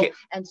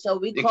so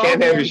we you call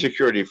can't him, have your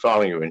security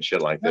following you and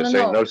shit like this.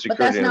 Ain't no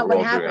security in the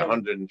world doing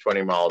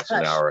 120 miles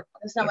an hour.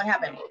 That's not what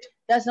happened.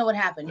 That's not what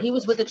happened. He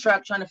was with the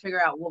truck trying to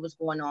figure out what was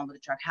going on with the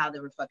truck, how they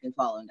were fucking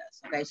following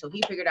us. Okay, so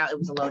he figured out it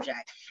was a low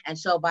jack. And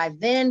so by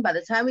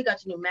the time we got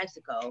to New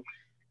Mexico,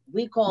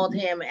 we called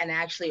him, and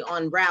actually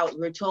on route,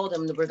 we told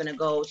him that we're gonna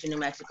go to New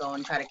Mexico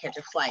and try to catch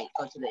a flight,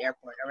 go to the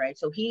airport. All right.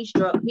 So he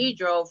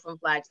drove from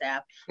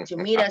Flagstaff to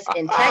meet us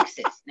in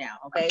Texas now.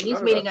 Okay.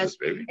 He's meeting us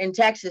in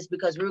Texas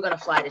because we were gonna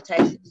fly to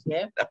Texas.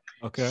 Yeah.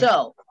 Okay.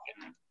 So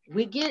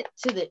we get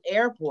to the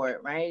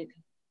airport, right?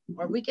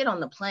 Or we get on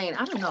the plane.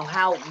 I don't know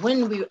I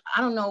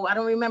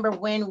don't remember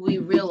when we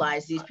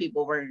realized these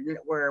people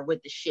were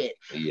with the shit.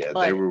 Yeah,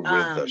 but, they were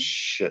with the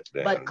shit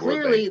then. But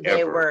clearly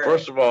they were.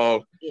 First of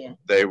all,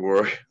 they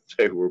were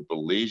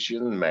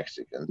Belizean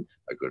Mexican.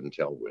 I couldn't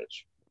tell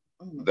which.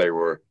 Mm-hmm. They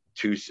were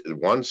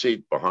one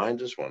seat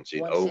behind us, one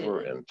seat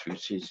over, and 2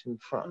 seats in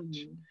front.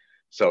 Mm-hmm.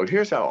 So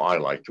here's how I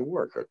like to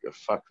work.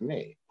 Fuck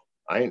me.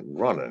 I ain't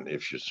running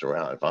if you're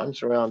surrounded. If I'm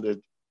surrounded,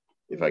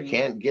 if I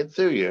can't get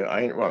through you,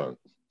 I ain't running.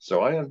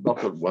 So I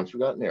unbuckled, once we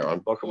got in there,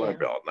 unbuckled my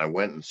belt, and I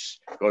went and,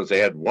 because they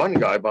had one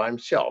guy by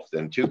himself,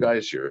 then 2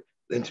 guys here,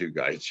 then 2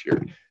 guys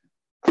here.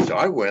 So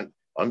I went,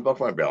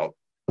 unbuckled my belt,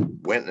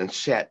 went and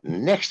sat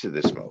next to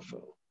this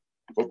mofo,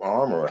 put my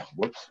arm around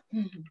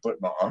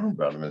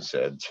him and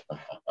said,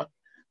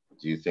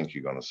 do you think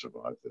you're going to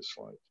survive this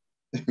flight?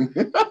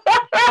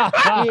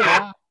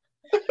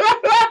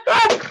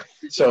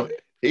 So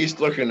he's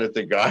looking at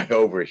the guy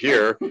over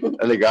here,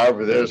 and the guy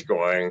over there is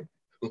going,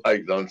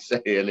 like, don't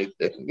say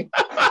anything.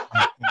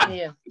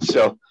 Yeah.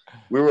 So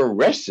we were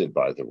arrested,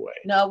 by the way.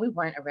 No, we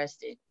weren't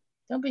arrested.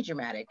 Don't be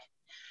dramatic.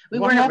 We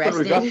weren't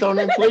arrested. We got thrown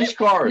in police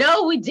cars.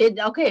 No, we did.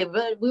 Okay,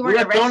 but we weren't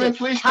arrested. Thrown in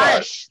police cars.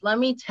 Hush, let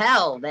me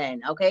tell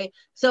then. Okay,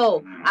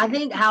 so I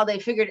think how they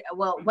figured.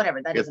 Well,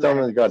 whatever. That doesn't matter. Get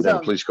thrown in the goddamn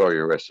police car.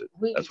 You're arrested.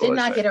 We did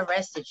not get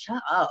arrested.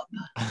 Shut up.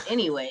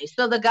 Anyway,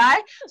 so the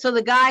guy,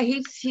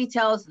 he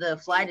tells the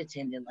flight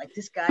attendant, like,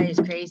 this guy is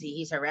crazy.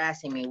 He's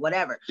harassing me.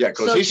 Whatever. Yeah,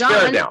 because he's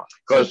scared now.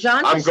 Because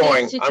I'm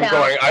going.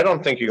 I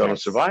don't think you're going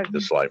to survive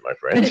this flight, my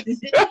friend.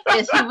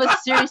 Yes, he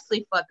was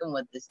seriously fucking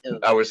with this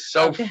dude. I was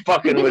so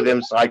fucking with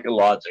him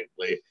psychologically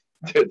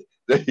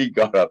that he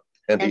got up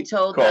and he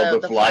told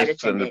called the flight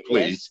attendant, and the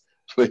police. Yes.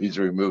 Please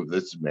remove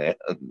this man.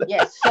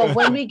 Yes. So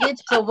when we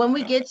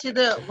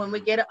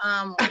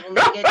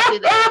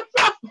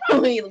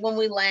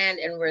land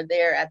and we're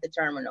there at the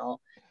terminal,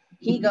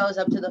 he goes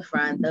up to the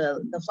front.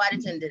 The flight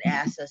attendant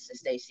asks us to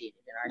stay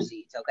seated in our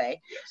seats.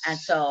 Okay. Yes. And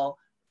so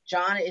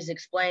John is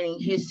explaining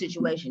his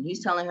situation.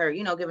 He's telling her,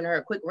 giving her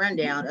a quick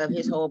rundown of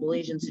his whole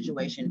Belizean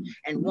situation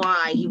and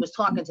why he was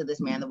talking to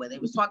this man the way they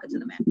was talking to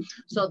the man.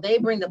 So they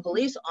bring the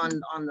police on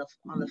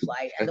the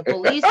flight, and the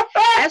police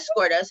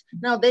escort us.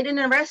 No, they didn't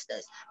arrest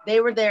us.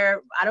 They were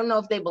there. I don't know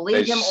if they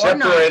believed him or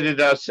not. They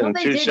separated us in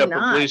 2 separate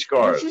police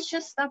cars. Would you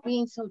just stop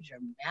being so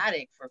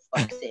dramatic, for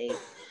fuck's sake?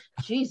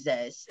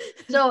 Jesus.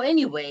 So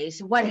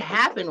anyways, what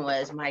happened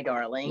was, my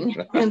darling,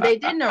 they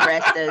didn't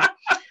arrest us.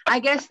 I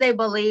guess they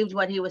believed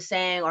what he was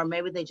saying, or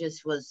maybe they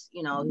just was,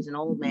 he's an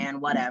old man,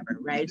 whatever,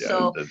 right? Yeah,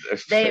 so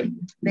they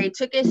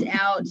took us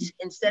out.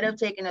 Instead of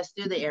taking us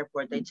through the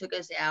airport, they took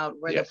us out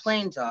where the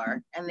planes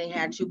are, and they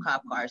had 2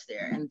 cop cars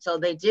there. And so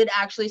they did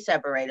actually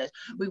separate us.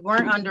 We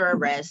weren't under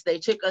arrest. They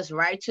took us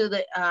right to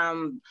the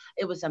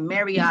it was a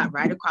Marriott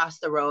right across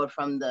the road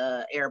from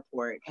the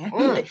airport.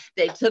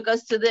 They took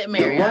us to the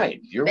Marriott.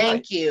 You're right.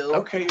 Thank you.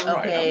 Okay, you're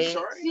right. I'm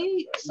sorry.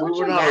 See, so we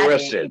were not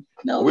arrested.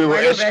 No, we were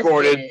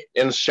escorted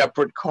in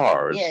separate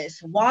cars. Yes.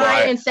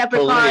 Why in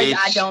separate cars?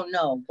 I don't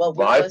know. But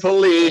by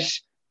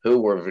police who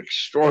were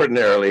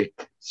extraordinarily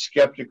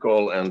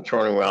skeptical and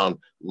turning around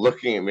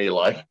looking at me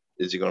like,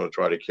 is he going to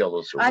try to kill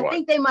us or what? I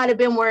think they might have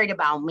been worried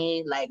about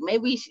me. Like,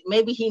 maybe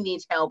he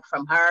needs help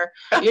from her.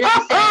 You know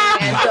what I'm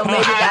saying? And so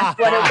maybe that's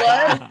what it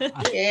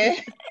was. Yeah.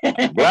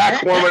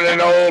 Black woman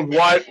and old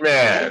white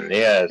man.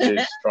 Yes,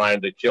 he's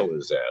trying to kill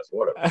his ass.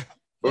 Whatever.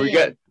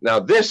 But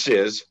now this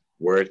is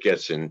where it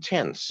gets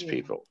intense,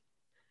 people.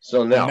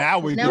 So now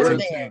we're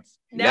there.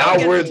 Now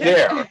we're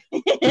there.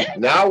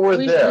 Now we're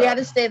there. We had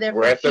to stay there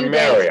for a few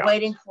days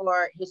waiting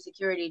for his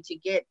security to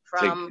get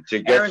from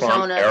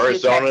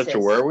Arizona to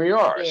where we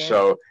are. Yeah.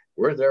 So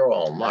we're there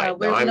all night.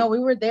 We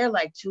were there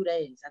like 2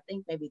 days. I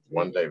think maybe 3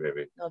 1 day,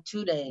 baby. No,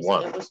 2 days.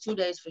 It was 2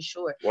 days for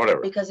sure.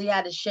 Whatever. Because he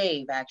had to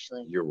shave,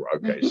 actually. You're right.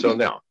 Okay. So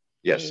now,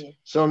 yes. Yeah.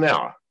 So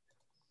now,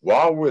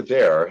 while we're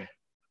there,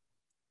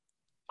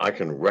 I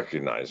can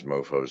recognize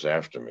mofos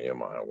after me a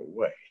mile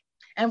away.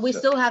 And we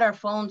still had our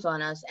phones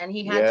on us, and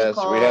he had to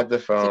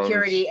call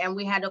security, and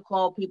we had to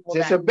call people.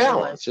 It's a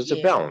balance. It's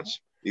a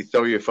balance. You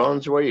throw your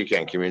phones away, you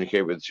can't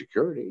communicate with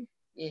security.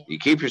 Yeah. You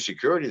keep your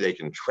security, they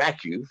can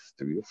track you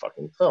through your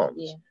fucking phones.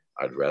 Yeah.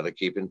 I'd rather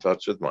keep in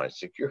touch with my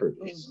security.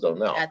 Mm-hmm. So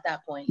now, at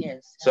that point,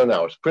 yes. So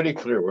now it's pretty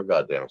clear we're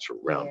goddamn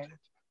surrounded.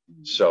 Yeah.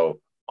 Mm-hmm. So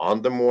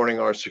on the morning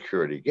our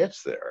security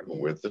gets there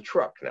with the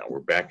truck. Now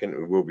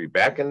we'll be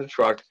back in the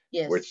truck,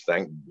 which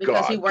thank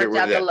because God, he worked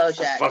out the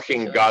LoJack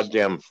fucking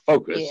goddamn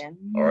focus. Yeah.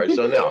 All right,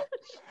 so now,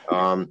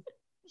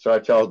 so I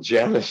tell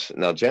Janice.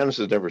 Now Janice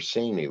has never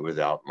seen me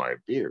without my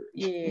beard.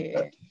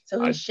 Yeah.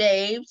 So he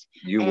shaved.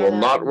 You will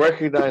not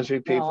recognize me,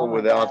 people,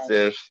 without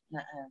this.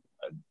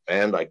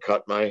 And I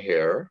cut my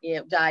hair. Yeah,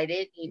 dyed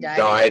it. He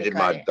dyed it.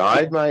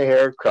 Dyed my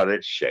hair, cut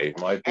it,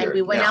 shaved my beard. And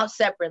we went out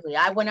separately.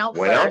 I went out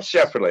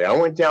separately. I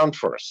went down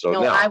first. So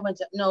no, now I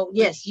went.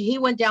 He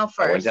went down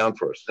first. I went down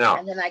first. Now,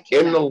 and then I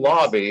came in the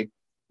lobby,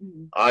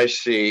 I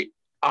see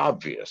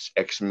obvious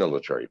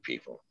ex-military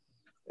people.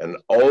 An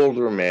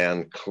older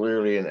man,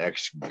 clearly an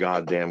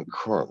ex-goddamn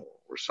colonel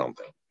or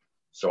something.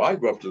 So I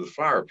go up to the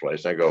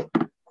fireplace and I go,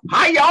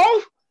 "Hi,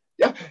 y'all.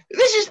 Yeah,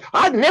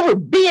 I've never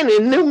been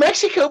in New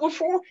Mexico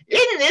before.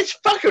 Isn't it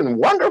fucking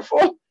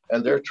wonderful?"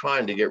 And they're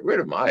trying to get rid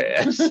of my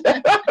ass.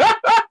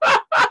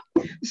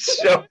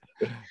 So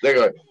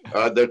they're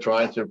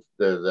trying to,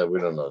 we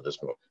don't know this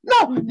move.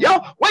 "No,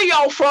 y'all, where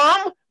y'all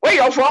from? Where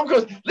y'all from?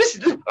 Because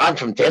listen, I'm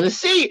from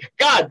Tennessee.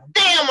 God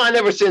damn, I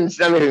never seen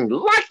anything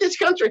like this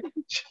country."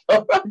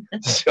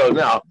 So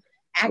now,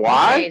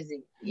 why?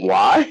 Yeah.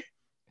 Why?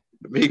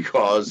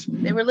 Because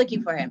they were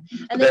looking for him.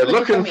 And they're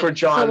looking for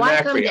John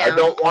McAfee. I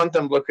don't want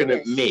them looking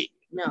at me.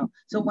 No.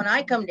 So when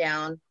I come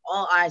down,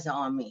 all eyes are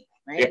on me,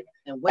 right?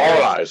 Yeah. And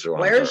all eyes are on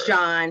where's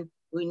John?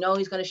 We know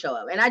he's going to show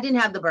up. And I didn't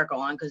have the burqa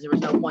on because there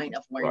was no point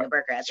of wearing the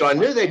burqa. So I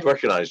knew they'd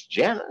recognize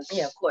Janice.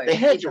 Yeah, of course. They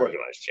had to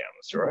recognize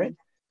Janice, right?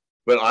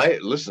 But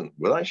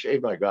when I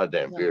shaved my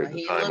goddamn beard at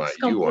the time,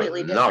 you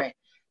are not.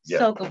 Yeah.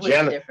 So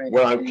completely different.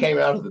 When I came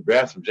out of the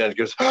bathroom, Janice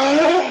goes,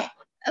 "Ah!"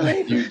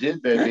 You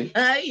did, baby.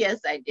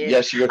 Yes, I did.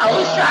 Yes, you. I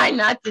was trying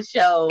not to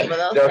show, but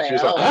I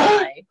was like,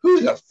 my. Who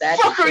the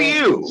fuck are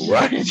you?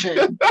 Right? it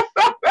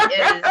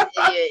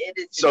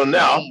is so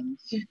now,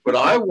 but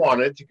I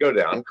wanted to go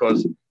down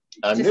because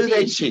I knew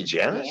they'd see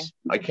Janice.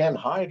 Yeah. I can't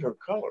hide her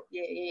color.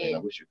 Yeah. I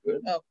wish you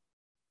could. Oh,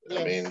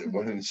 I mean,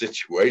 when in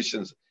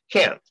situations,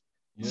 can't.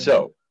 Yeah.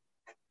 So,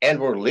 and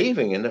we're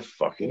leaving in the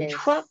fucking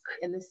truck.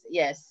 And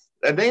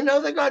they know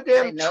the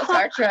goddamn truck.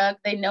 Our truck.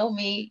 They know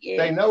me. Yeah.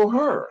 They know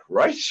her,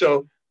 right?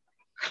 So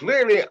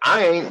clearly,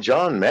 I ain't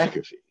John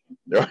McAfee.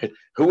 Right?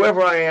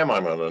 Whoever I am,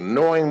 I'm an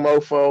annoying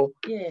mofo.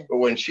 Yeah. But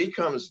when she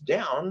comes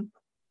down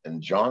and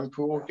John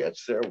Poole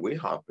gets there, we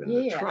hop in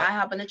the truck. I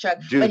hop in the truck.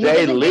 Do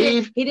they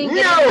leave? He didn't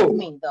get in with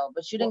me though.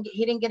 But he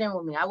didn't get in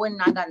with me. I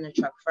got in the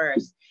truck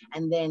first,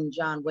 and then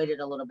John waited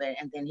a little bit,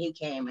 and then he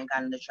came and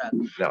got in the truck,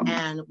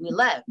 and we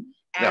left.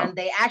 And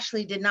they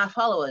actually did not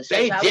follow us.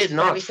 They did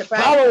not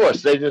follow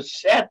us. They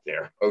just sat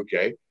there.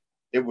 Okay.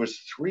 It was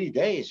 3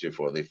 days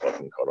before they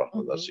fucking caught up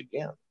with us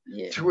again.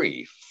 Yeah.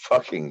 3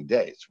 fucking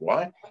days.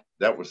 Why?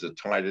 That was the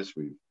tightest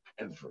we've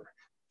ever.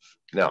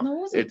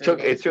 Now, it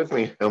took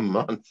me a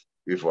month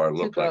before I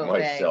looked like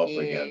myself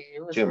again.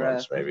 2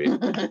 months maybe.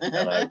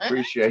 And I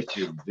appreciate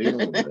you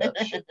dealing with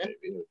that shit, baby.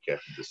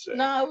 To say.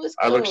 No, it was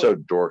cool. I look so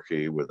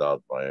dorky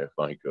without my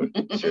coat.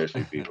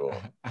 Seriously, people,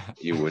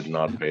 you would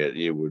not pay it.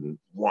 You wouldn't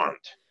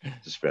want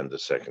to spend a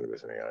second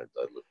with me. I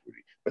look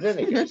really. But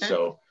anyway,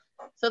 so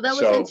that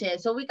was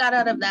intense. So we got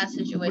out of that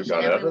situation.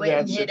 We went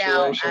and hid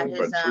out at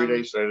his. But 3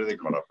 days later, they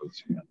caught up with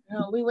us again.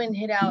 No, we went and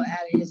hid out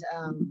at his.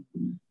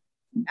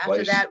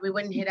 After that, we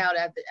went and hid out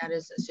at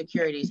his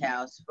security's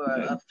house for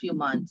a few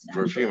months.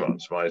 For a few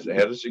months. My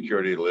head of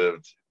security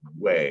lived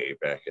way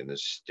back in the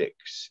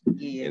sticks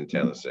in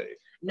Tennessee.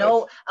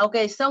 No,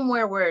 okay,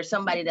 somewhere where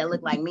somebody that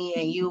looked like me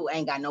and you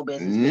ain't got no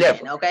business.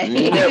 Never, okay?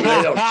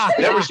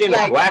 Never seen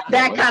a black woman.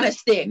 That kind of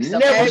sticks. Okay?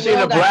 Never seen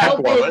a black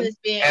woman,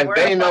 and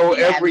they know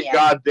every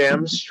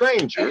goddamn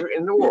stranger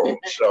in the world.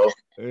 So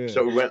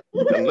we went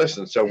and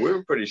listened. So we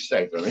were pretty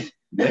safe. I mean,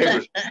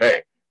 neighbors,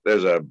 hey,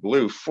 there's a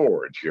blue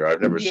Ford here. I've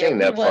never seen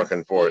that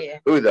fucking Ford. Yeah.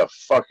 Who the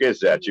fuck is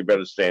that? You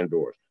better stay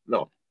indoors.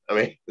 No, I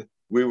mean,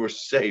 we were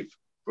safe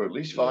for at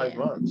least 5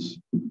 months.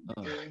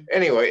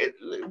 Anyway,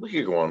 we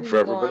could go on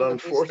forever, but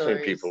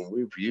unfortunately, people,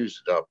 we've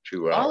used up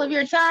 2 hours. All of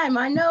your time,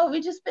 I know.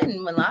 We've just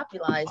been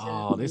monopolizing.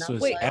 Oh, this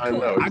was I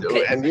know,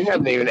 and you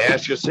haven't even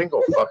asked a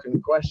single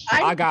fucking question.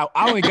 I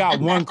only got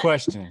one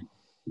question.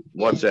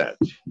 What's that?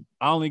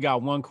 I only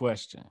got one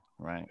question,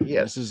 right?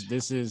 Yes.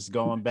 This is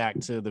going back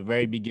to the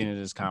very beginning of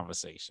this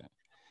conversation.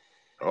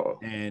 Oh.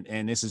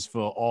 And this is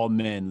for all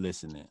men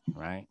listening,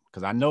 right?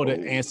 Because I know the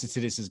answer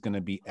to this is going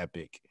to be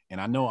epic. And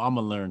I know I'm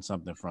going to learn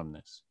something from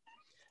this.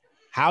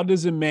 How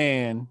does a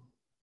man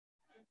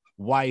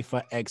wife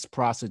an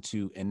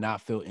ex-prostitute and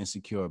not feel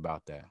insecure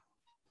about that?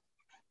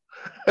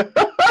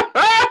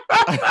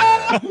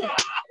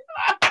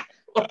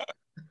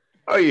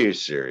 Are you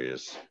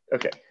serious?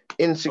 Okay.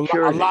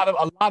 Insecurity. A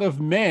lot of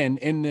men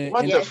in the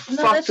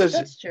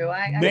that's true.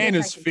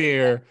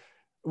 manosphere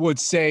would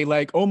say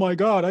like, oh my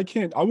God,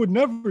 I would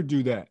never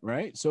do that.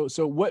 Right. So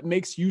what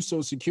makes you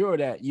so secure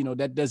that,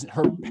 that doesn't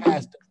hurt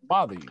past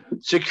bother you?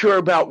 Secure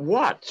about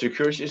what?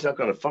 Secure she's not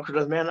going to fuck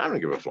another man? I don't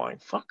give a flying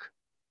fuck.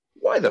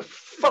 Why the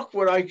fuck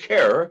would I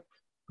care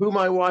who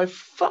my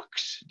wife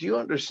fucks? Do you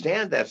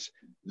understand? That's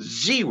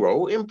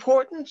zero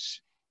importance.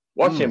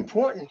 What's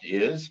important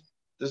is,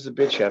 does the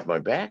bitch have my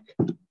back?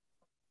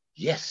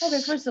 Yes.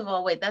 Okay, first of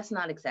all, wait, that's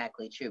not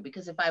exactly true,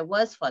 because if I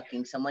was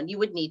fucking someone, you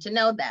would need to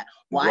know that.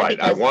 Why? Right.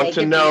 Because I want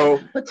to know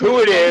who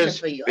it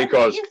is,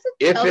 because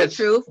if it's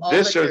truth,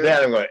 this or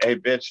that, I'm going, hey,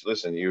 bitch,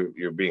 listen,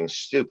 you're being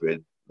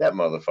stupid. That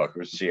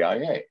motherfucker's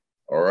CIA.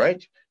 All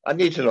right? I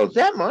need to know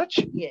that much.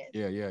 Yes.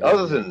 Yeah.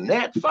 Other than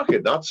that, fuck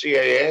it. Not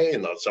CIA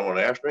and not someone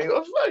after me.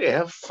 Go fuck it.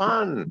 Have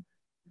fun.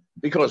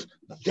 Because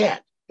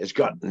that has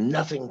got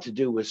nothing to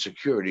do with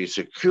security.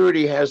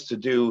 Security has to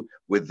do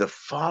with the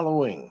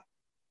following.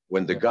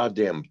 When the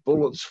goddamn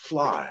bullets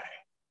fly,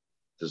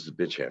 does the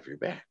bitch have your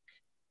back?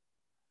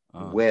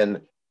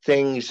 When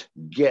things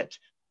get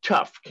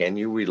tough, can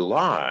you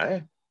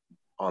rely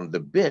on the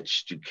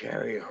bitch to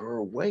carry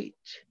her weight?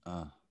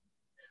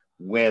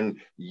 When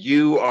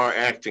you are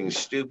acting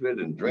stupid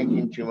and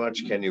drinking too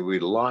much, can you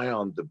rely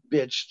on the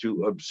bitch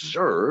to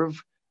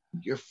observe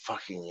your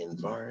fucking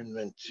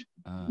environment?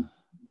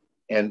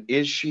 And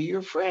is she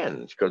your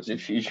friend? Because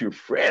if she's your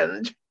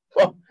friend,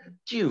 well,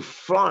 do you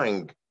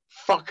flying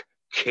fuck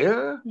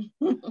care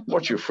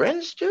what your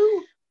friends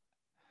do?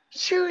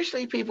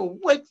 Seriously, people,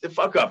 wake the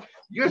fuck up.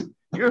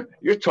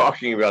 You're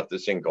talking about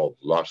this thing called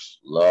lust,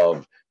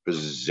 love,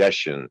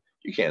 possession.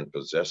 You can't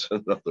possess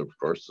another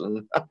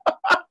person.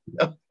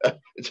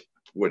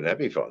 Wouldn't that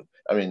be fun?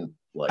 I mean,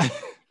 like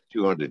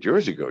 200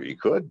 years ago you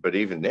could, but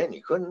even then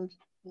you couldn't.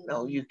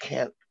 No, you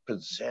can't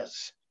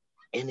possess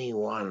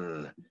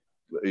anyone.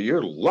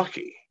 You're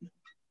lucky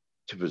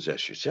to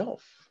possess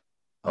yourself.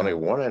 Only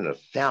 1 in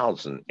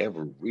 1,000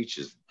 ever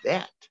reaches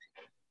that.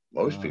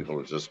 Most people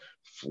are just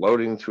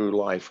floating through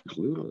life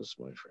clueless,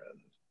 my friend.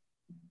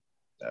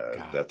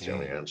 That's the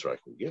only answer I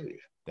can give you.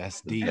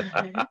 That's deep.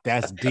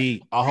 That's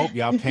deep. I hope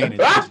y'all paying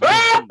attention.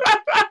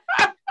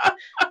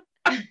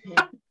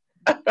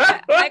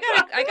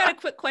 I got a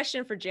quick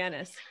question for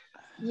Janice.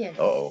 Yes.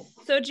 Oh.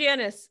 So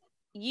Janice,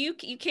 you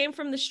came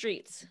from the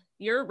streets.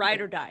 You're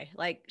ride or die,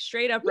 like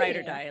straight up ride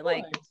or die,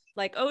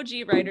 like OG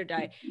ride or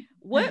die.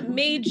 What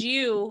made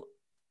you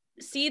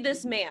see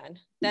this man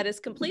that is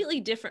completely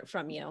different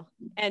from you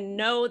and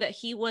know that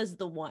he was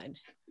the one?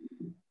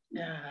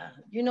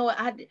 You know what?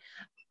 I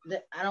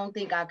don't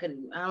think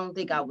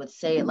I would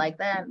say it like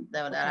that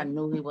I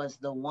knew he was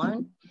the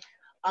one.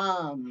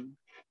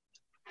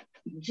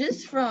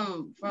 Just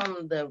from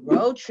the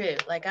road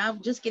trip, like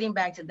I'm just getting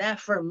back to that.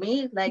 For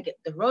me, like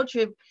the road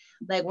trip,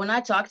 like when I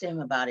talked to him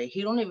about it,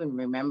 he don't even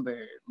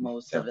remember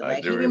most of it.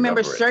 Like he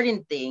remembers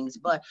certain things,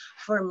 but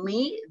for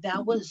me,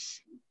 that was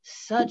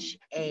such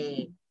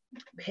a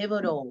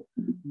pivotal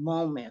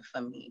moment for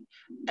me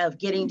of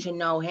getting to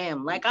know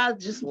him. Like I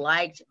just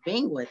liked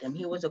being with him.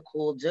 He was a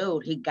cool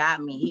dude. He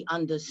got me. He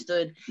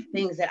understood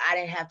things that I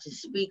didn't have to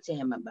speak to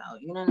him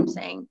about. You know what I'm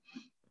saying?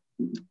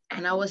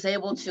 And I was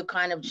able to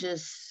kind of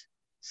just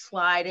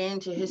slide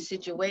into his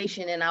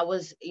situation, and I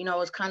was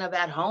kind of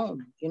at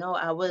home.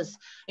 I was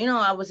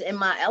in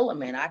my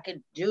element. I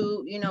could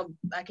do,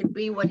 I could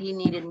be what he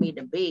needed me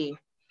to be,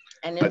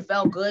 and it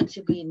felt good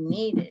to be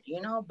needed,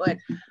 but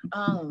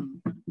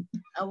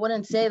I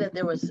wouldn't say that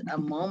there was a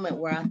moment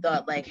where I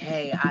thought like,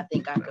 hey, I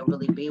think I could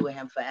really be with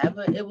him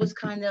forever. It was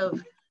kind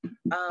of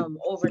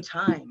over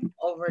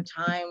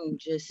time,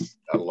 just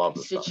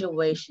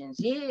situations.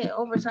 Yeah,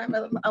 over time,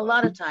 a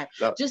lot of time.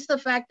 Just the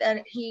fact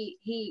that he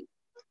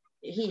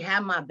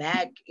had my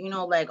back,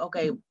 like,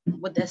 okay,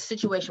 with the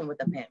situation with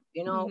the pimp,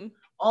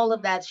 all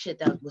of that shit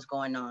that was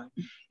going on.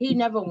 He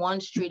never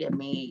once treated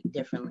me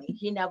differently.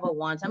 He never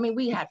once, I mean,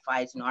 we had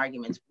fights and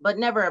arguments, but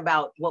never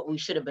about what we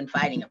should have been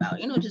fighting about,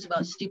 just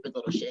about stupid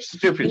little shit.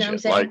 Stupid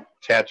shit, like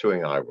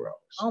tattooing eyebrows.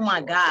 Oh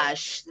my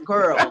gosh,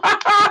 girl.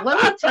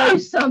 Let me tell you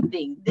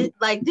something.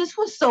 This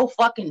was so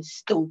fucking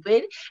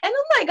stupid. And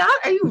I'm like,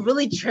 are you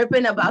really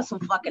tripping about some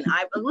fucking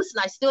eyebrows? Listen,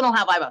 I still don't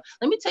have eyebrows.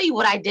 Let me tell you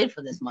what I did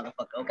for this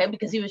motherfucker, okay?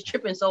 Because he was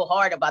tripping so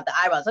hard about the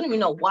eyebrows. I don't even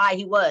know why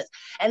he was.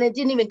 And it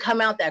didn't even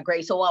come out that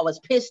great. So I was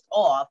pissed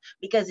off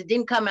because it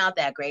didn't come out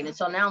that great. And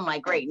so now I'm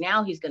like, great.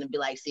 Now he's going to be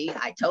like, see,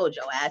 I told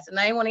your ass. And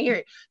I didn't want to hear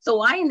it.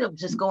 So I ended up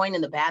just going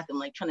in the bathroom,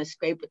 like trying to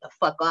scrape it the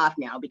fuck off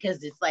now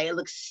because it's like, it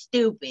looks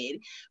stupid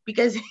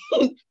because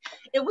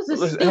it was a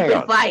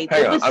stupid fight.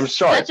 I'm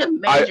sorry.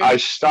 I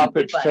stop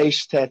at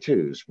face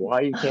tattoos.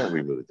 Why you can't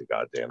remove the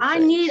goddamn I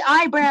need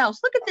eyebrows.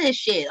 Look at this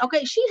shit.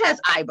 Okay, she has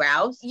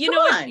eyebrows. You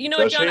know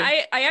what, John?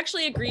 I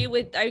actually agree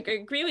with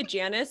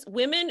Janice.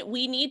 Women,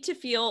 we want to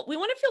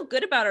feel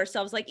good about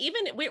ourselves. Like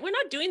even we're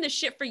not doing this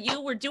shit for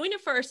you. We're doing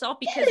it for ourselves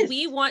because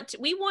we want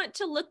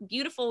to look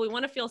beautiful. We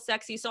want to feel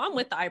sexy. So I'm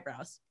with the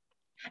eyebrows.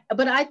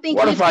 But I think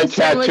what if I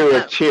tattoo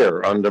a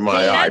tear under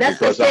my eye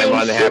because I'm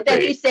unhappy? Shit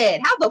that he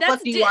said. How the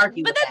fuck do you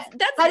argue with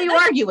that? How do you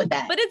argue with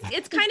that? But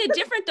it's kind of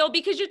different though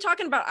because you're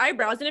talking about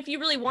eyebrows, and if you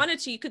really wanted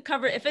to, you could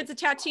cover. If it's a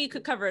tattoo, you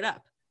could cover it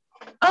up.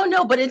 Oh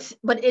no, but it's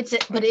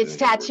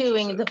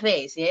tattooing the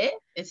face. Yeah,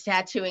 it's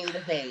tattooing the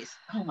face.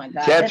 Oh my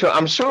god.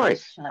 I'm sorry.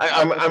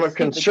 I'm a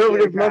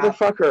conservative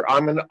motherfucker.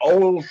 I'm an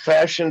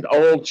old-fashioned,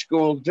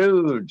 old-school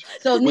dude.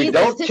 So we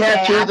don't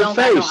tattoo the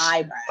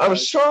face. I'm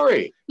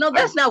sorry. No,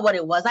 that's not what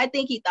it was. I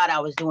think he thought I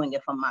was doing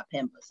it for my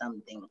pimp or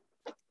something.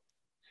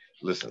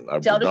 Listen, I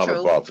would Tell the not have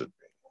truth. bothered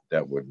me.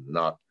 That would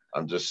not.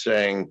 I'm just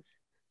saying,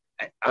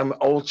 I'm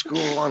old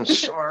school. I'm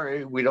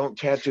sorry. We don't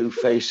tattoo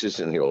faces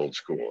in the old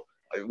school.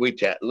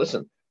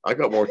 Listen, I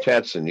got more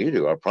tats than you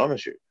do. I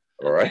promise you.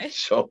 All right. Okay.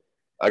 So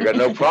I got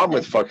no problem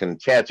with fucking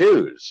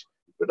tattoos,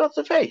 but not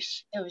the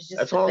face. It was just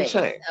That's the all face.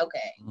 I'm saying.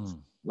 Okay.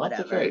 Not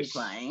Whatever. the face. He's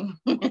lying.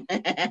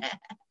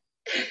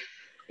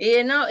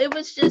 You know, it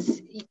was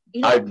just.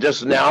 You know, I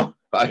just now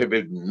I have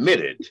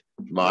admitted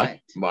What?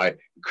 my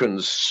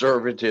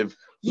conservative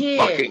yeah.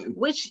 fucking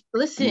Which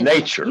listen,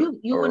 nature. you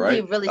all would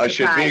right? be really I surprised.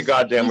 should be a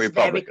goddamn He's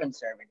very Republican.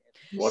 conservative.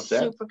 He's What's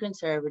that? super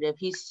conservative.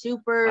 He's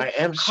super I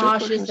am super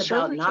cautious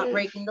about not conservative.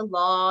 breaking the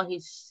law.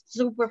 He's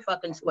super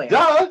fucking square.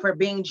 Duh. For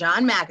being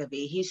John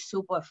McAfee, he's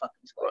super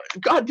fucking square.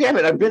 God damn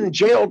it! I've been in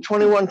jail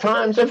 21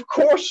 times. Of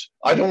course,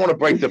 I don't want to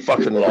break the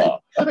fucking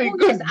law. I mean,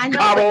 Well, yes, good I know,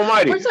 God but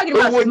Almighty! We're talking Who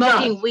about would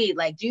smoking not? weed.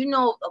 Like, do you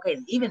know? Okay,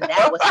 even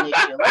that was an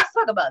issue. Let's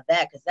talk about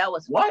that because that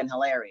was What? fucking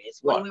hilarious.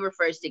 When What? we were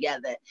first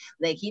together,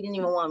 like he didn't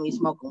even want me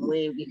smoking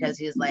weed because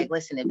he was like,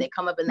 "Listen, if they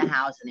come up in the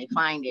house and they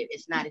find it,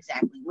 it's not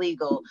exactly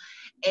legal."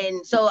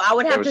 And so I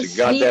would That have was to the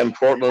sneak. goddamn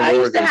Portland, I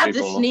used to Oregon have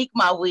people. to sneak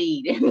my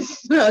weed and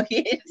smoke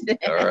it.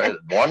 All right,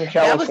 one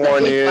That was a big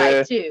California,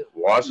 fight too.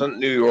 wasn't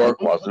New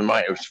York, wasn't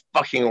mine. It was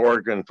fucking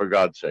Oregon, for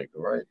God's sake.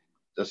 All right,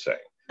 just saying.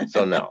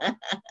 So now,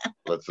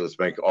 let's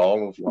make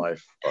all of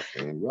life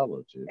fucking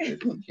relative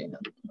if we can.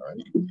 All right.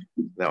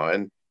 Now,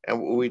 and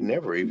we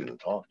never even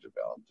talked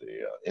about the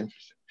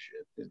interesting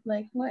shit.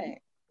 Like what?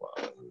 Well,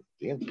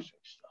 the interesting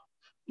stuff.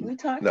 We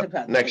talked No,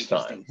 about the next time.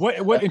 interesting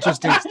stuff. What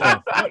interesting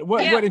stuff?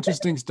 What Yeah.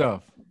 interesting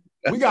stuff?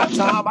 We got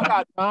time. I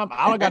got time.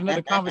 I got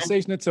another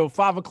conversation until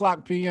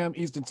 5:00 p.m.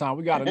 Eastern time.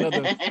 We got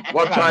another.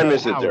 What got time another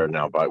is it hour. there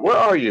now? By where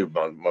are you,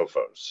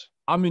 mofos?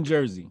 I'm in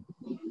Jersey.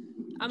 I'm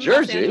in Los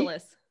Jersey?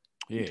 Angeles.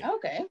 Yeah,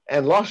 Okay,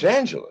 And Los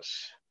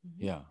Angeles.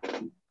 yeah.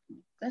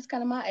 that's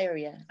kind of my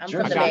area. I'm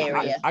Jersey. from the Bay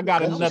Area. I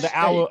got That's a another state.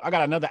 hour. I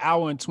got another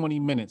hour and 20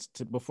 minutes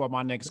before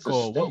my next It's a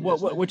call. state, isn't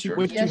it? What you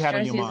Yes, had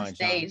on your Jersey is a mind,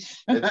 John? state.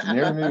 It's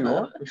near New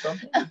York or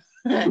something. Do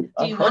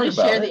I've you heard want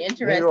to about share it. the New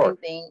interesting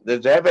York. thing?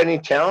 Does it have any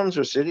towns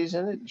or cities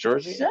in it?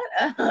 Jersey? Shut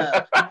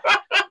up.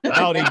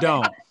 No, they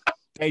don't.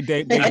 They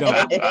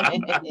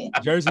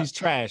don't. Jersey's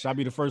trash. I'll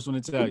be the first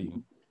one to tell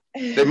you.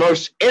 The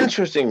most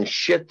interesting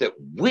shit that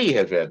we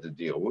have had to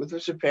deal with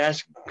is the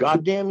past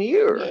goddamn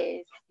year.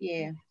 Yes,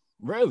 yeah.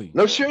 Really?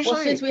 No, seriously.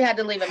 Well, since we had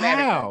to leave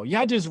America. How?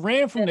 Y'all just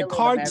ran from the Had to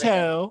leave America.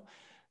 cartel.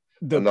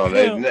 The no,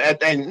 pimp.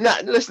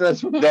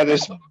 listen, that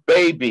is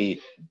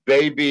baby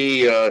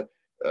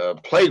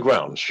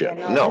playground shit.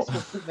 Yeah, No, this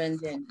was super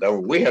intense. no,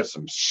 we had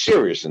some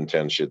serious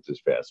intense shit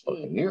this past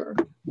fucking year.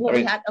 Well, I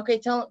mean- we had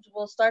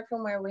we'll start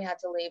from where we had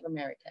to leave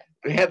America.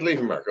 We had to leave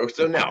America.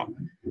 So now,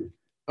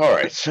 all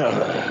right, so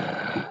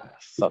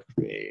fuck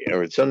me. All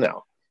right, so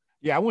now,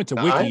 Yeah, I went to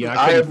Wiki.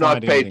 I have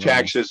not paid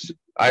taxes.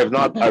 I've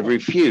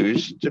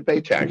refused to pay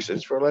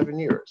taxes for 11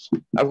 years.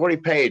 I've already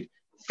paid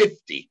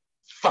 $50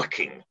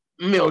 fucking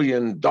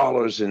million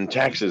in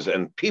taxes,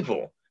 and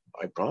people,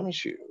 I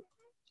promise you,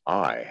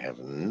 I have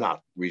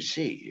not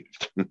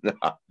received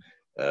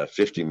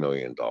 $50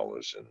 million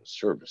in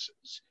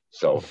services.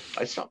 So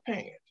I stopped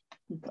paying it.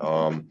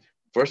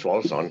 First of all,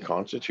 it's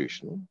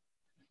unconstitutional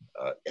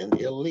and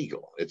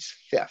illegal. It's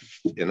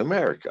theft in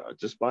America,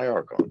 just by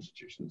our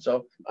Constitution.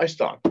 So I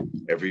stopped.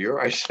 Every year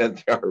I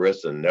sent the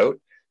IRS a note.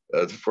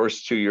 The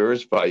first 2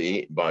 years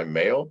by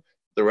mail,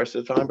 the rest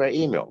of the time by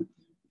email.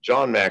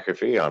 John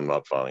McAfee, I'm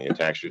not filing a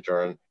tax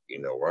return.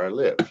 You know where I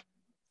live.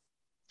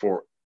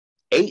 For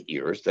 8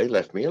 years, they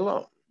left me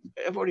alone.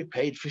 I've already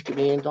paid $50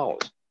 million.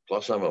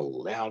 Plus, I'm a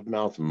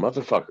loudmouth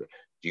motherfucker.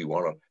 Do you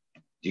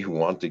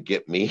want to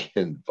get me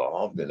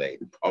involved in a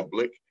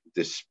public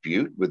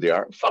dispute with the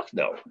IRS? Fuck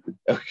no.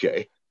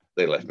 Okay,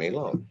 they left me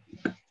alone.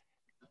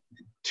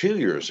 2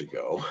 years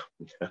ago,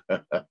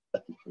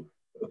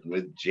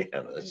 with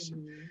Janice,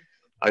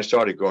 I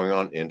started going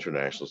on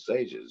international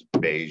stages: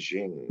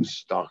 Beijing,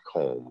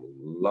 Stockholm,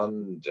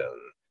 London,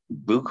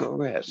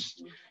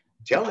 Bucharest,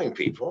 telling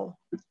people,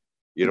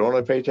 you don't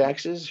want to pay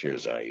taxes?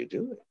 Here's how you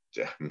do it.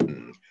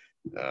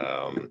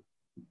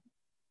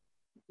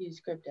 Use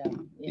crypto.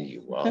 Yeah.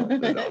 Well, no,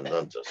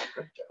 not just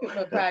crypto.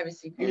 For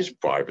privacy. Use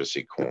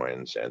privacy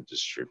coins and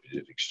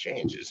distributed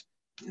exchanges.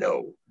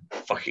 No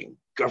fucking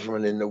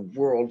government in the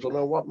world will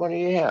know what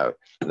money you have.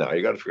 Now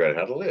you got to figure out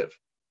how to live.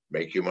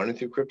 Make your money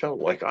through crypto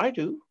like I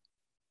do.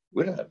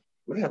 We don't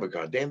have a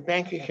goddamn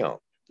bank account.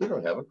 We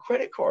don't have a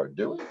credit card,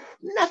 do we?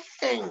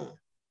 Nothing.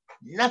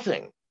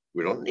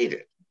 We don't need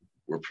it.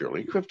 We're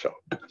purely crypto.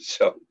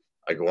 So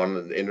I go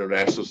on the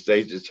international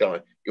stages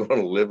telling, you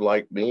want to live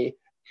like me?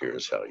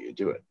 Here's how you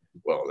do it.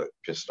 Well, that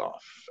pissed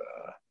off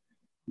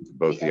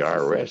both the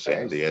IRS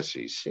and the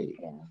SEC.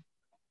 Yeah.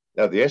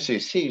 Now, the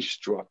SEC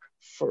struck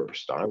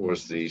first. I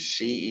was the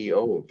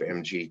CEO of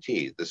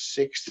MGT, the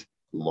sixth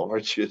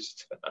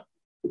largest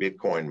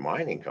Bitcoin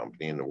mining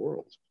company in the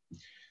world.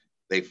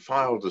 They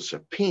filed a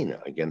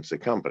subpoena against the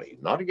company,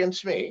 not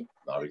against me,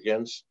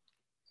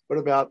 but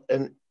about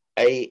an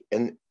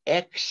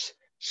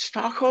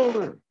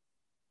ex-stockholder.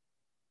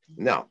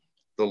 Now,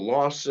 the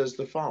law says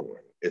the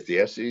following: if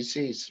the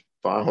SEC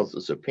files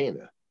a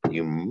subpoena,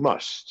 you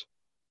must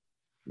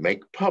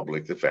make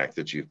public the fact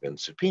that you've been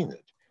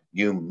subpoenaed.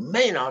 You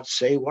may not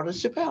say what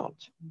it's about.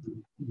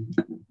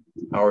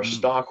 Our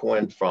stock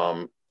went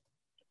from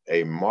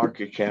a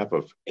market cap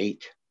of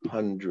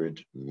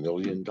 $800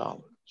 million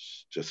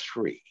to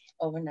 3.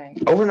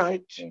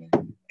 Overnight. Yeah.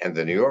 And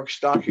the New York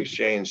Stock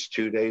Exchange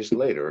 2 days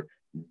later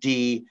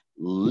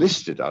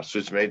delisted us,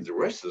 which made the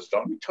rest of the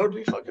stock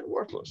totally fucking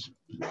worthless.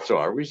 So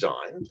I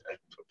resigned,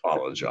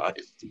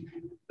 apologized.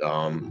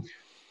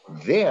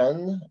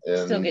 Then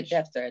still get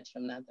death threats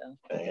from that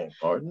though.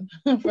 Pardon?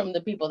 From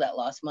the people that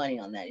lost money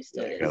on that, he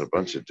still got a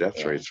bunch of death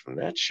threats from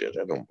that shit.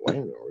 I don't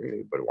blame them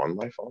really, but it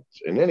wasn't my fault.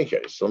 In any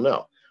case, so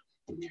now,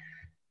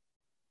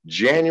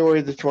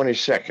 January the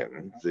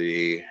 22nd,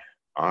 the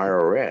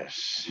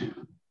IRS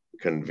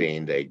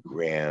convened a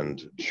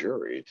grand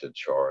jury to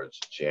charge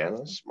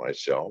Janice,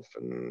 myself,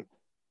 and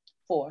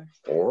four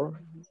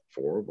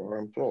of our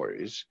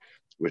employees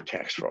with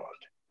tax fraud.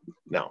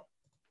 Now,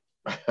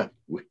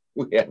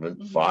 we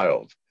haven't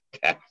filed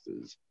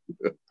taxes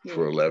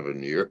for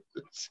 11 years.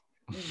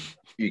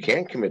 You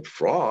can't commit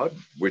fraud,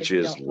 which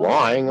is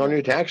lying on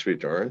your tax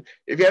return,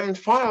 if you haven't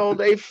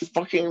filed a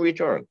fucking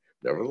return.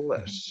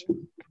 Nevertheless,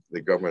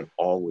 the government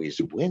always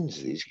wins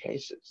these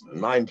cases.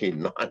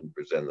 99% of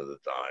the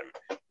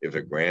time, if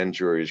a grand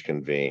jury is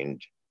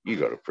convened, you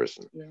go to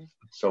prison. Yeah.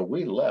 So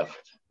we left.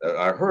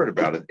 I heard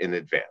about it in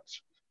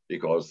advance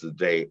because the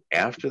day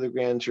after the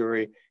grand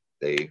jury,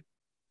 they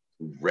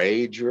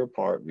raid your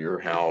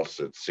house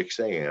at 6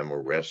 a.m.,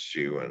 arrest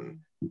you, and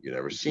you're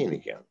never seen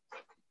again.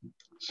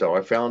 So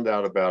I found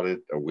out about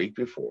it a week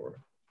before.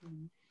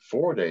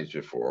 4 days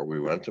before, we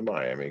went to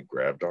Miami,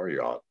 grabbed our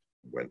yacht,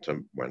 went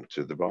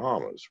to the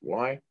Bahamas.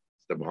 Why?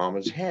 The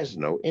Bahamas has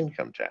no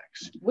income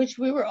tax. Which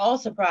we were all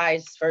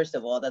surprised, first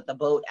of all, that the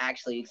boat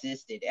actually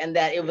existed and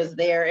that it was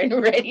there and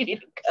ready to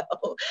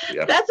go.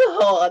 Yeah. That's a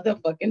whole other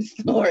fucking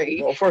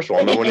story. Well, first of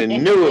all, no one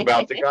knew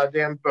about the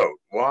goddamn boat.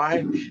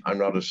 Why? I'm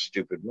not a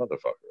stupid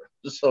motherfucker.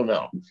 So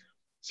no.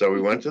 So we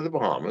went to the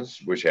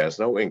Bahamas, which has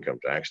no income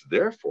tax.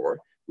 Therefore,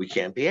 we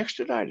can't be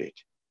extradited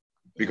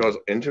because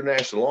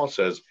international law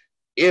says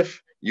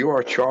if you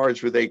are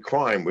charged with a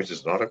crime, which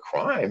is not a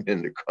crime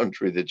in the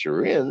country that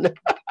you're in,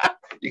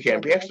 you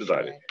can't be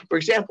extradited. For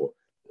example,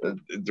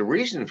 the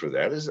reason for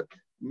that is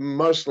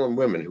Muslim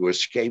women who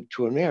escaped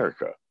to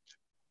America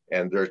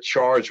and they're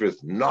charged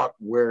with not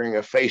wearing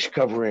a face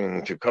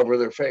covering to cover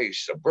their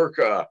face, a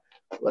burqa.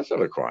 Well, that's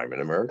not a crime in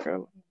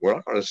America. We're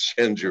not going to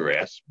send your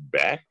ass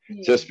back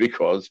just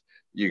because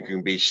you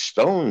can be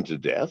stoned to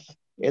death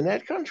in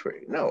that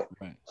country. No.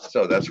 Right.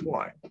 So that's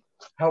why.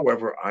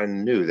 However, I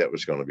knew that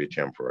was going to be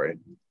temporary.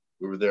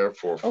 We were there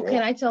for 4. Oh,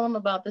 can I tell them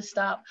about the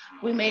stop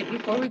we made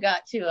before we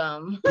got to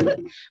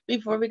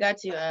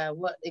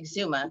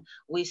Exuma?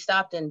 We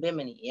stopped in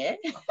Bimini, yeah.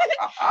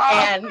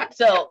 And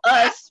so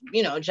us,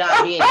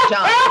 John being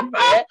John,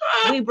 right?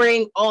 We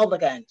bring all the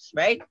guns,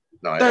 right?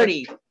 No,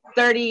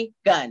 30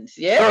 guns,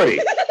 yeah.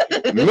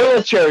 30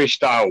 military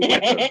style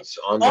weapons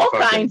on all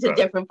kinds of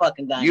different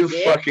fucking guns. You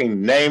fucking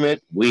name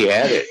it, we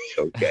had it.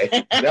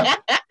 Okay. No.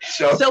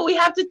 So we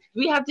have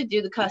to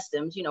do the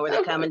customs, where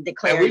they come and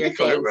declare your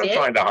things. We're not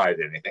trying to hide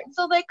anything.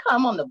 So they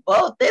come on the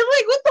boat. They're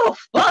like, "What the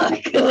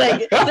fuck?"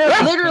 Like,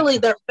 they're literally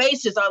their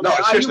faces are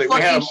like, seriously, we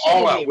have them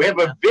all out. We have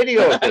a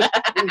video of this.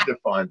 We need to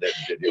find that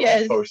video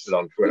and post it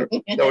on Twitter.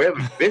 No, we have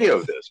a video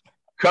of this.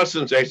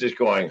 Customs agents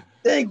going,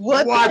 like,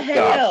 what the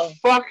hell? The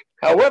fuck?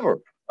 However,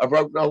 I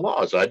broke no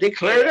laws. I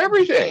declared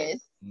everything. Yes.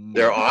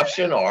 Their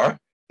option are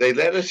they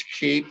let us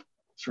keep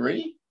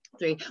 3.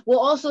 Well,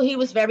 also he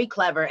was very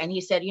clever, and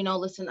he said,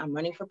 listen, I'm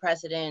running for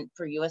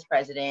U.S.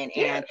 president,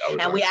 and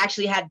we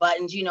actually had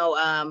buttons,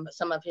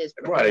 some of his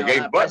right. They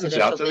gave buttons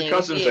out to the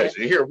customs agent.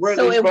 Here, where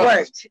so these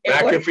buttons?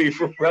 McAfee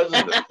for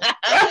president.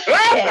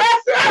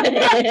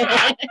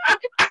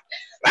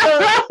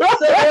 So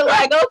they're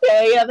like,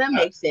 okay, yeah, that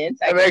makes sense.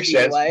 That makes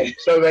sense.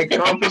 So they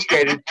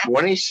confiscated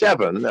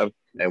 27 of,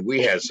 and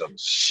we had some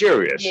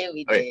serious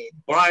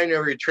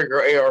binary trigger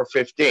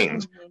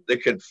AR-15s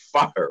that could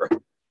fire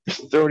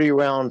 30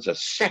 rounds a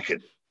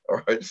second.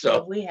 All right,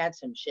 so we had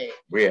some shit.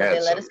 We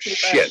had some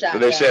shit. So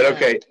they said,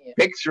 okay,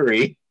 pick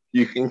 3.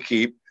 You can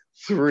keep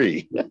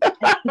 3.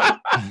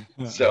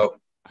 So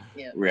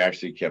we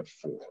actually kept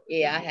 4.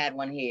 Yeah, I had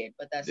one hid,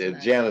 but that's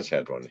Janice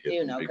had one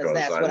hid. Because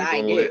that's what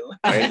I do.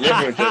 I ain't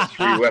living with just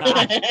 3 weapons.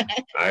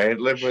 I ain't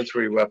living with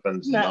 3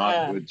 weapons.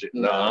 Not with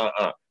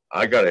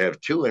I gotta have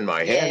 2 in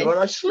my hand when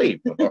I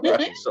sleep. All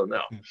right, so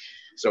now,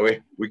 so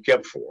we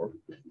kept 4.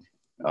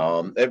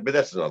 But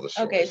that's another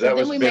story. Okay, so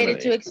then we made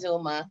it to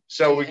Exuma.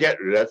 So we get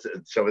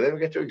so then we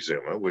get to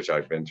Exuma, which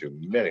I've been to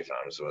many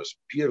times. The most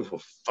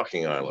beautiful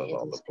fucking island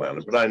on the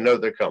planet. But I know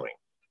they're coming.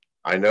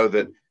 I know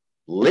that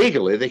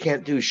legally they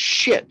can't do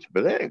shit,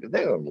 but they're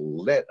gonna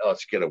let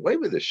us get away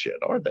with this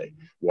shit, aren't they?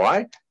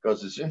 Why?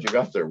 Because as soon as you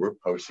got there, we're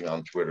posting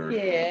on Twitter,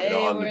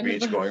 on the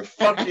beach, going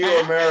 "Fuck you,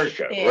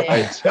 America!"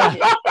 Right?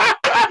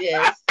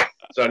 Yes.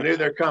 So I knew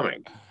they're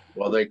coming.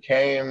 Well, they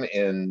came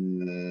in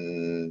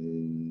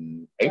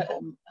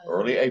April,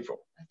 early April.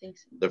 I think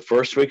so. The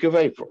first week of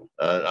April.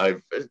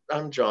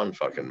 I'm John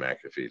fucking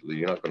McAfee.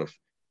 You're not going to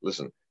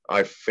listen.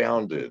 I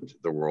founded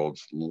the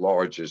world's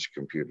largest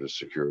computer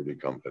security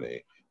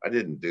company. I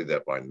didn't do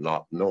that by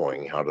not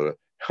knowing how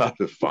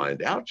to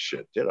find out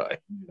shit, did I?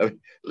 I mean,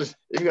 listen,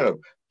 you're going to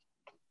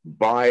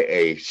buy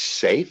a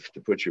safe to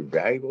put your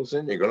valuables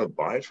in. You're going to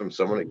buy it from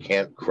someone that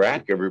can't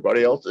crack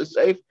everybody else's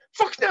safe.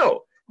 Fuck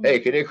no. Hey,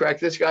 can you crack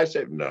this guy's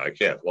safe? No, I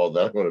can't. Well,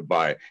 then I'm going to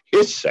buy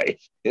his safe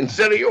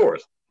instead of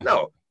yours.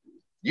 No,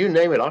 you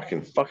name it, I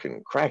can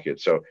fucking crack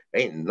it. So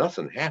ain't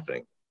nothing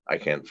happening I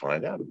can't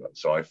find out about.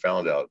 So I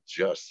found out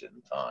just in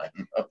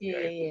time.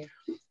 Okay.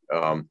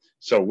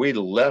 So we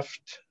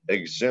left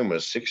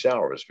Exuma 6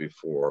 hours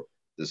before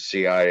the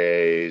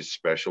CIA's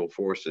special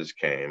forces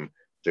came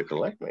to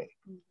collect me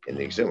in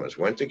the Exumas.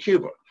 Went to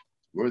Cuba.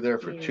 We were there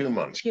for 2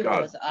 months. Cuba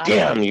God was awesome.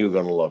 damn, you're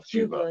going to love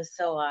Cuba. Cuba was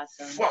so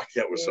awesome. Fuck,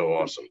 that was so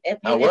awesome. If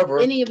However,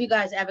 any of you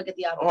guys ever get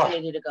the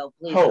opportunity to go,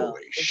 please go.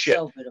 Holy shit.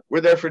 So beautiful.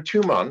 We're there for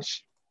 2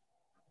 months.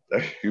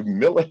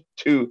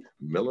 Two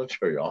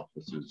military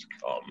officers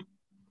come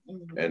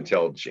and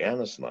tell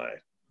Janice and I,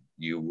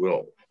 you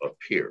will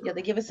appear. Yeah,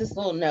 they give us this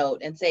little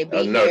note and say,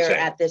 be here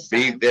at this time.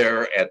 Be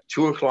there at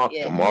 2 o'clock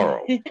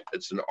tomorrow.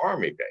 It's an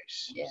army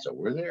base. Yeah. So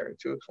we're there at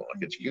 2 o'clock.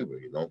 It's Cuba.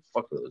 You don't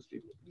fuck with those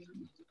people.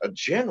 A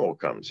general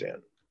comes in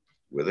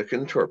with an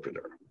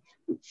interpreter,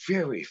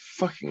 very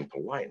fucking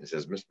polite, and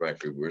says, Mr.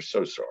 McAfee, we're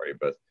so sorry,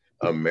 but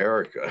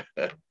America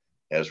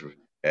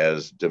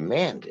has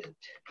demanded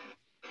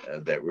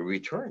that we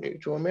return you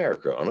to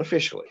America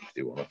unofficially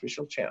through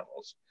unofficial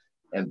channels.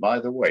 And by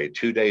the way,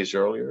 2 days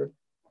earlier,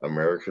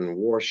 American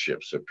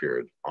warships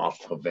appeared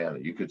off Havana.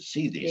 You could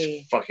see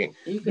these fucking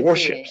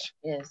warships.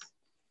 Yes.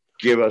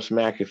 Give us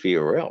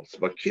McAfee or else.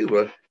 But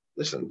Cuba,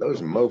 listen,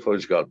 those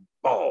mofos got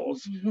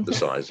balls the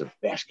size of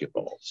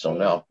basketballs. So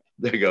now,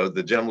 there you go.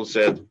 The general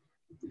said,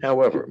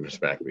 however, Miss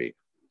McAfee,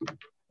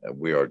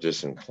 we are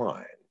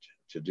disinclined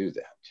to do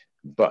that.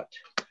 But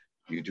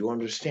you do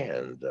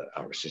understand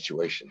our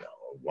situation now.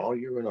 While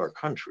you're in our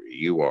country,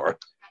 you are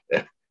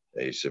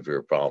a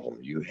severe problem.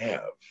 You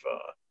have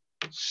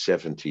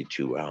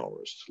 72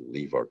 hours to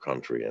leave our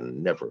country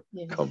and never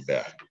come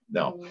back.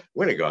 Now,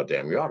 when a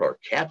goddamn yacht, our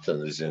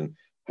captain is in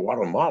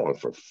Guatemala,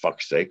 for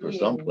fuck's sake, or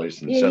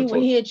someplace in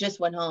Central. He had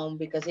just went home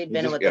because he'd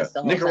been with us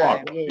the whole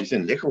time. He's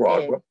in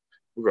Nicaragua.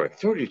 We're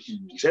going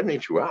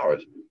 72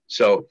 hours.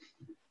 So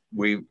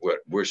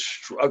we're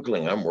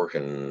struggling. I'm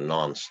working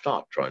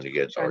nonstop trying to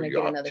get our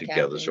yacht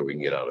together so we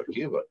can get out of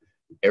Cuba.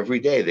 Every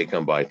day they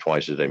come by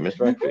twice a day. Mr.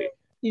 McAfee,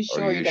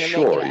 are you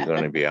sure you're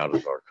going to be out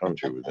of our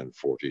country within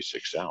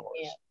 46 hours?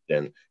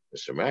 Then,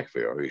 Mr.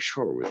 McAfee, are you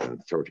sure within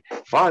 30?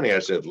 Finally, I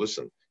said,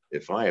 listen,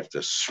 if I have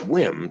to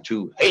swim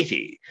to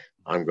Haiti,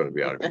 I'm going to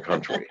be out of the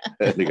country.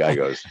 And the guy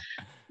goes,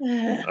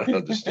 I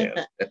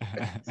understand.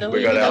 So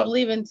we ended up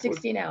leaving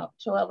 12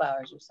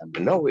 hours or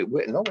something. No, we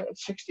had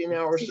 16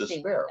 hours to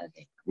spare.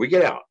 Okay. We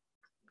get out.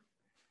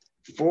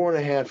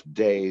 4.5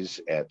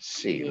 days at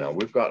sea. Now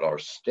we've got our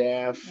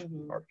staff,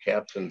 our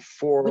captain,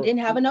 we didn't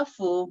have enough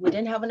food. We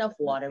didn't have enough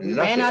water. We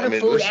ran out of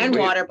food and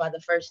water by the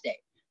first day.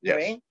 Yes.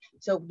 Right?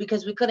 So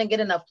because we couldn't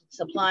get enough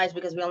supplies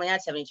because we only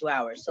had 72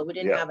 hours. So we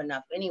didn't have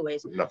enough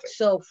anyways. Nothing.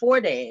 So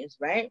 4 days,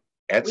 right?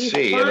 At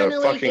sea in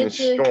a fucking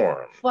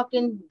storm.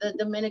 Fucking the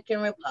Dominican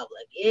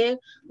Republic. Yeah,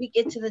 we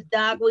get to the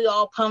dock, we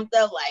all pumped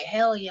up like,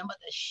 hell yeah, I'm about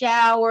to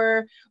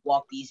shower,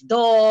 walk these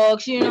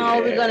dogs, we're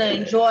gonna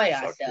enjoy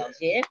ourselves,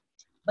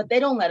 But they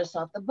don't let us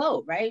off the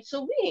boat, right?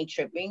 So we ain't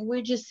tripping.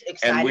 We're just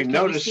excited. And we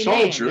noticed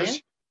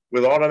soldiers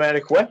with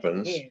automatic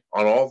weapons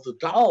on all the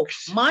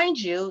docks. Oh, mind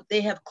you,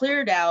 they have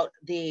cleared out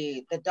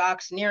the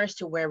docks nearest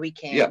to where we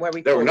came.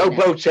 There were no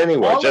boats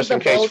anywhere, just in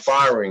case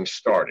firing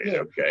started.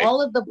 Okay.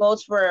 All of the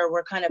boats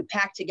were kind of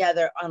packed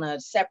together on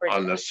a separate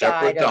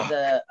side dock.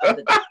 of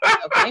the dock.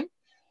 Okay.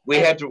 We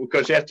had to,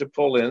 because you have to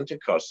pull into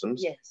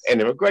customs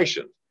and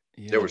immigration.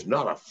 There was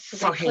not a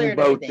fucking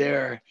boat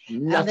there.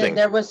 Nothing. And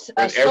there was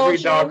every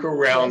dock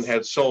around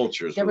had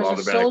soldiers. There with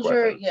was a automatic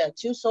soldier, weapons.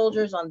 2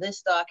 soldiers on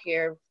this dock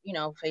here,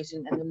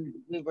 facing, and then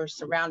we were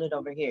surrounded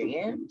over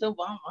here. So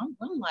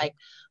I'm like,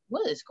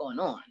 what is going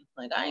on?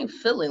 Like, I ain't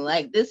feeling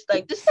like this.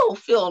 Like, this don't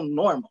feel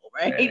normal,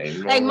 right?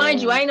 Like,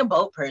 mind you, I ain't a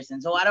boat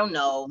person, so I don't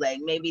know. Like,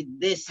 maybe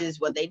this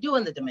is what they do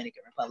in the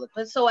Dominican Republic.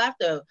 But so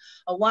after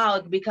a while,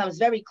 it becomes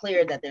very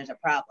clear that there's a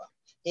problem.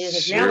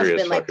 Because now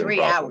it's been like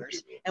 3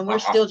 hours and we're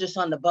still just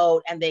on the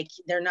boat, and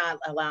they're not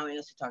allowing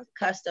us to talk to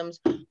customs.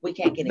 We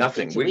can't get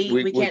nothing.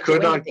 We can't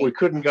could not. We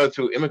couldn't go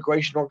through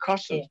immigration or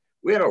customs.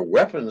 We had our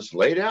weapons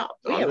laid out.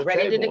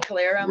 Ready to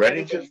declare them.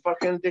 Ready to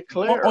fucking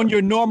declare. On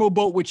your normal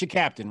boat with your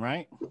captain,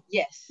 right?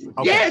 Yes.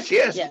 Okay.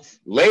 Yes.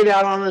 Laid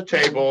out on the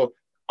table,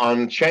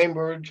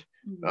 unchambered.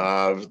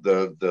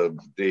 The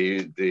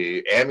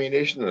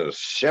ammunition in a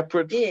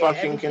separate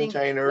fucking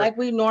container, like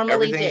we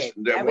normally did.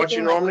 What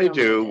you normally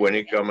do when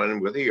you come in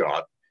with a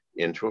yacht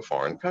into a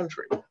foreign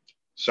country.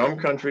 Some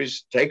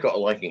countries take,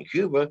 like in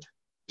Cuba,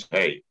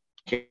 hey,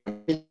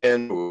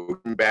 and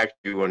back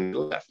to you when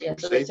you left. Yeah,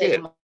 so they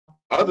did.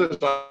 Others,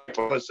 like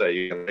I say,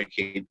 you can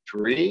keep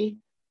 3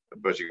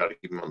 but you got to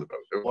keep them on the boat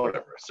or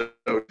whatever. So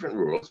different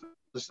rules.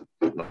 Listen,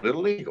 not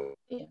illegal.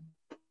 Yeah.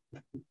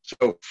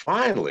 So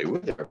finally,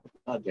 with their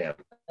goddamn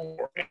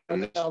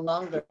no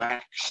longer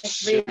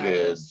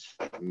black-suited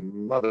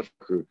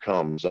motherfucker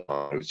comes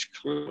on. It's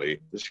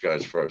clearly this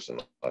guy's frozen.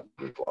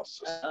 We've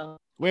lost this.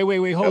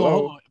 Wait, hold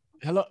on.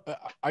 Hello,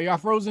 are y'all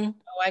frozen?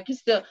 Oh, I can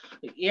still.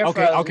 You're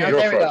okay, frozen. okay. Oh,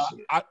 there we go.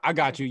 I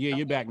got you. Yeah,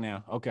 you're back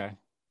now. Okay.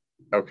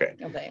 Okay.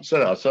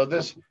 So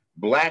this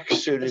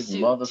black-suited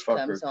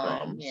motherfucker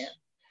comes. Yeah.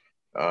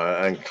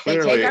 And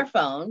clearly, they take our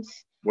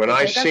phones. When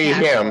I see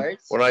him,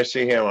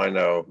 I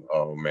know,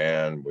 oh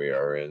man, we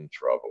are in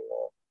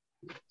trouble.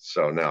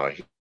 So now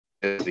he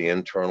is the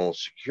internal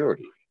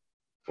security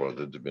for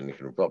the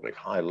Dominican Republic,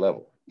 high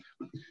level.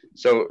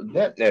 So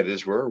that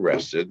is, we're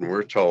arrested and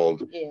we're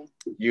told,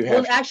 you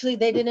have. Well, actually,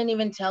 they didn't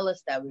even tell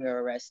us that we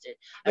were arrested.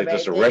 They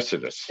just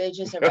arrested us. They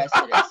just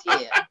arrested us.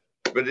 Yeah.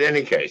 But in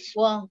any case.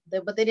 Well,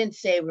 but they didn't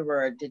say we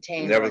were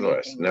detained.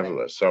 Nevertheless.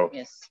 So.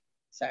 Yes.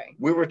 Sorry.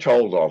 We were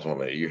told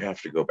ultimately you have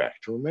to go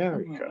back to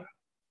America.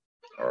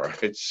 All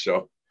right.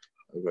 So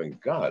I'm going,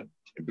 God,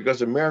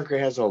 because America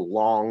has a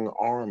long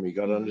arm. You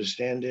got to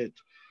understand it.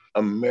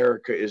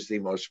 America is the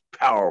most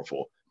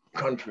powerful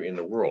country in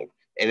the world.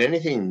 And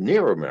anything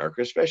near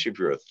America, especially if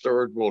you're a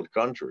third world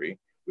country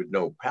with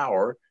no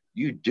power,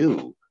 you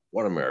do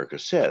what America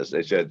says.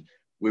 They said,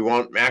 we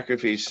want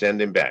McAfee,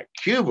 send him back.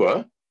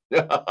 Cuba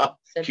said,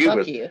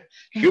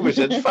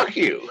 fuck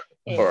you.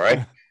 Yeah. All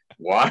right.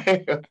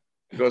 Why?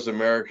 Because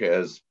America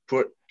has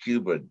put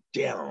Cuba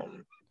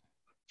down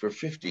for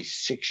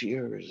 56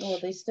 years. Well,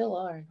 they still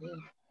are. Yeah.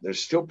 They're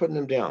still putting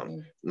them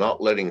down,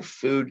 not letting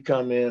food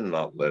come in,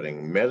 not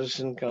letting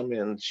medicine come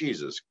in.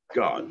 Jesus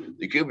God.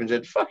 The Cubans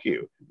said, fuck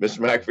you. Mr.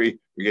 McAfee,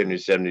 we're giving you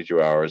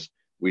 72 hours.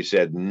 We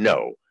said,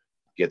 no,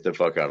 get the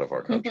fuck out of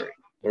our country.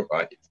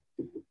 Right.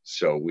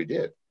 So we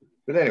did.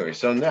 But anyway,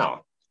 so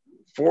now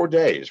 4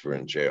 days we're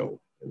in jail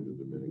in the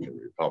Dominican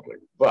Republic.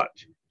 But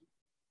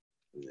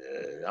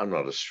I'm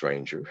not a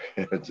stranger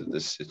to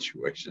this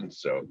situation.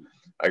 So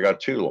I got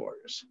 2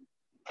 lawyers.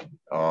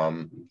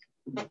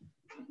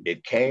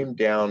 It came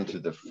down to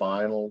the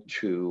final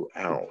 2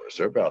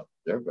 hours.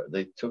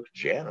 They took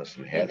Janice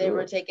and had they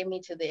were taking me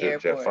to the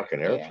airport. To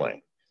fucking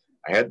airplane.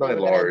 I had my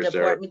lawyers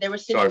there. They were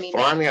so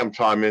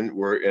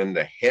we're in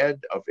the head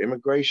of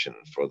immigration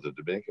for the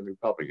Dominican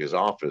Republic, his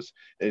office,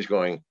 and he's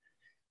going,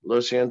 Lo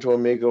siento,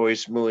 amigo,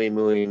 es muy,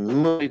 muy,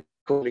 muy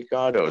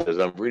complicado. Says,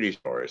 I'm really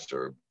sorry,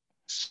 sir.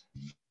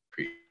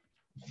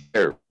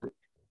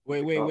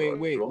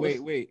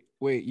 Wait.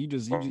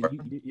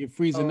 You're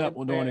freezing up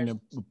on the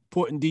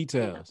important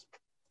details.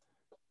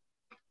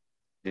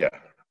 Yeah.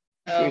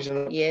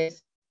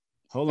 Yes.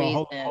 Hold on.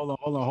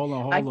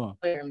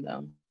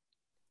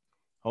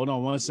 Hold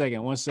on 1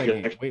 second.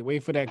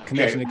 Wait for that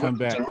connection to come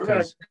back. So we're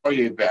going to call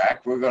you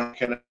back. We're going to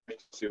connect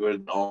to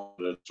an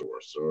alternate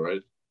source, all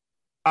right?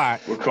 All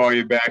right. We'll call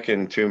you back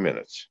in 2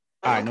 minutes.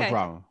 All right, no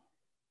problem.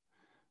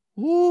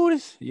 Ooh,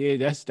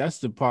 that's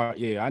the part.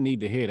 Yeah, I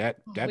need to hear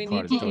that part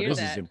of the story.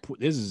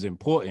 This is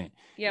important.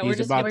 Yeah, he's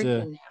about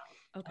to.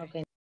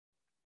 Okay.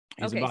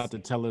 He's about to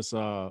tell us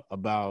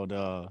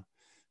about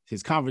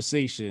his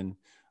conversation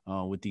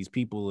with these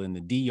people in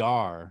the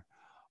DR.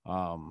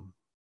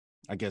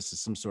 I guess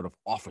it's some sort of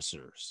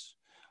officers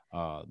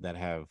that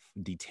have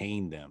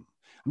detained them.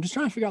 I'm just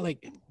trying to figure out,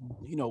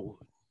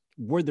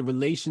 were the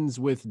relations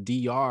with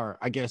DR?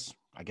 I guess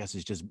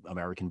it's just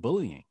American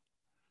bullying.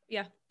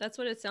 Yeah, that's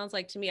what it sounds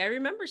like to me. I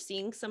remember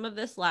seeing some of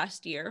this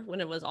last year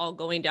when it was all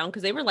going down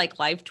because they were like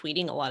live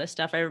tweeting a lot of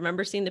stuff. I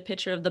remember seeing the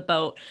picture of the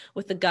boat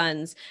with the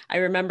guns. I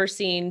remember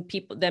seeing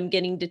them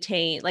getting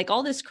detained, like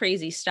all this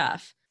crazy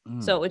stuff.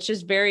 So it's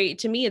just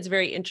to me, it's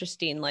very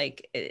interesting.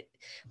 Like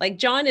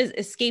John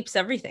escapes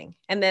everything.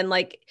 And then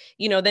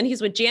then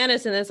he's with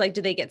Janice and it's like,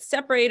 do they get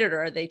separated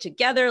or are they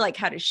together? Like,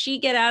 how does she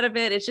get out of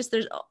it? It's just,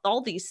 there's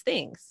all these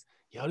things.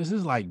 Yo, this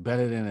is like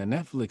better than a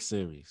Netflix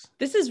series.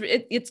 This is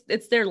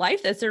it's their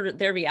life. That's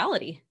their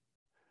reality.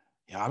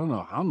 Yeah, I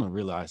don't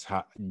realize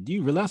do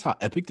you realize how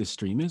epic the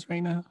stream is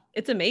right now?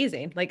 It's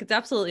amazing. Like, it's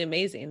absolutely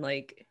amazing.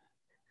 Like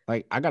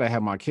I gotta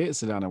have my kids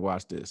sit down and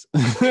watch this.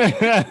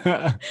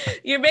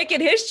 You're making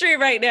history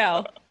right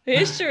now.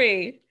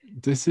 History.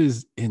 This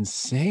is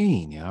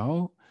insane,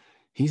 yo.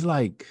 He's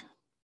like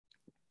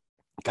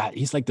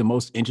the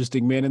most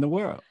interesting man in the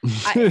world.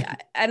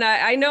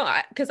 I know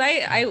because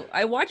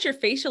I watch your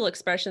facial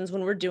expressions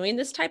when we're doing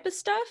this type of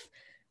stuff.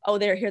 Oh,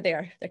 here they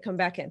are. They're come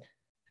back in.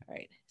 All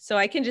right. So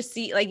I can just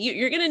see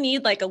you're going to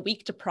need like a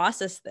week to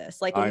process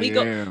this. Like when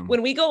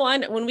we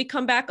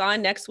come back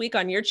on next week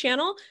on your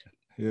channel,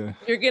 you're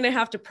going to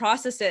have to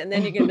process it. And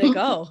then you're going to be like,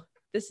 oh,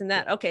 this and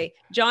that. Okay.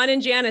 John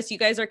and Janice, you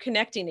guys are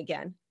connecting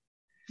again.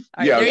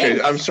 Right,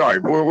 okay. I'm sorry.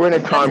 We're in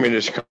a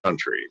communist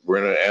country.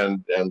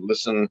 And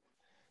listen,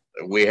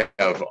 we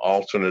have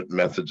alternate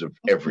methods of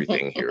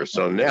everything here.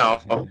 So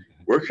now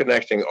we're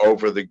connecting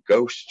over the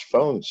ghost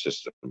phone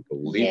system,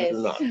 believe it or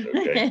not.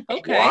 Okay.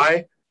 Okay.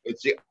 Why?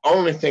 It's the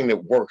only thing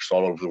that works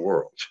all over the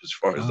world, as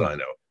far as I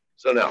know.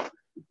 So now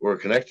we're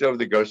connected over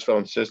the ghost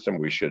phone system.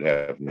 We should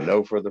have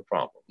no further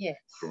problem. Yes.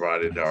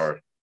 Provided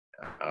our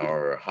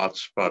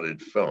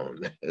hot-spotted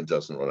phone it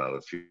doesn't run out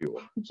of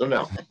fuel. So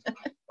now,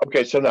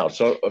 okay, so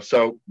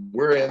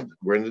we're in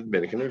the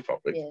Dominican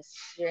Republic. Yes,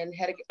 you're in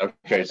head.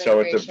 Okay, so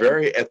at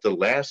the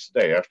last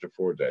day after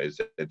 4 days,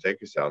 they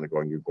take us out and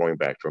going, you're going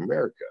back to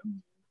America.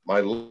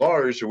 My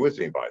lawyers are with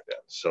me by then.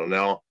 So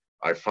now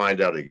I find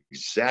out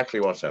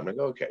exactly what's happening.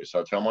 Okay, so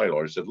I tell my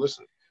lawyer, I said,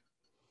 listen,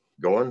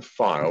 go and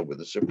file with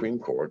the Supreme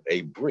Court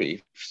a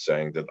brief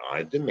saying that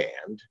I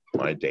demand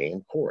my day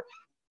in court.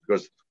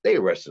 Because they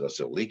arrested us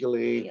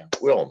illegally. Yes.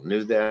 We all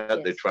knew that. Yes.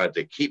 They tried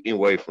to keep me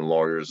away from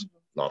lawyers.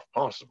 Not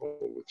possible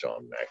with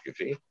John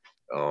McAfee.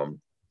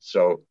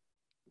 So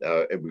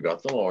we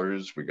got the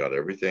lawyers. We got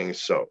everything.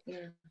 So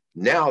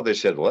now they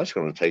said, well, that's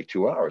going to take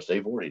 2 hours.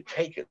 They've already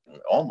taken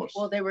almost.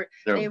 Well, they're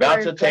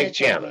about to take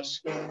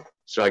Janice. Yeah.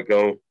 So I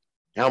go,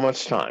 how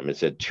much time? It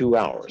said 2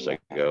 hours. I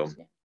go,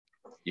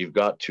 you've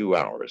got 2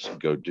 hours.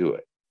 Go do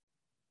it.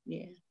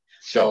 Yeah.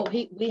 So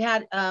we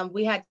had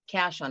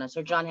cash on us,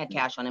 or John had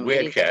cash on him. We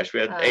had cash. We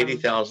had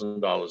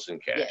 $80,000 in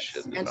cash.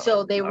 Yes. And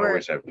so they were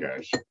always have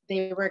cash.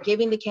 They were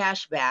giving the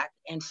cash back,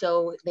 and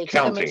so they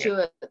took him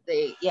into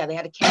they had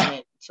to count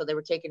it. So they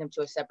were taking him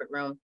to a separate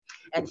room,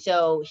 and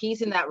so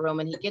he's in that room,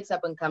 and he gets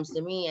up and comes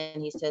to me,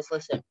 and he says,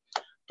 "Listen,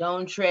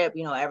 don't trip.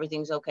 You know,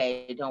 everything's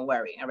okay. Don't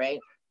worry. All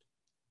right.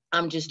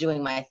 I'm just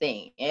doing my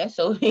thing." Yeah.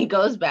 So he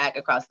goes back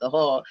across the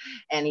hall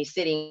and he's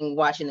sitting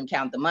watching them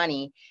count the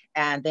money.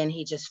 And then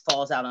he just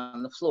falls out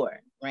on the floor,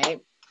 right?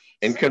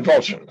 In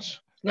convulsions.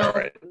 No,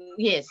 right.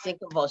 Yes, in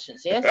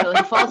convulsions. Yeah. So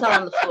he falls out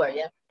on the floor.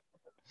 Yeah.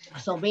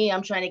 So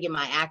I'm trying to get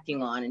my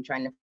acting on and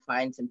trying to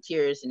find some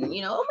tears and, oh my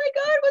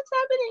God, what's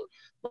happening?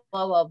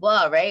 Blah, blah,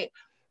 blah. Right.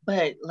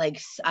 But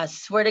like, I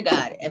swear to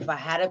God, if I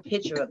had a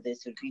picture of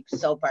this, it would be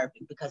so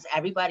perfect because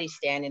everybody's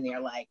standing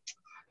there like,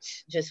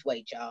 just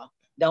wait, y'all.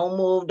 Don't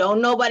move.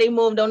 Don't nobody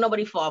move. Don't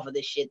nobody fall for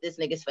this shit. This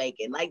nigga's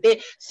faking. Like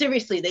they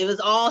was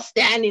all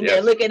standing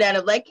there looking at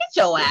him like, get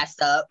your ass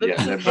up. Yeah,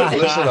 but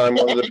listen, I'm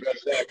one of the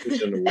best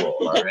actors in the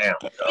world. I am.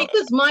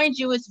 Because mind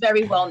you, it's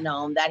very well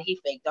known that he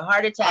faked a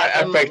heart attack.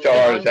 I faked a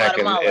heart attack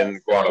in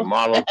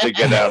Guatemala to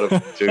get out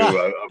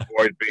to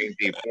avoid being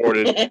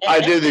deported.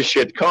 I do this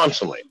shit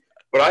constantly.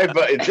 But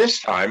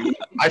this time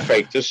I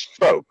faked a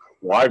stroke.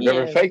 Well, I've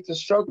never faked a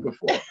stroke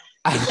before.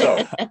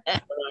 So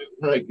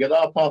when I get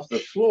up off the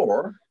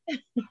floor,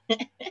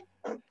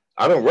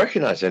 I don't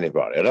recognize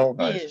anybody. I don't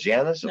recognize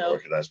Janice. I don't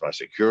recognize my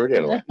security.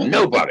 I don't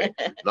nobody.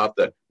 Not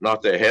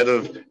the head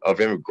of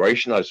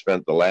immigration. I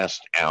spent the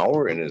last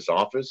hour in his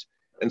office,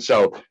 and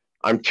so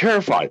I'm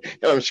terrified.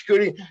 And I'm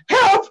scooting.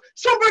 Help!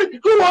 Somebody!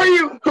 Who are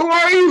you? Who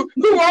are you?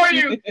 Who are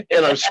you?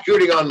 And I'm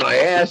scooting on my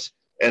ass.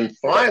 And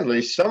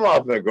finally, some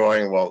of them are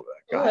going, well,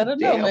 God I don't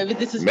know. Maybe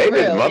this is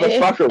maybe the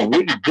motherfucker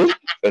really did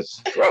a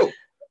stroke.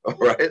 All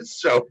right.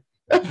 So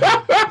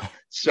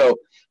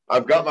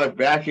I've got my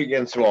back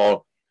against the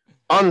wall.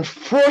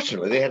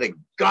 Unfortunately, they had a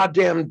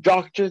goddamn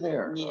doctor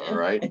there. Yeah. All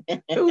right.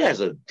 Who has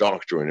a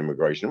doctor in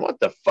immigration? What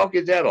the fuck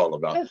is that all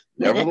about?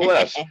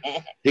 Nevertheless,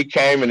 he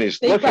came and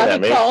he's looking at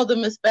me. They called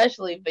him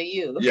especially for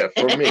you. Yeah,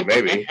 for me,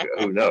 maybe.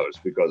 Who knows?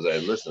 Because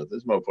listen,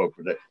 this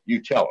motherfucker,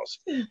 you tell us.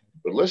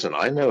 But listen,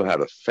 I know how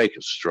to fake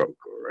a stroke.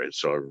 All right.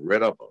 So I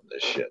read up on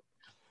this shit.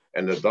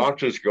 And the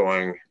doctor's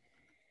going,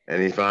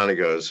 and he finally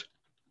goes,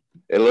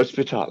 El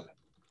hospital.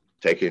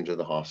 Take him to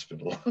the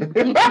hospital.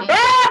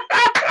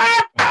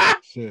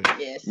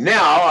 Yes.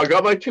 Now I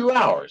got my 2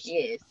 hours.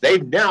 Yes.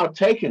 They've now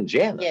taken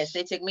Janice. Yes,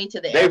 they took me to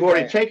the They've airport.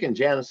 already taken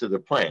Janice to the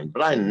plane.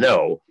 But I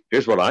know,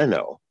 here's what I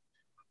know.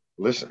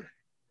 Listen,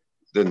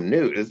 the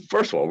news,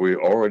 first of all,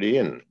 we're already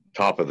in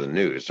top of the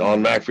news.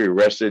 John McAfee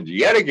arrested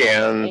yet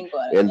again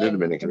in the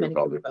Dominican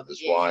Republic with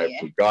his wife,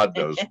 for God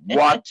knows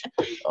what.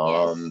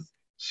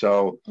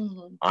 So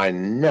I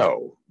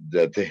know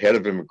that the head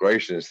of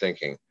immigration is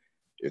thinking,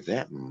 if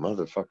that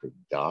motherfucker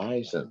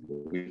dies and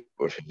we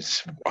put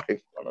his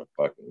wife on a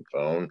fucking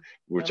phone,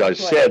 which I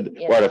said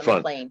right up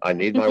front, I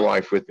need my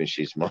wife with me.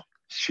 She's my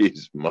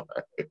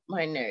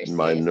nurse.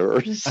 My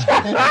nurse.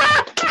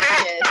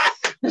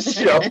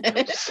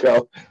 Yes.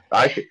 So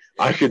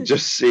I could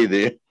just see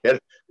the head.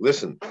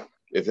 Listen,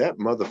 if that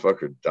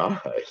motherfucker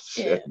dies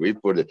and we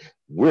put it,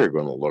 we're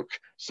gonna look.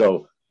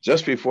 So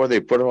just before they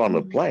put her on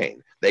the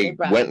plane, they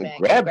went and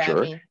grabbed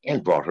her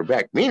and brought her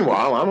back.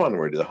 Meanwhile, I'm on the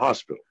way to the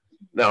hospital.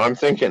 Now I'm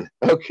thinking,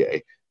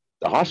 okay,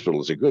 the hospital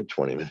is a good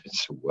 20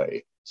 minutes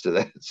away. So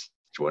that's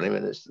 20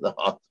 minutes to the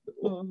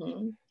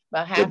hospital.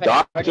 The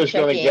doctor's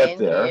going to get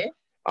there. Yeah.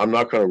 I'm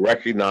not going to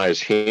recognize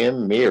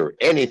him, me, or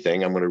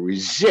anything. I'm going to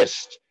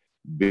resist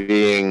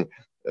being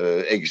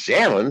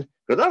examined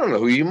because I don't know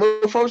who you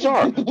mofos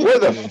are. Where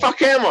the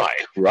fuck am I?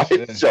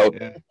 Right? So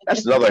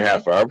that's another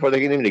half hour before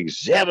they can even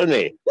examine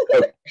me.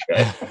 Okay.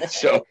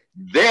 So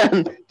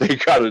then they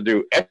got to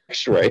do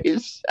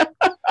x-rays.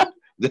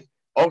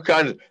 All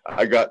kinds of,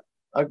 I've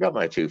got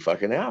my 2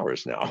 fucking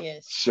hours now.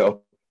 Yes.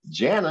 So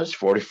Janice,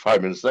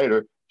 45 minutes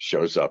later,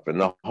 shows up in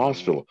the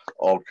hospital,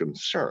 all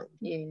concerned.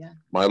 Yeah.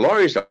 My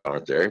lawyers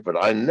aren't there, but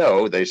I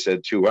know they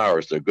said 2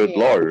 hours. They're good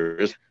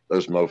lawyers.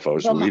 Those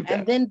mofos will leave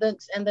that. And then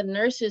the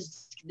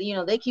nurses, you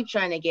know, they keep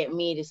trying to get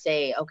me to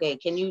say, okay,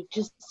 can you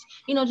just,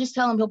 you know, just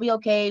tell him he'll be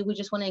okay. We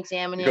just want to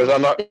examine him. Because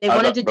I'm not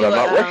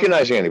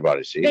recognizing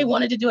anybody. See, they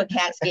wanted to do a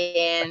CAT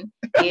scan.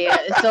 Yeah.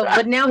 So,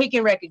 but now he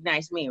can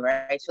recognize me,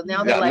 right? So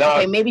now they're like,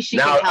 okay, maybe she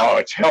can help. Oh,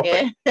 it's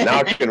helping. Yeah. Now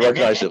I can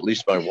recognize at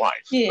least my wife.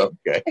 Yeah.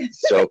 Okay.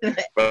 So,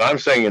 but I'm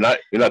saying you're not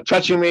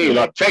touching me. You're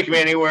not taking me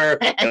anywhere,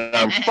 and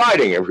I'm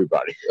fighting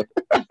everybody.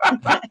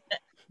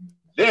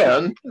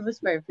 Then,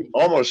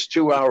 almost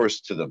 2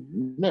 hours to the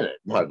minute,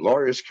 my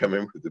lawyers come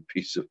in with a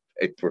piece of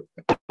paper.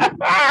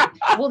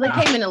 Well, they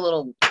came in a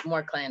little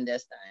more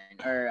clandestine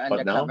or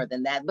undercover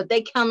than that, but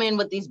they come in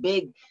with these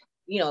big,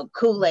 you know,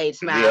 Kool-Aid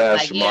smiles. Yeah,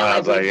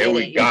 smiles like, yeah,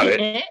 we got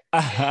it.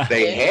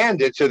 They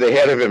hand it to the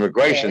head of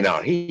immigration.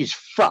 Now, he's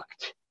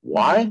fucked.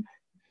 Why?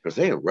 Because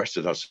they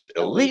arrested us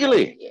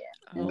illegally. Yeah.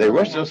 They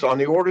arrested us on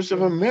the orders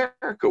of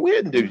America. We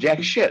didn't do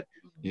jack shit.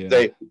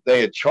 Yeah.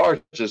 They had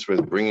charged us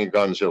with bringing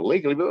guns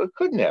illegally, but we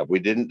couldn't have. They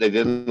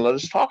didn't let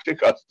us talk to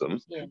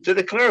customs to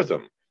declare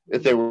them.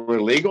 If they were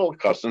illegal,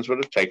 customs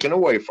would have taken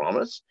away from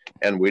us,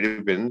 and we'd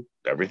have been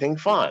everything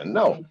fine.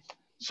 No,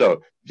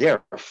 so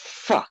they're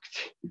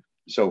fucked.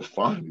 So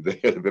finally, the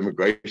head of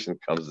immigration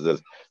comes and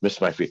says, "Miss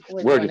McAfee,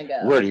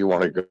 where do you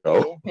want to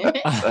go?"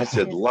 I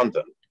said,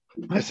 "London."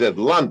 I said,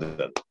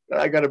 "London."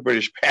 I got a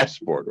British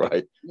passport,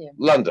 right? Yeah.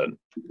 London.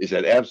 He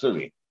said,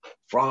 "Absolutely."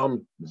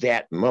 From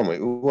that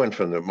moment, we went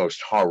from the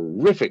most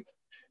horrific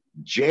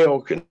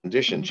jail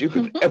conditions you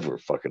could ever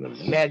fucking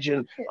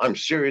imagine. I'm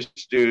serious,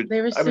 dude.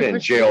 I've been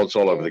in jails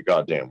all over the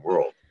goddamn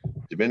world.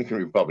 Dominican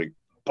Republic,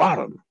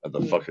 bottom of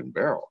the fucking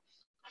barrel.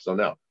 So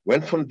now,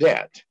 went from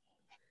that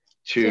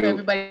to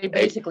everybody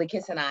basically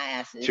kissing our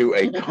asses to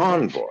a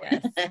convoy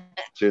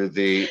to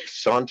the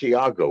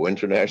Santiago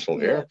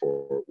International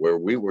Airport, where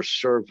we were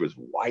served with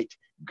white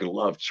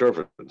gloved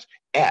servants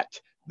at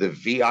the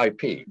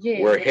VIP,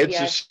 where heads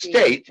of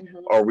state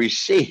are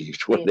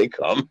received when they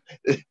come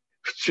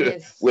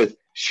with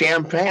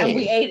champagne. And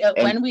we ate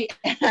when we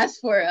asked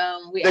for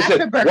they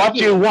said, "What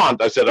do you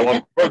want?" I said, "I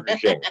want Burger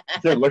King."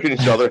 They're looking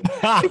at each other.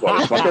 They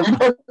bought us fucking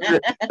Burger.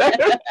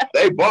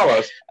 They bought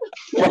us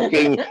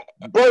fucking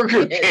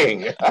Burger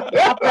King.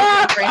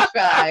 French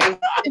fries.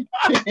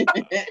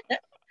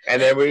 And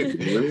then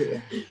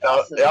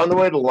on the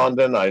way to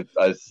London, I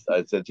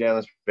said,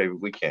 "Janice, baby,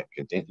 we can't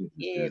continue.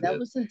 That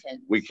was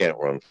intense. We can't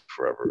run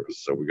forever,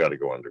 so we got to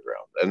go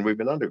underground." And we've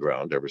been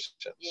underground ever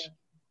since. Yeah.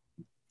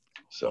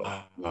 So,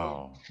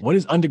 what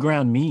does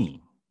underground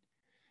mean?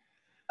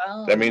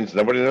 That means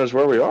nobody knows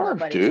where we are,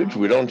 dude.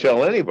 We don't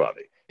tell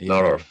anybody. Yeah.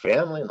 Not our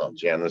family, not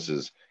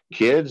Janice's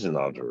kids,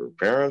 not her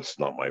parents,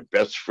 not my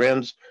best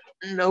friends.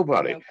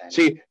 Nobody.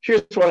 See,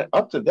 here's what.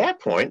 Up to that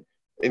point,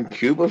 in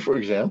Cuba, for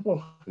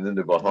example, and in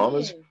the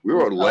Bahamas, we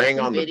were laying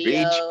on the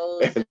beach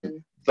and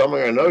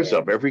thumbing our nose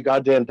up every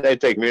goddamn day.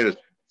 Take me to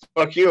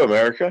 "Fuck you,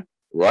 America,"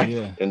 right?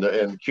 Yeah.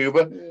 In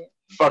Cuba,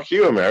 "Fuck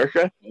you,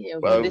 America." Yeah,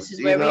 well, this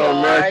is where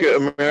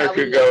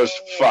America goes,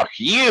 "Fuck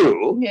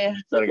you." Yeah.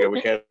 Then again,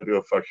 we can't do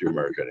a "Fuck you,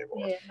 America"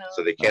 anymore. Yeah, no.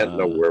 So they can't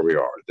know where we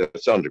are.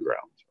 That's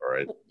underground. All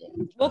right.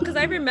 Well, because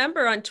I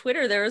remember on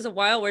Twitter there was a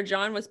while where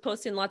John was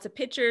posting lots of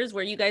pictures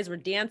where you guys were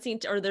dancing,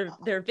 or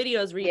their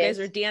videos where you guys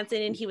were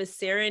dancing and he was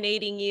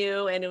serenading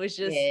you, and it was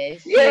just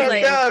it was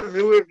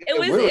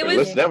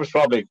that was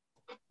probably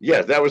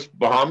that was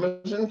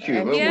Bahamas and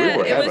Cuba.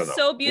 Yeah, it was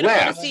so beautiful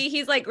to see.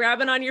 He's like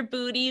grabbing on your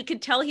booty. You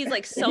could tell he's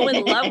like so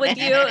in love with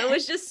you. It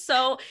was just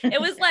so. It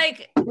was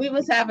like we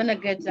was having a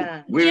good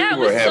time. It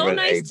was so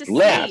nice to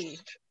see.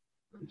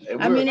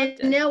 I mean,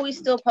 now we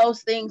still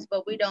post things,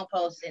 but we don't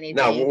post anything.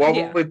 Now,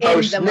 what we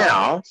post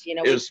now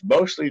is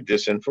mostly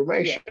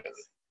disinformation.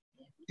 Yes.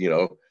 You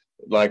know,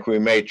 like we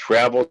may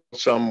travel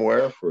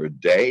somewhere for a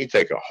day,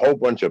 take a whole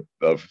bunch of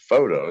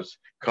photos,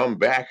 come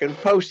back and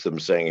post them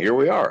saying, "Here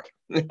we are."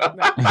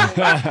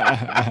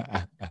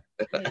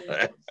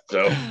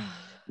 So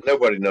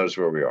nobody knows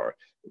where we are.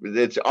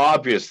 It's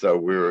obvious, though,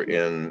 we're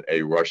in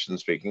a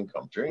Russian-speaking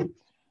country.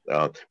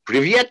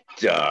 Привет,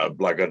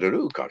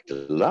 благодарю, как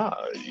дела?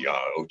 Я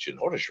очень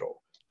хорошо.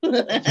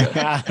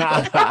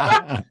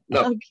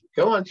 No,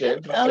 come on,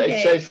 Jim.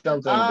 Say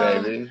something,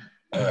 baby.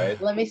 All right.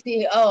 Let me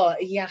see.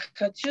 Я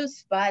хочу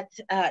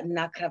спать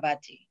на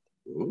кровати.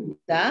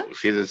 Да?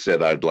 She just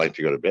said, "I'd like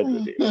to go to bed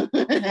with you."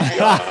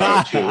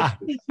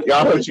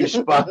 Я хочу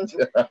спать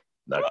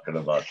на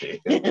кровати.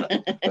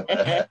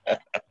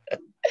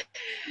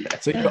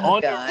 So you're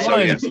on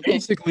run.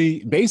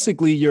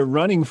 Basically, you're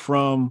running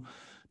from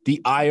the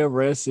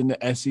IRS and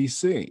the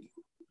SEC.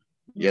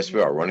 Yes,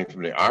 we are running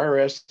from the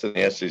IRS to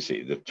the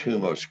SEC, the two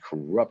most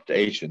corrupt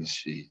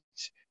agencies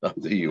of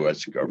the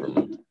U.S.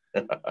 government.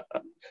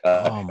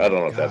 I don't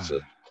know if that's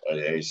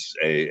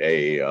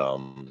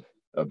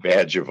a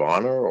badge of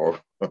honor or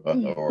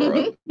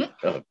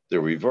the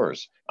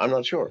reverse. I'm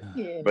not sure,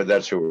 but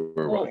that's who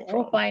we're running from.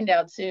 We'll find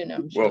out soon.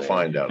 I'm sure. We'll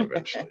find out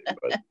eventually,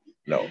 but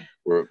no,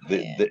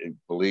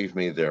 believe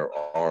me, there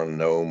are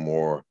no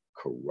more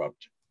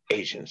corrupt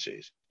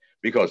agencies,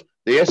 because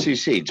the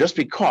SEC, just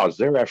because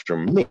they're after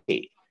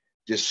me,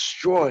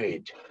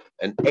 destroyed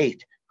an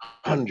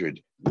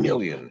 $800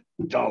 million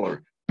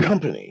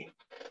company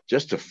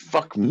just to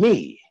fuck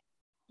me.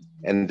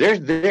 And they're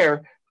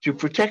there to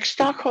protect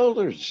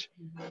stockholders.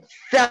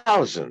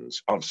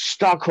 Thousands of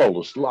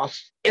stockholders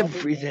lost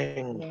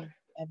everything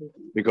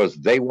because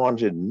they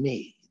wanted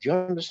me. Do you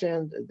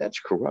understand? That's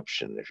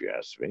corruption, if you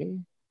ask me.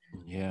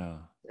 Yeah.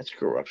 That's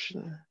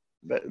corruption.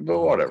 But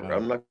whatever. God.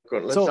 I'm not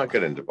going. Let's not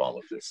get into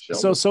politics.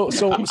 So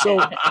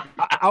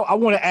I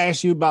want to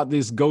ask you about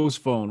this ghost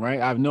phone, right?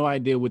 I have no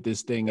idea what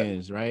this thing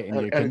is, right? And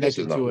you're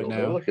connected to it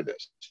now. Look at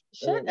this.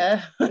 Shut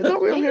up. It's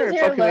not real hair. It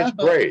fucking has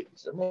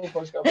braids.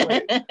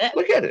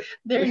 Look at it.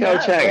 They're Look how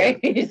it's hanging.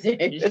 braids.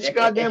 It's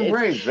goddamn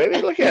braids, baby.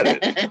 Look at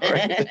it. All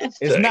right.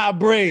 It's not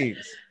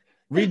braids.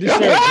 Read the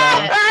shirt,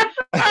 John.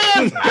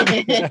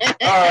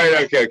 All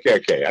right.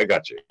 Okay. I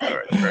got you. All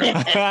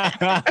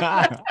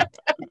right.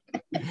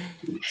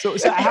 So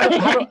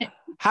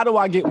how do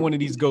I get one of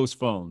these ghost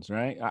phones?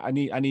 Right. I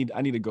need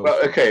a ghost.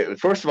 Well, okay.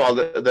 First of all,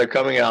 they're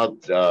coming out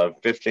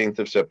 15th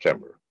of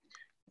September.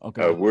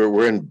 Okay.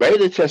 We're in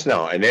beta test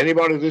now, and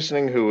anybody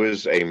listening who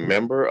is a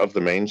member of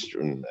the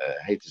mainstream,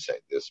 I hate to say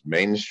this,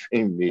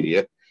 mainstream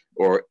media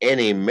or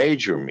any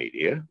major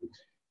media,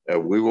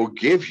 we will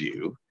give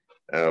you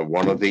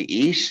one of the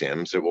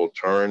eSIMs that will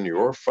turn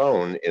your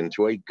phone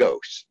into a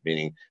ghost,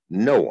 meaning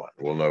no one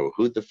will know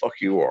who the fuck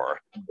you are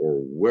or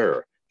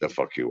where the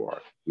fuck you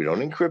are. We don't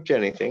encrypt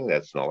anything.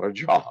 That's not our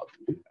job.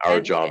 Our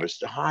job is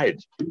to hide.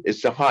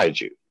 It's to hide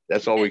you.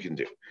 That's all we can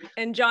do.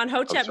 And John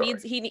Hotep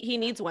needs he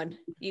needs one.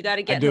 You got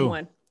to get him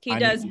one. He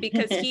does,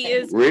 because he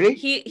is really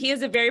he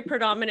is a very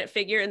predominant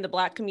figure in the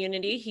Black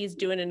community. He's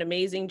doing an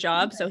amazing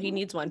job, so he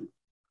needs one.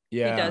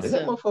 Yeah, he does. Is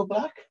that motherfucker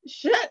black?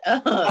 Shut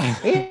up.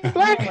 He's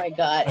black. Oh my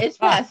God, it's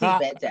past his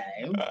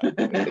bedtime.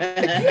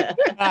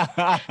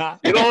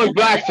 You don't look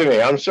black to me.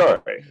 I'm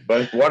sorry,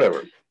 but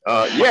whatever.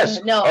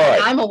 Yes. No,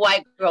 right. I'm a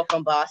white girl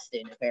from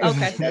Boston. Apparently.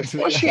 Okay. That's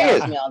well, what she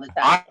tells is. me all the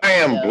time. I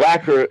am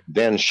blacker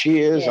than she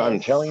is. Yes. I'm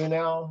telling you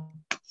now.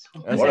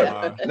 That's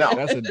Whatever. No.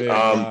 That's a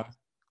damn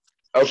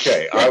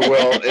okay, I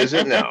will. Is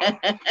it now?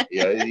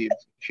 Yeah.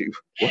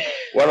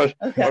 Why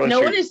don't no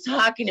one is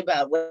talking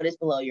about what is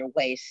below your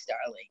waist,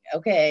 darling.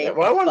 Okay. Yeah,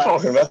 well, I wasn't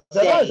talking about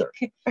that either.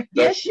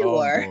 Yes, you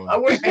were. I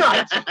was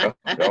not.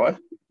 No,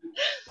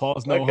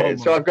 Pause. No okay,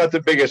 homo. so I've got the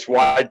biggest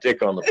white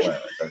dick on the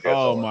planet. Okay,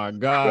 oh my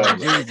God.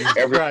 Jesus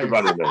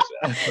everybody knows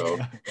that. So.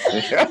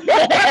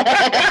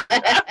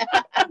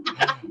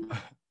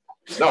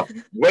 No,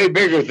 way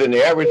bigger than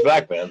the average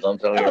black man's. I'm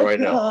telling you right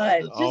now.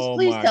 Just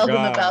please tell them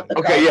about the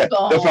okay, yeah,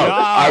 no problem.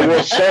 I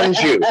will send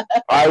you.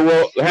 I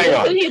will. Hang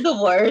on. Isn't he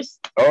the worst?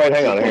 All right,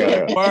 hang on.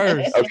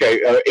 Worst.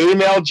 Okay,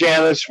 email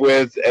Janice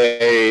with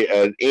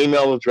an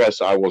email address.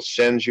 I will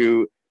send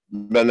you.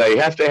 But they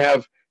have to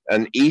have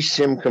an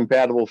eSIM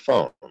compatible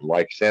phone,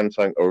 like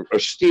Samsung, or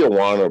steal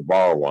one or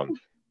borrow one.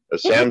 A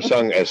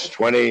Samsung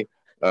S20,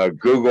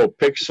 Google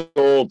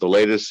Pixel, the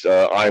latest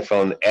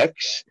iPhone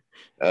X.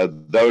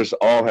 Those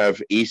all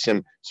have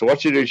eSIM. So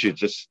what you do is you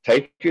just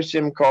take your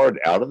SIM card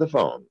out of the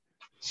phone,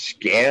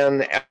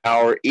 scan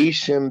our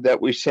eSIM that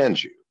we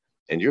send you,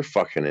 and you're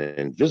fucking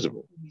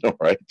invisible. All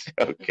right.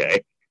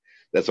 Okay.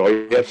 That's all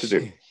you have to do.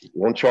 We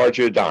won't charge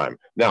you a dime.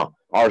 Now,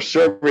 our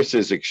service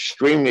is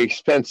extremely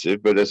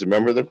expensive, but as a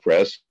member of the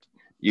press,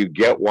 you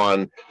get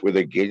one with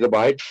a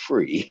gigabyte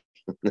free.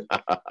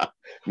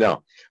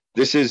 Now,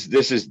 this is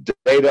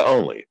data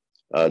only.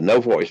 No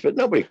voice, but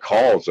nobody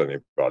calls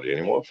anybody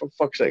anymore. For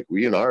fuck's sake,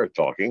 we and I are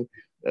talking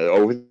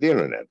over the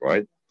internet,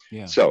 right?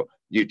 Yeah. So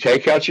you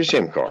take out your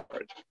SIM card,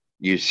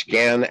 you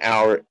scan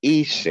our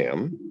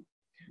eSIM,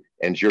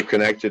 and you're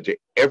connected to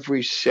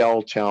every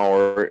cell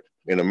tower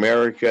in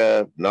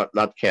America,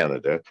 not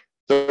Canada,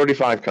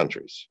 35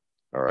 countries.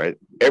 All right,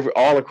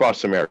 all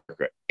across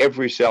America,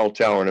 every cell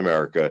tower in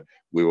America,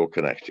 we will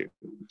connect you.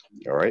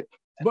 All right.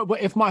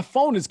 But if my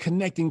phone is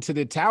connecting to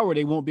the tower,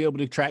 they won't be able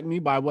to track me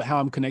by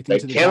how I'm connecting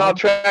to the tower. They cannot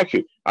track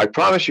you. I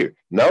promise you.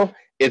 No,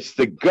 it's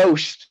the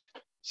ghost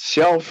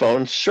cell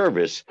phone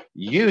service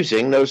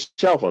using those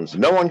cell phones.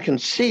 No one can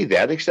see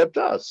that except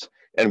us.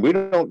 And we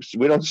don't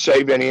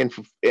save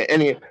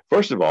any.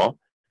 First of all,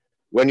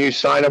 when you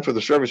sign up for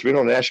the service, we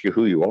don't ask you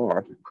who you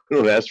are. We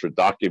don't ask for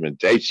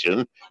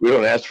documentation. We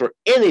don't ask for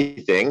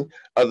anything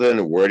other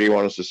than where do you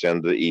want us to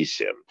send the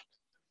eSIM.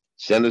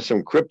 Send us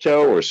some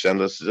crypto or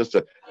send us just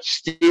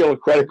steal a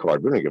credit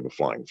card. We don't give a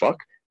flying fuck.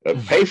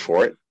 Pay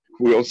for it.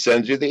 We'll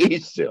send you the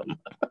eSIM.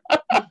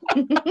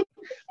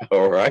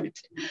 All right.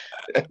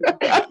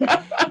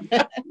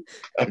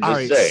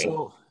 I'm just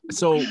saying.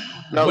 So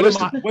now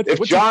listen,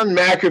 if John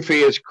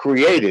McAfee has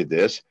created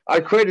this, I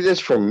created this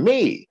for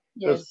me.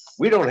 Yes.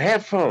 We don't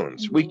have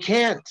phones. Mm-hmm. We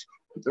can't.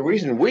 The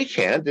reason we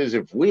can't is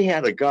if we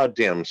had a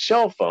goddamn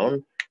cell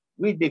phone,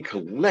 we'd be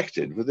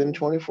collected within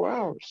 24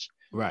 hours.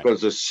 Right.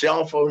 Because the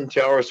cell phone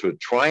towers would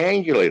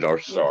triangulate our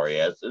sorry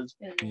asses,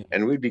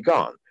 and we'd be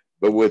gone.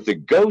 But with the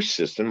ghost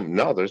system,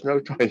 no, there's no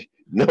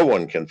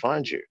one can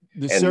find you,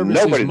 and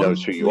nobody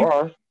knows who you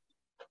are.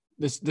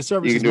 The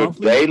service you can do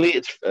monthly?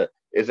 it daily.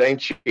 It ain't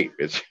cheap.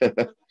 It's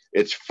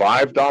it's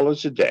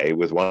 $5 a day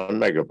with 1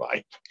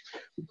 megabyte.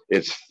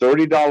 It's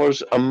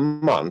 $30 a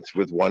month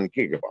with 1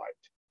 gigabyte.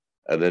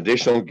 An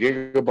additional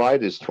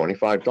gigabyte is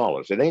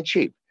 $25. It ain't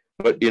cheap,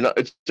 but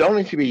it's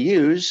only to be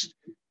used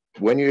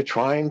when you're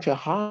trying to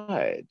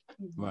hide.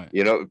 Right.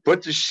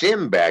 Put the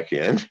SIM back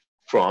in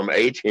from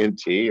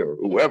AT&T or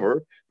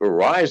whoever,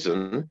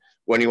 Verizon,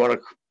 when you want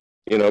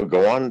to,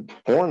 go on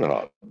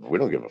Pornhub. We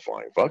don't give a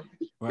flying fuck.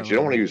 But you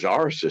don't want to use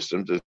our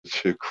system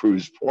to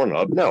cruise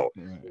Pornhub. No,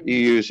 you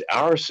use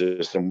our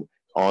system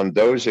on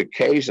those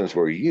occasions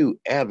where you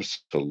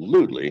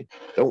absolutely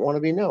don't want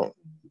to be known.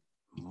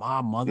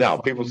 My mother. Now,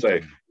 people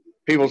say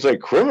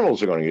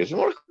criminals are going to use them.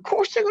 Well, of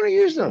course they're going to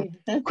use them.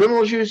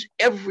 Criminals use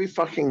every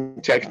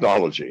fucking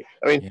technology.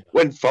 I mean,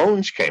 when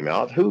phones came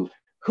out, who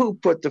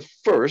put the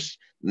first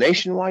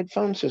nationwide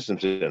phone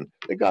systems in?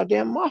 The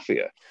goddamn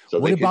mafia. So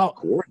they could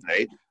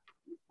coordinate.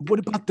 What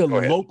about the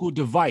local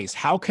device?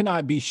 How can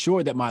I be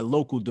sure that my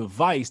local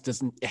device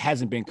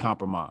hasn't been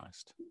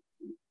compromised?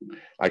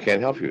 I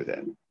can't help you with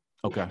that.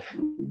 Okay.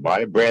 Buy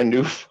a brand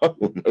new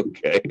phone.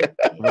 Okay.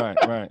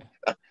 Right.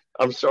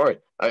 I'm sorry.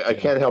 I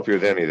can't help you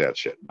with any of that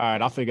shit. All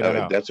right, I'll figure that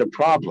out. That's a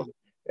problem.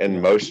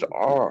 And most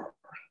are.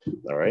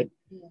 All right.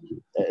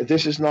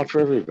 This is not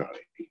for everybody.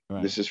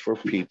 Right. This is for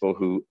people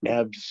who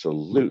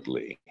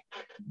absolutely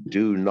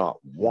do not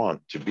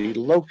want to be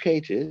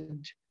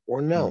located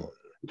or known.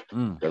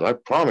 Because I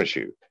promise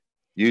you,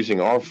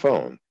 using our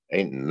phone,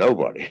 ain't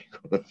nobody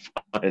going to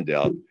find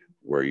out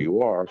where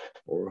you are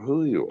or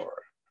who you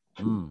are.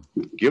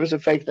 Give us a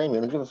fake name. We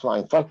don't give a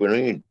flying fuck. We don't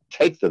even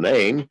take the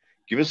name.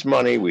 Give us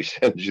money. We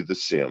send you the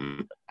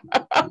SIM.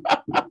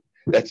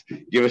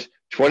 Give us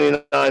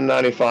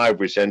 $29.95.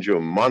 We send you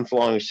a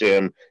month-long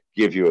SIM.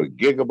 Give you a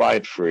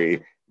gigabyte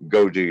free.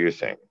 Go do your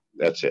thing.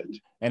 That's it.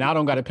 And I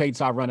don't got to pay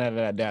till I run out of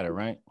that data,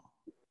 right?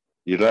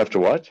 You don't have to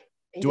what?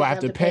 Do I have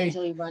to pay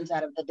until he runs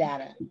out of the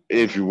data?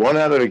 If you run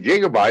out of the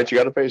gigabytes, you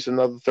got to pay us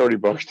another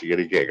 $30 to get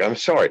a gig. I'm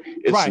sorry.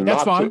 It's right,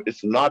 that's fine.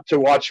 It's not to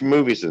watch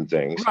movies and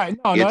things. Right.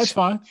 No, that's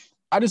fine.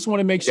 I just want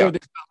to make sure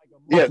that.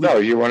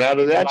 You run out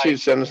of that, you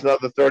send us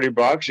another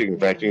 $30. In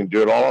fact, you can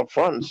do it all up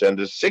front and send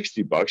us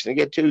 $60 and you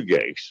get 2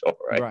 gigs. All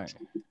right. Right.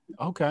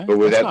 Okay. But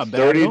with that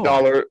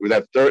 $30, with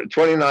that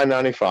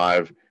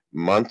 $29.95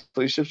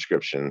 monthly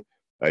subscription,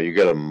 you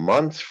get a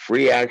month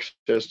free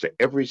access to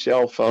every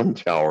cell phone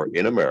tower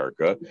in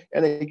America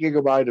and a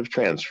gigabyte of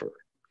transfer.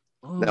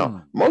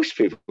 Now, most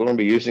people are going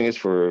to be using it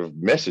for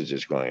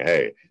messages going,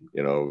 hey,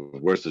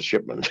 where's the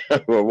shipment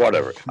or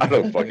whatever. I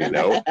don't fucking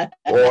know.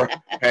 Or,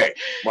 hey,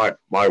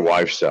 my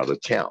wife's out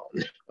of town.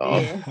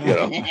 You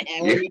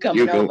can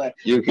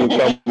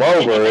come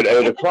over at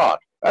 8 o'clock.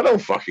 I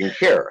don't fucking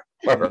care.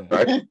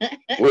 Right?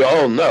 We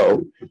all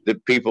know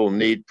that people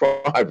need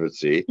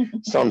privacy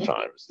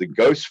sometimes. The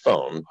ghost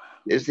phone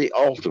is the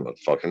ultimate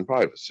fucking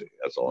privacy.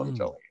 That's all I'm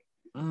telling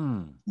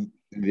you.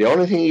 The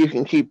only thing you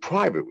can keep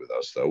private with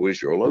us, though,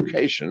 is your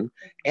location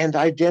and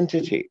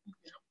identity.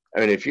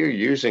 I mean, if you're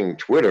using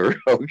Twitter,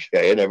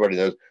 okay, and everybody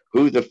knows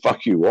who the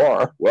fuck you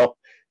are, well,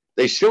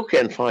 they still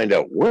can't find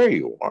out where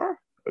you are.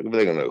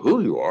 They're going to know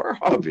who you are,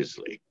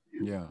 obviously.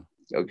 Yeah.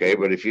 Okay,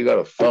 but if you got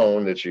a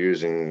phone that you're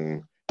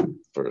using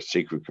for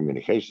secret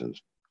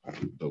communications,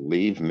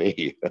 believe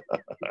me,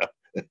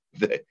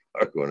 they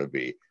are going to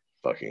be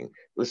fucking.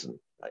 Listen,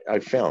 I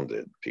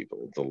founded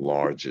the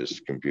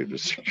largest computer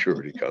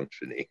security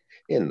company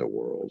in the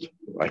world,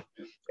 right?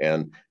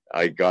 And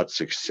I got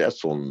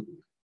successful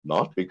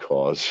not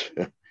because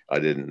I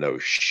didn't know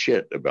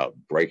shit about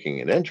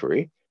breaking and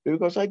entry, but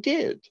because I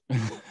did.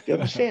 You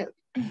understand?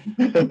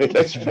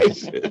 Let's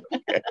face it.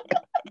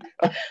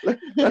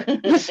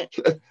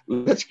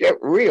 Let's get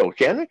real,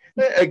 can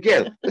we?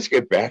 Again, let's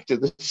get back to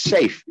the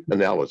safe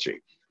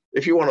analogy.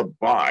 If you want to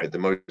buy the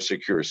most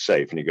secure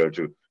safe and you go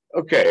to,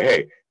 okay,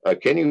 hey,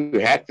 can you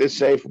hack this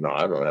safe? No,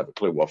 I don't have a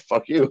clue. Well,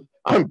 fuck you.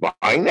 I'm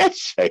buying that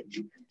safe.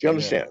 Do you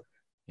understand?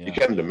 Yeah. You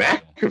come to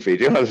McAfee.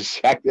 Do you want to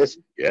hack this?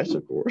 Yes,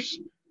 of course.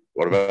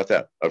 What about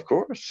that? Of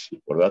course.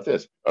 What about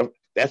this?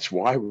 That's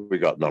why we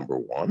got number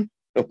one.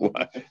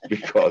 Why?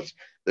 Because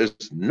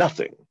there's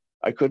nothing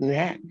I couldn't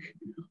hack.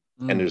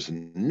 And there's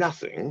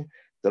nothing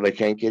that I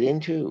can't get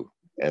into.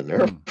 And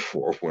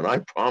therefore, when I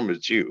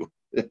promise you,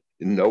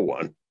 no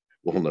one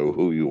will know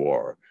who you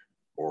are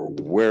or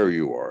where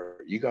you are.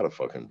 You got to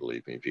fucking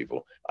believe me,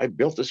 people. I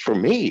built this for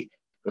me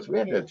because we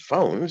haven't had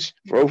phones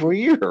for over a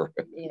year.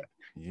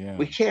 Yeah.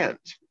 We can't.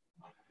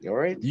 All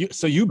right.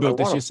 So you built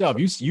this yourself.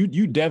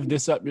 You dev'd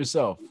this up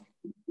yourself.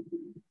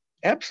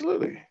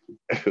 Absolutely.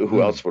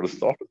 Who else would have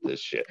thought of this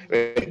shit?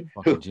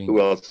 Who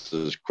else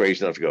is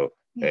crazy enough to go,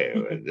 hey,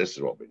 this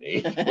is what we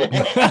need?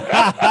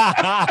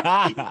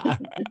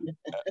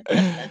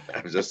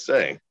 I'm just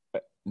saying.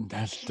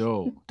 That's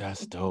dope.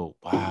 That's dope.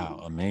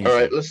 Wow, amazing. All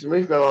right, listen,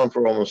 we've gone on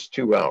for almost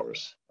 2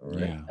 hours. All right.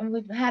 Yeah. And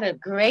we've had a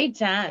great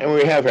time. And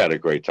we have had a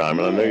great time.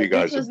 And I know you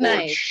guys are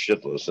bored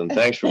shitless. And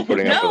thanks for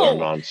putting up with our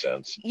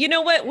nonsense. You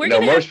know what?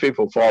 Most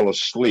people fall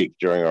asleep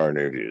during our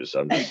interviews.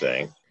 I'm just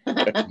saying.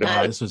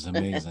 Wow, this was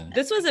amazing.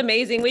 This was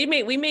amazing. We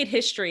made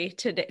history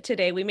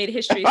today. We made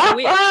history. So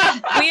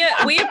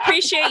we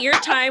appreciate your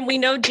time. We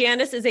know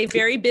Janice is a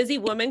very busy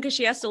woman because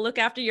she has to look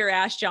after your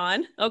ass,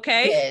 John.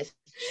 Okay. Yes.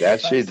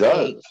 That she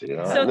does. You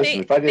know, So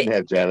listen, if I didn't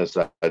have Janice,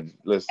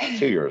 listen,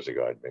 2 years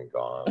ago I'd been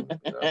gone.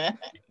 You know?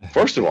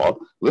 First of all,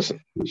 listen,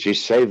 she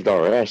saved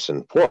our ass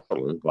in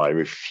Portland by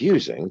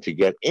refusing to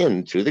get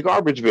into the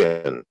garbage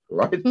bin,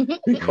 right?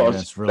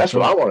 Because that's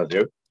what I want to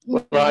do.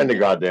 Behind the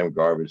goddamn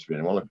garbage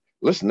bin. Well,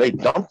 listen, they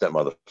dumped that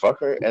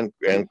motherfucker and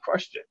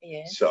crushed it.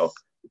 Yes. So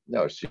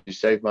no, she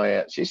saved my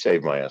ass. She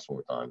saved my ass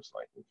more times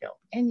than I can count.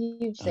 And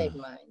you've saved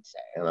mine, sir.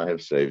 And I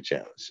have saved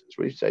Janice's.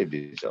 We've saved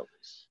each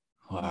other's.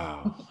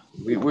 Wow.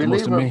 We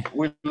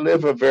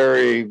live a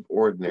very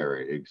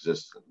ordinary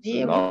existence.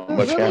 Yeah, not we're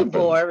much really happens.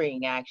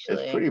 Boring,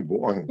 actually. It's pretty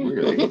boring,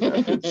 really.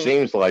 It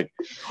seems like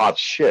hot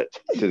shit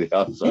to the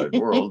outside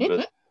world,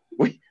 but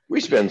we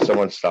spend so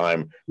much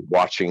time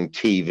watching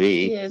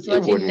TV. Yes, you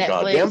wouldn't Netflix.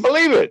 Goddamn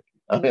believe it.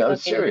 I mean, I'm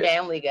serious.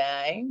 Family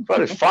Guy.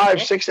 But it's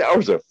 5-6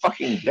 hours a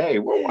fucking day.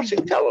 We're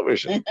watching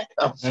television.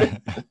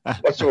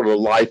 What sort of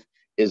life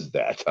is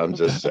that? I'm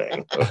just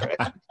saying. Okay.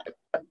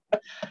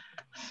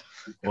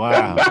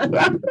 Wow.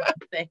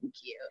 Thank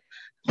you.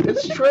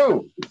 It's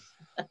true.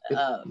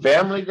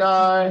 Family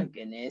Guy,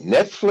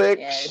 Netflix.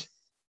 Yes.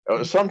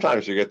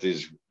 Sometimes you get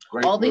these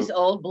great all these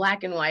old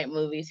black and white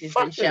movies he's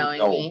been showing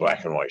me. Old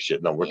black and white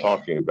shit. No, we're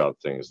talking about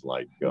things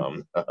like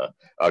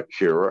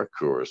Akira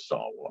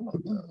Kurosawa,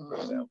 for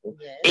example.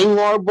 Yes.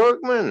 Ingmar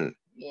Bergman.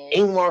 Yes.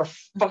 Ingmar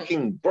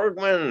fucking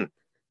Bergman.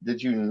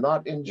 Did you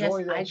not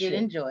enjoy that? I did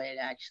enjoy it,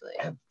 actually.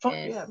 And fuck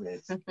yeah, man.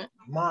 It's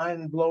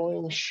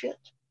mind-blowing shit.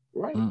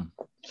 Right.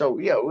 So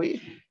yeah,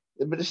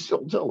 but it's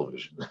still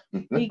television.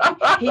 He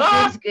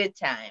gives good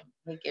time.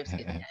 He gives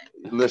good time.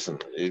 Listen,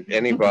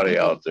 anybody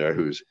out there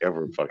who's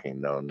ever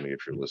fucking known me,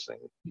 if you're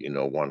listening, you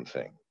know one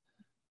thing.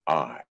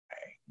 I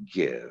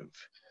give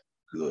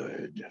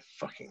good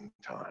fucking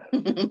time.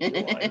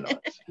 Why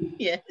not?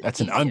 Yeah. That's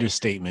an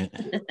understatement.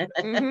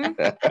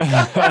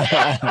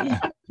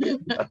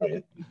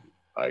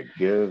 I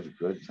give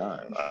good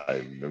time.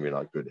 Maybe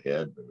not good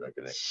head, maybe not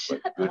good head,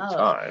 but good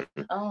time.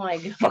 Oh my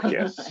God. Fuck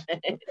yes.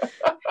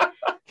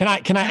 Can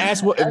I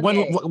ask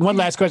one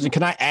last question?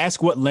 Can I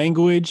ask what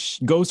language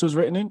Ghost was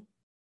written in?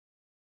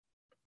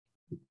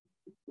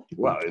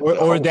 Well,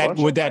 would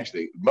that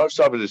actually most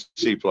of it is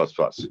C++.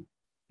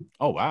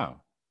 Oh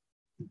wow.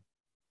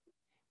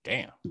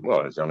 Damn.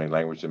 Well, it's the only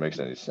language that makes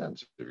any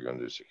sense if you're going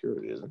to do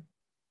security, isn't it?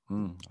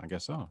 I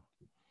guess so.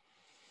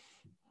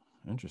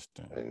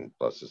 Interesting. And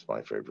plus, it's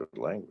my favorite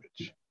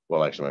language.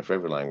 Well, actually, my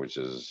favorite language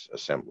is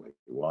assembly.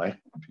 Why?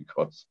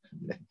 Because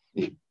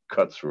you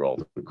cut through all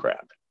the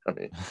crap. I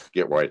mean,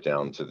 get right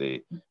down to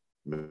the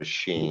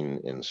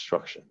machine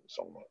instructions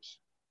almost.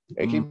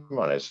 And keep in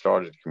mind, I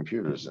started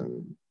computers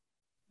in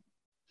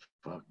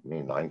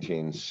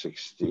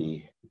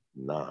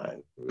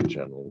 1969 with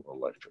General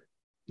Electric.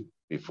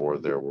 Before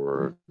there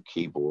were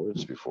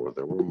keyboards, before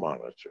there were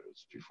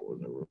monitors, before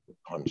there were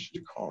punched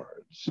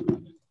cards,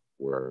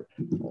 where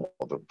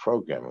all the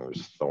programming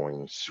was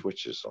throwing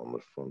switches on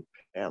the front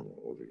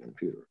panel of the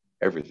computer.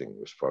 Everything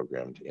was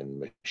programmed in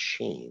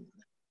machine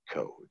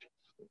code.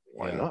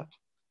 Why not?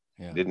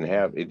 Yeah. It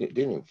didn't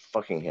even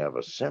fucking have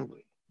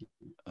assembly.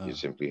 You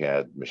simply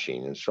had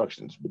machine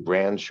instructions.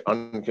 Branch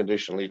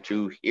unconditionally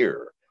to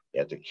here. You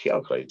had to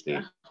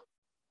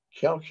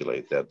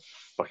calculate that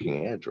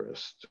fucking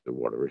address to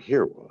whatever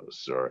here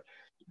was. Or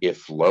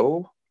if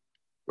low,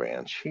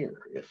 branch here.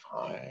 If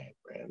high,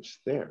 branch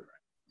there.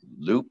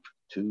 Loop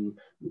to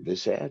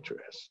this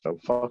address. So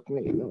fuck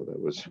me. No, that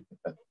was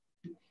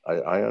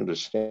I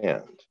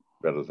understand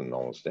better than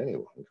almost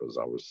anyone because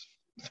I was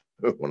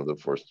one of the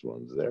first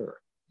ones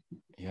there.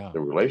 Yeah. The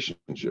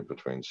relationship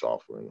between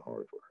software and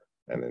hardware.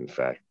 And in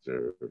fact,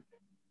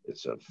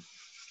 it's a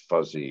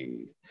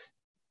fuzzy,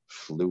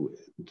 fluid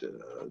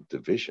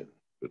division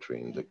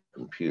between the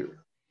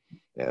computer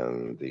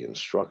and the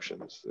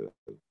instructions that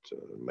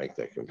make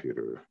that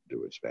computer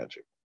do its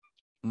magic.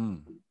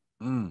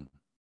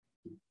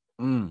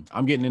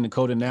 I'm getting into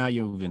coding now.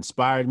 You've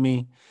inspired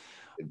me.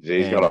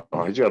 He's got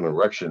an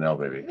erection now,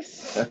 baby.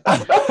 Oh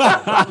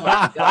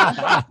my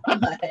God.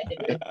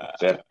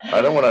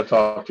 I don't want to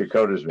talk to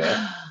coders,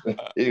 man.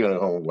 He's going to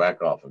go and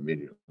whack off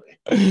immediately.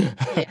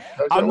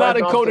 I'm not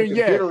a coder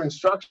yet. Computer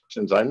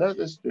instructions. I know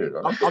this dude.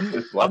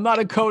 I'm not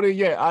a coder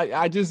yet.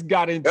 I just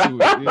got into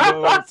it, you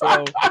know.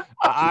 So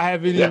I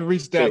haven't even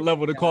reached that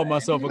level to call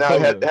myself a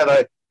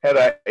coder. Had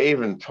I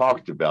even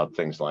talked about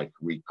things like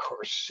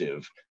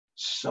recursive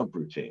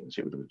subroutines,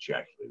 he would have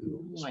ejaculated.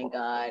 Oh my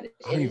God!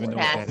 It's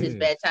past his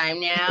bedtime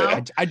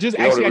now. I just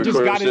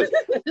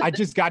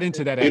got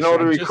into that. You know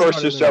what a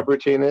recursive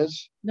subroutine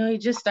is? No, he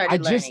just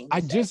started learning.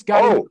 I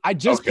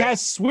just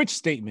passed switch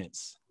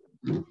statements.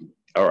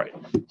 All right.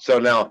 So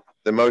now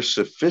the most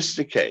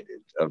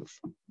sophisticated of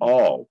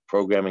all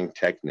programming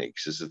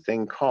techniques is a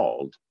thing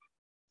called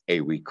a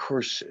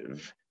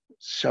recursive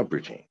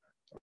subroutine.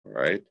 All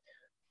right.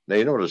 Now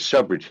you know what a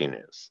subroutine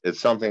is.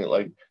 It's something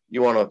like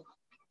you want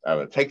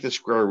to take the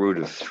square root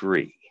of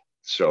 3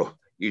 So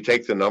you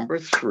take the number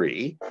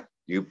 3,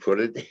 you put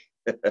it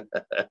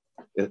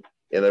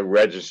in a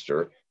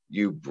register,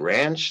 you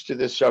branch to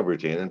the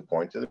subroutine and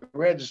point to the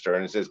register,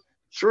 and it says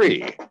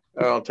 3.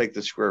 I'll take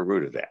the square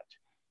root of that.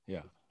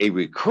 Yeah. A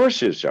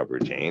recursive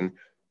subroutine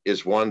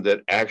is one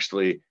that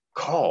actually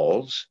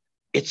calls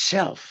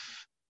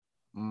itself.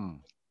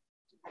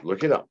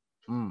 Look it up.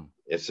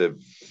 It's a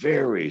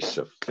very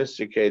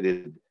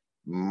sophisticated,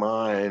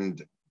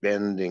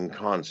 mind-bending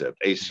concept.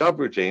 A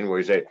subroutine where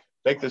you say,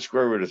 take the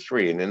square root of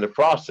 3, and in the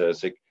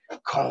process, it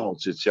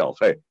calls itself.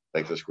 Hey,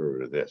 take the square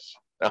root of this.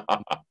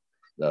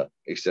 No,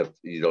 except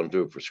you don't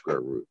do it for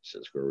square roots,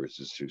 and square roots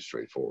is too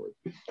straightforward.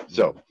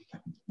 So,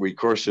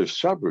 recursive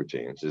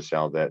subroutines is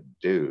how that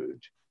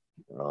dude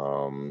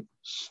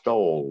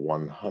stole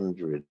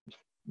 $100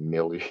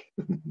 million.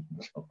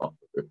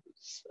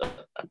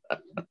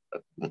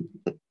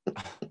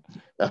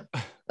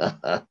 I'm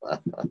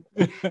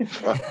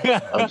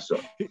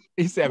sorry.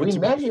 He said, we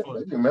met him.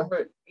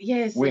 Remember?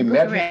 Yes. We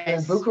met him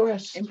in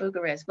Bucharest. In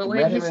Bucharest, but we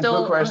when met he him in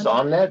stole Bucharest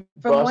on that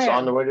bus where?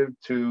 on the way to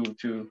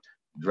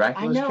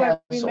Dracula's I know,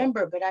 castle. I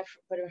remember, but I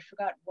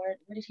forgot where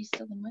did he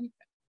steal the money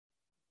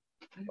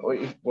from?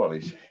 Well,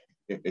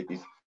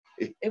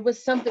 it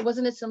was something.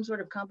 Wasn't it some sort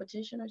of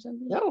competition or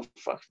something? No,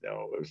 fuck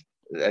no. It was,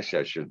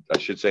 actually, I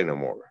should say no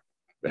more.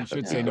 You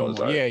should say no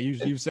more. Yeah,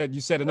 you said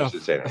enough. I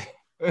should say no.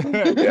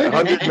 Yeah,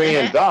 $100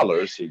 million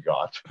he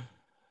got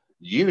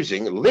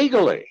using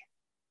legally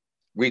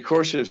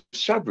recursive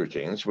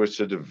subroutines, which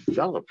the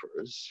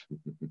developers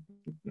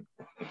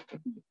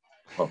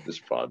of this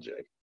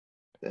project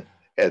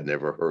had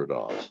never heard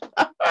of.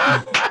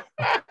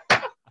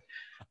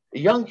 A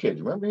young kid,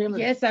 remember him?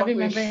 Yes, I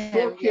remember him.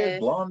 Short kid,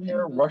 blonde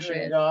hair,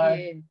 Russian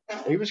guy.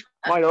 Yeah. He was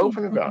quite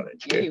open about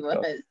it. Yeah, he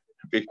was.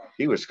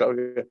 He was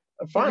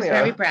finally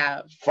very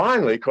proud.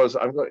 Finally, because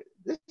I'm going,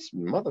 this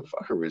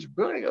motherfucker is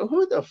brilliant. I go,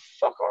 who the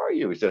fuck are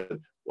you? He said,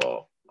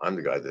 well, I'm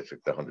the guy that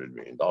took the $100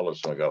 million.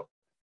 So I go,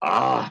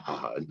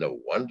 no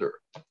wonder.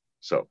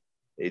 So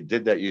he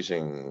did that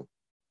using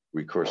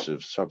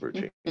recursive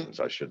subroutines.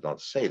 I should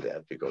not say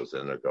that because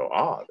then they go,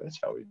 that's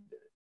how he did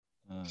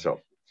it. So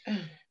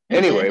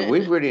anyway,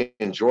 we've really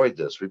enjoyed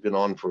this. We've been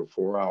on for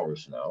 4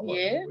 hours now.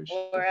 Yeah,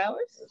 4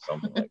 hours?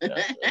 Something like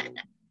that.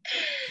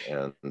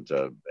 And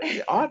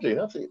oddly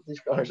enough,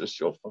 these guys are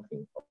still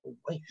fucking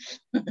awake.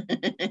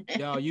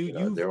 Yo,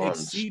 you've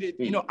exceeded.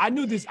 I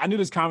knew this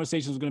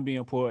conversation was going to be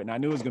important. I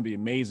knew it was going to be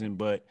amazing,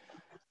 but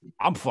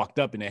I'm fucked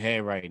up in the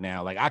head right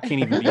now. Like I can't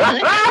even be.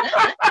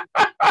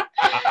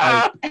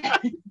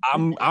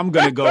 I'm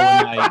gonna go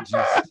and like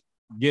just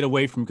get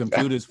away from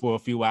computers for a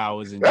few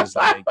hours and just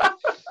like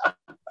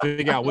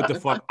figure out what the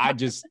fuck I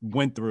just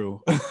went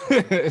through.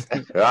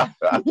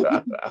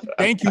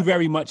 Thank you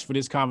very much for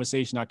this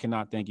conversation. I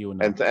cannot thank you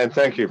enough. And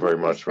thank you very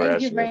much for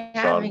asking me,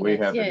 Sean. We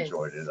have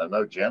enjoyed it. I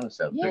know Janice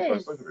had look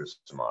at her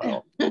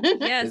smile.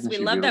 Yes, we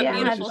love that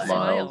beautiful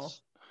smile.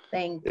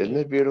 Thank you. Isn't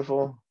it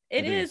beautiful?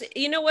 It is.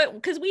 You know what?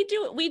 Because we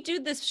do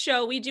this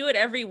show. We do it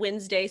every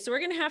Wednesday. So we're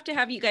going to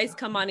have you guys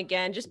come on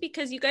again, just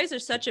because you guys are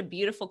such a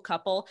beautiful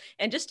couple,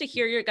 and just to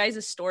hear your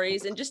guys'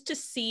 stories and just to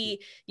see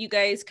you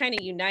guys kind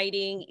of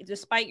uniting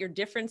despite your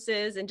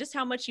differences, and just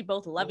how much you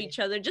both love each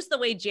other. Just the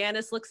way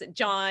Janice looks at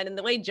John, and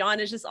the way John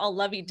is just all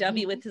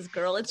lovey-dovey with his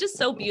girl. It's just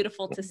so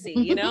beautiful to see,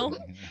 you know?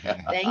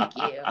 Thank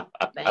you.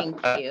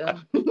 Thank you.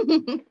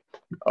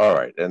 All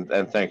right, and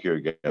thank you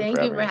again.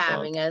 Thank you for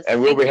having us.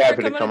 And we'll be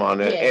happy to come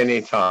on at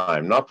any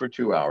time, not for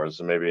 2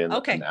 hours, maybe an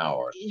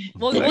hour.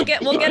 We'll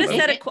get a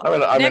set of.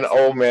 I'm an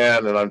old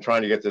man, and I'm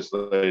trying to get this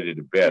lady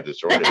to bed.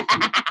 It's already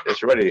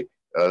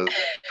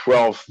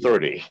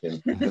 12:30 in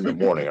the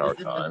morning our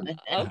time.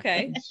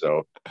 Okay.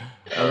 So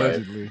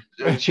allegedly,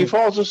 she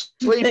falls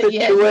asleep at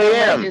 2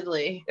 a.m.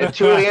 Allegedly. At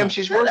 2 a.m.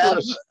 she's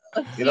worthless.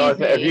 You know,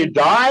 have you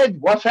died?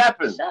 What's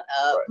happened? Shut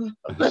up.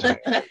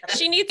 Right.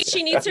 She needs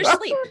her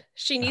sleep.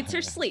 She needs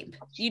her sleep.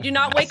 You do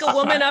not wake a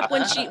woman up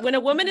when a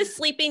woman is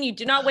sleeping. You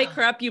do not wake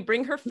her up. You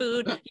bring her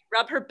food. You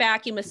rub her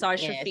back. You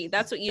massage her feet.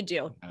 That's what you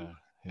do.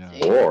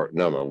 Yeah. Or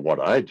no, what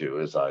I do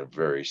is I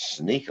very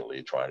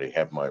sneakily try to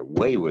have my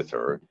way with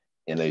her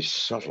in a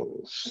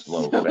subtle,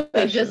 slow fashion.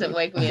 It doesn't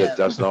wake me up. It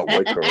does not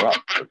wake her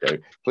up. Okay,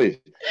 please,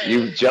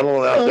 you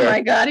gentlemen out there. Oh my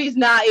God, he's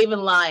not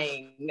even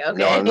lying. Okay.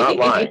 No, I'm not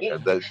lying.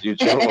 You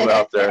gentlemen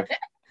out there,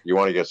 you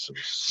want to get some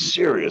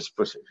serious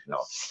pussy.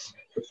 No.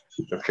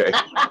 Okay.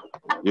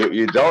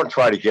 You don't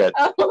try to get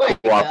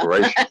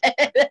cooperation.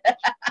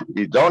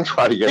 You don't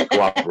try to get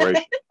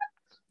cooperation.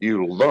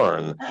 You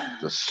learn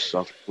the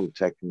subtle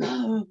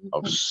technique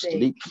of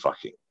sleep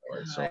fucking.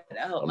 Right, so I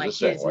hope my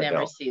kids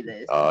never see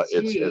this.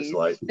 It's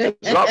like,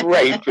 it's not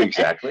rape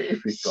exactly.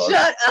 Shut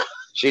up.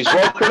 She's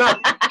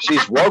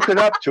woken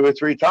up 2 or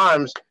 3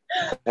 times,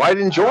 quite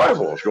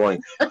enjoyable.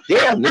 Going,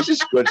 damn, this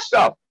is good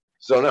stuff.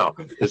 So no,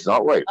 it's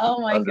not rape. Oh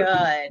my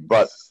God.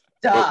 But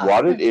Stop.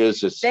 What it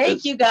is,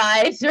 Thank you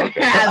guys for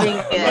having me.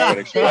 I'm not going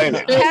to explain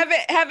it.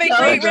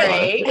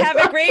 Have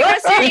a great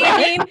rest of your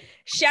evening.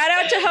 Shout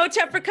out to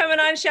Hotep for coming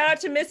on. Shout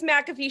out to Miss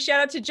McAfee. Shout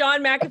out to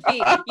John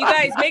McAfee. You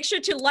guys, make sure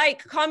to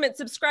like, comment,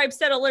 subscribe,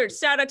 set alerts.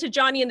 Shout out to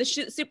Johnny in the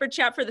super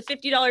chat for the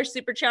 $50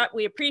 super chat.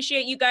 We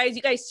appreciate you guys.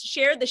 You guys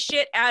share the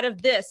shit out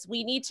of this.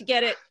 We need to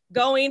get it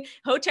going.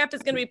 Hotep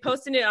is going to be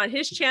posting it on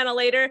his channel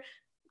later.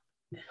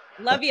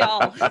 Love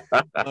y'all.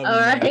 All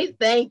right.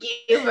 Thank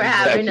you for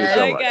having us.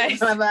 So guys.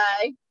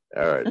 Bye-bye.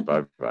 All right.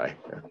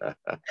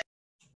 Bye-bye.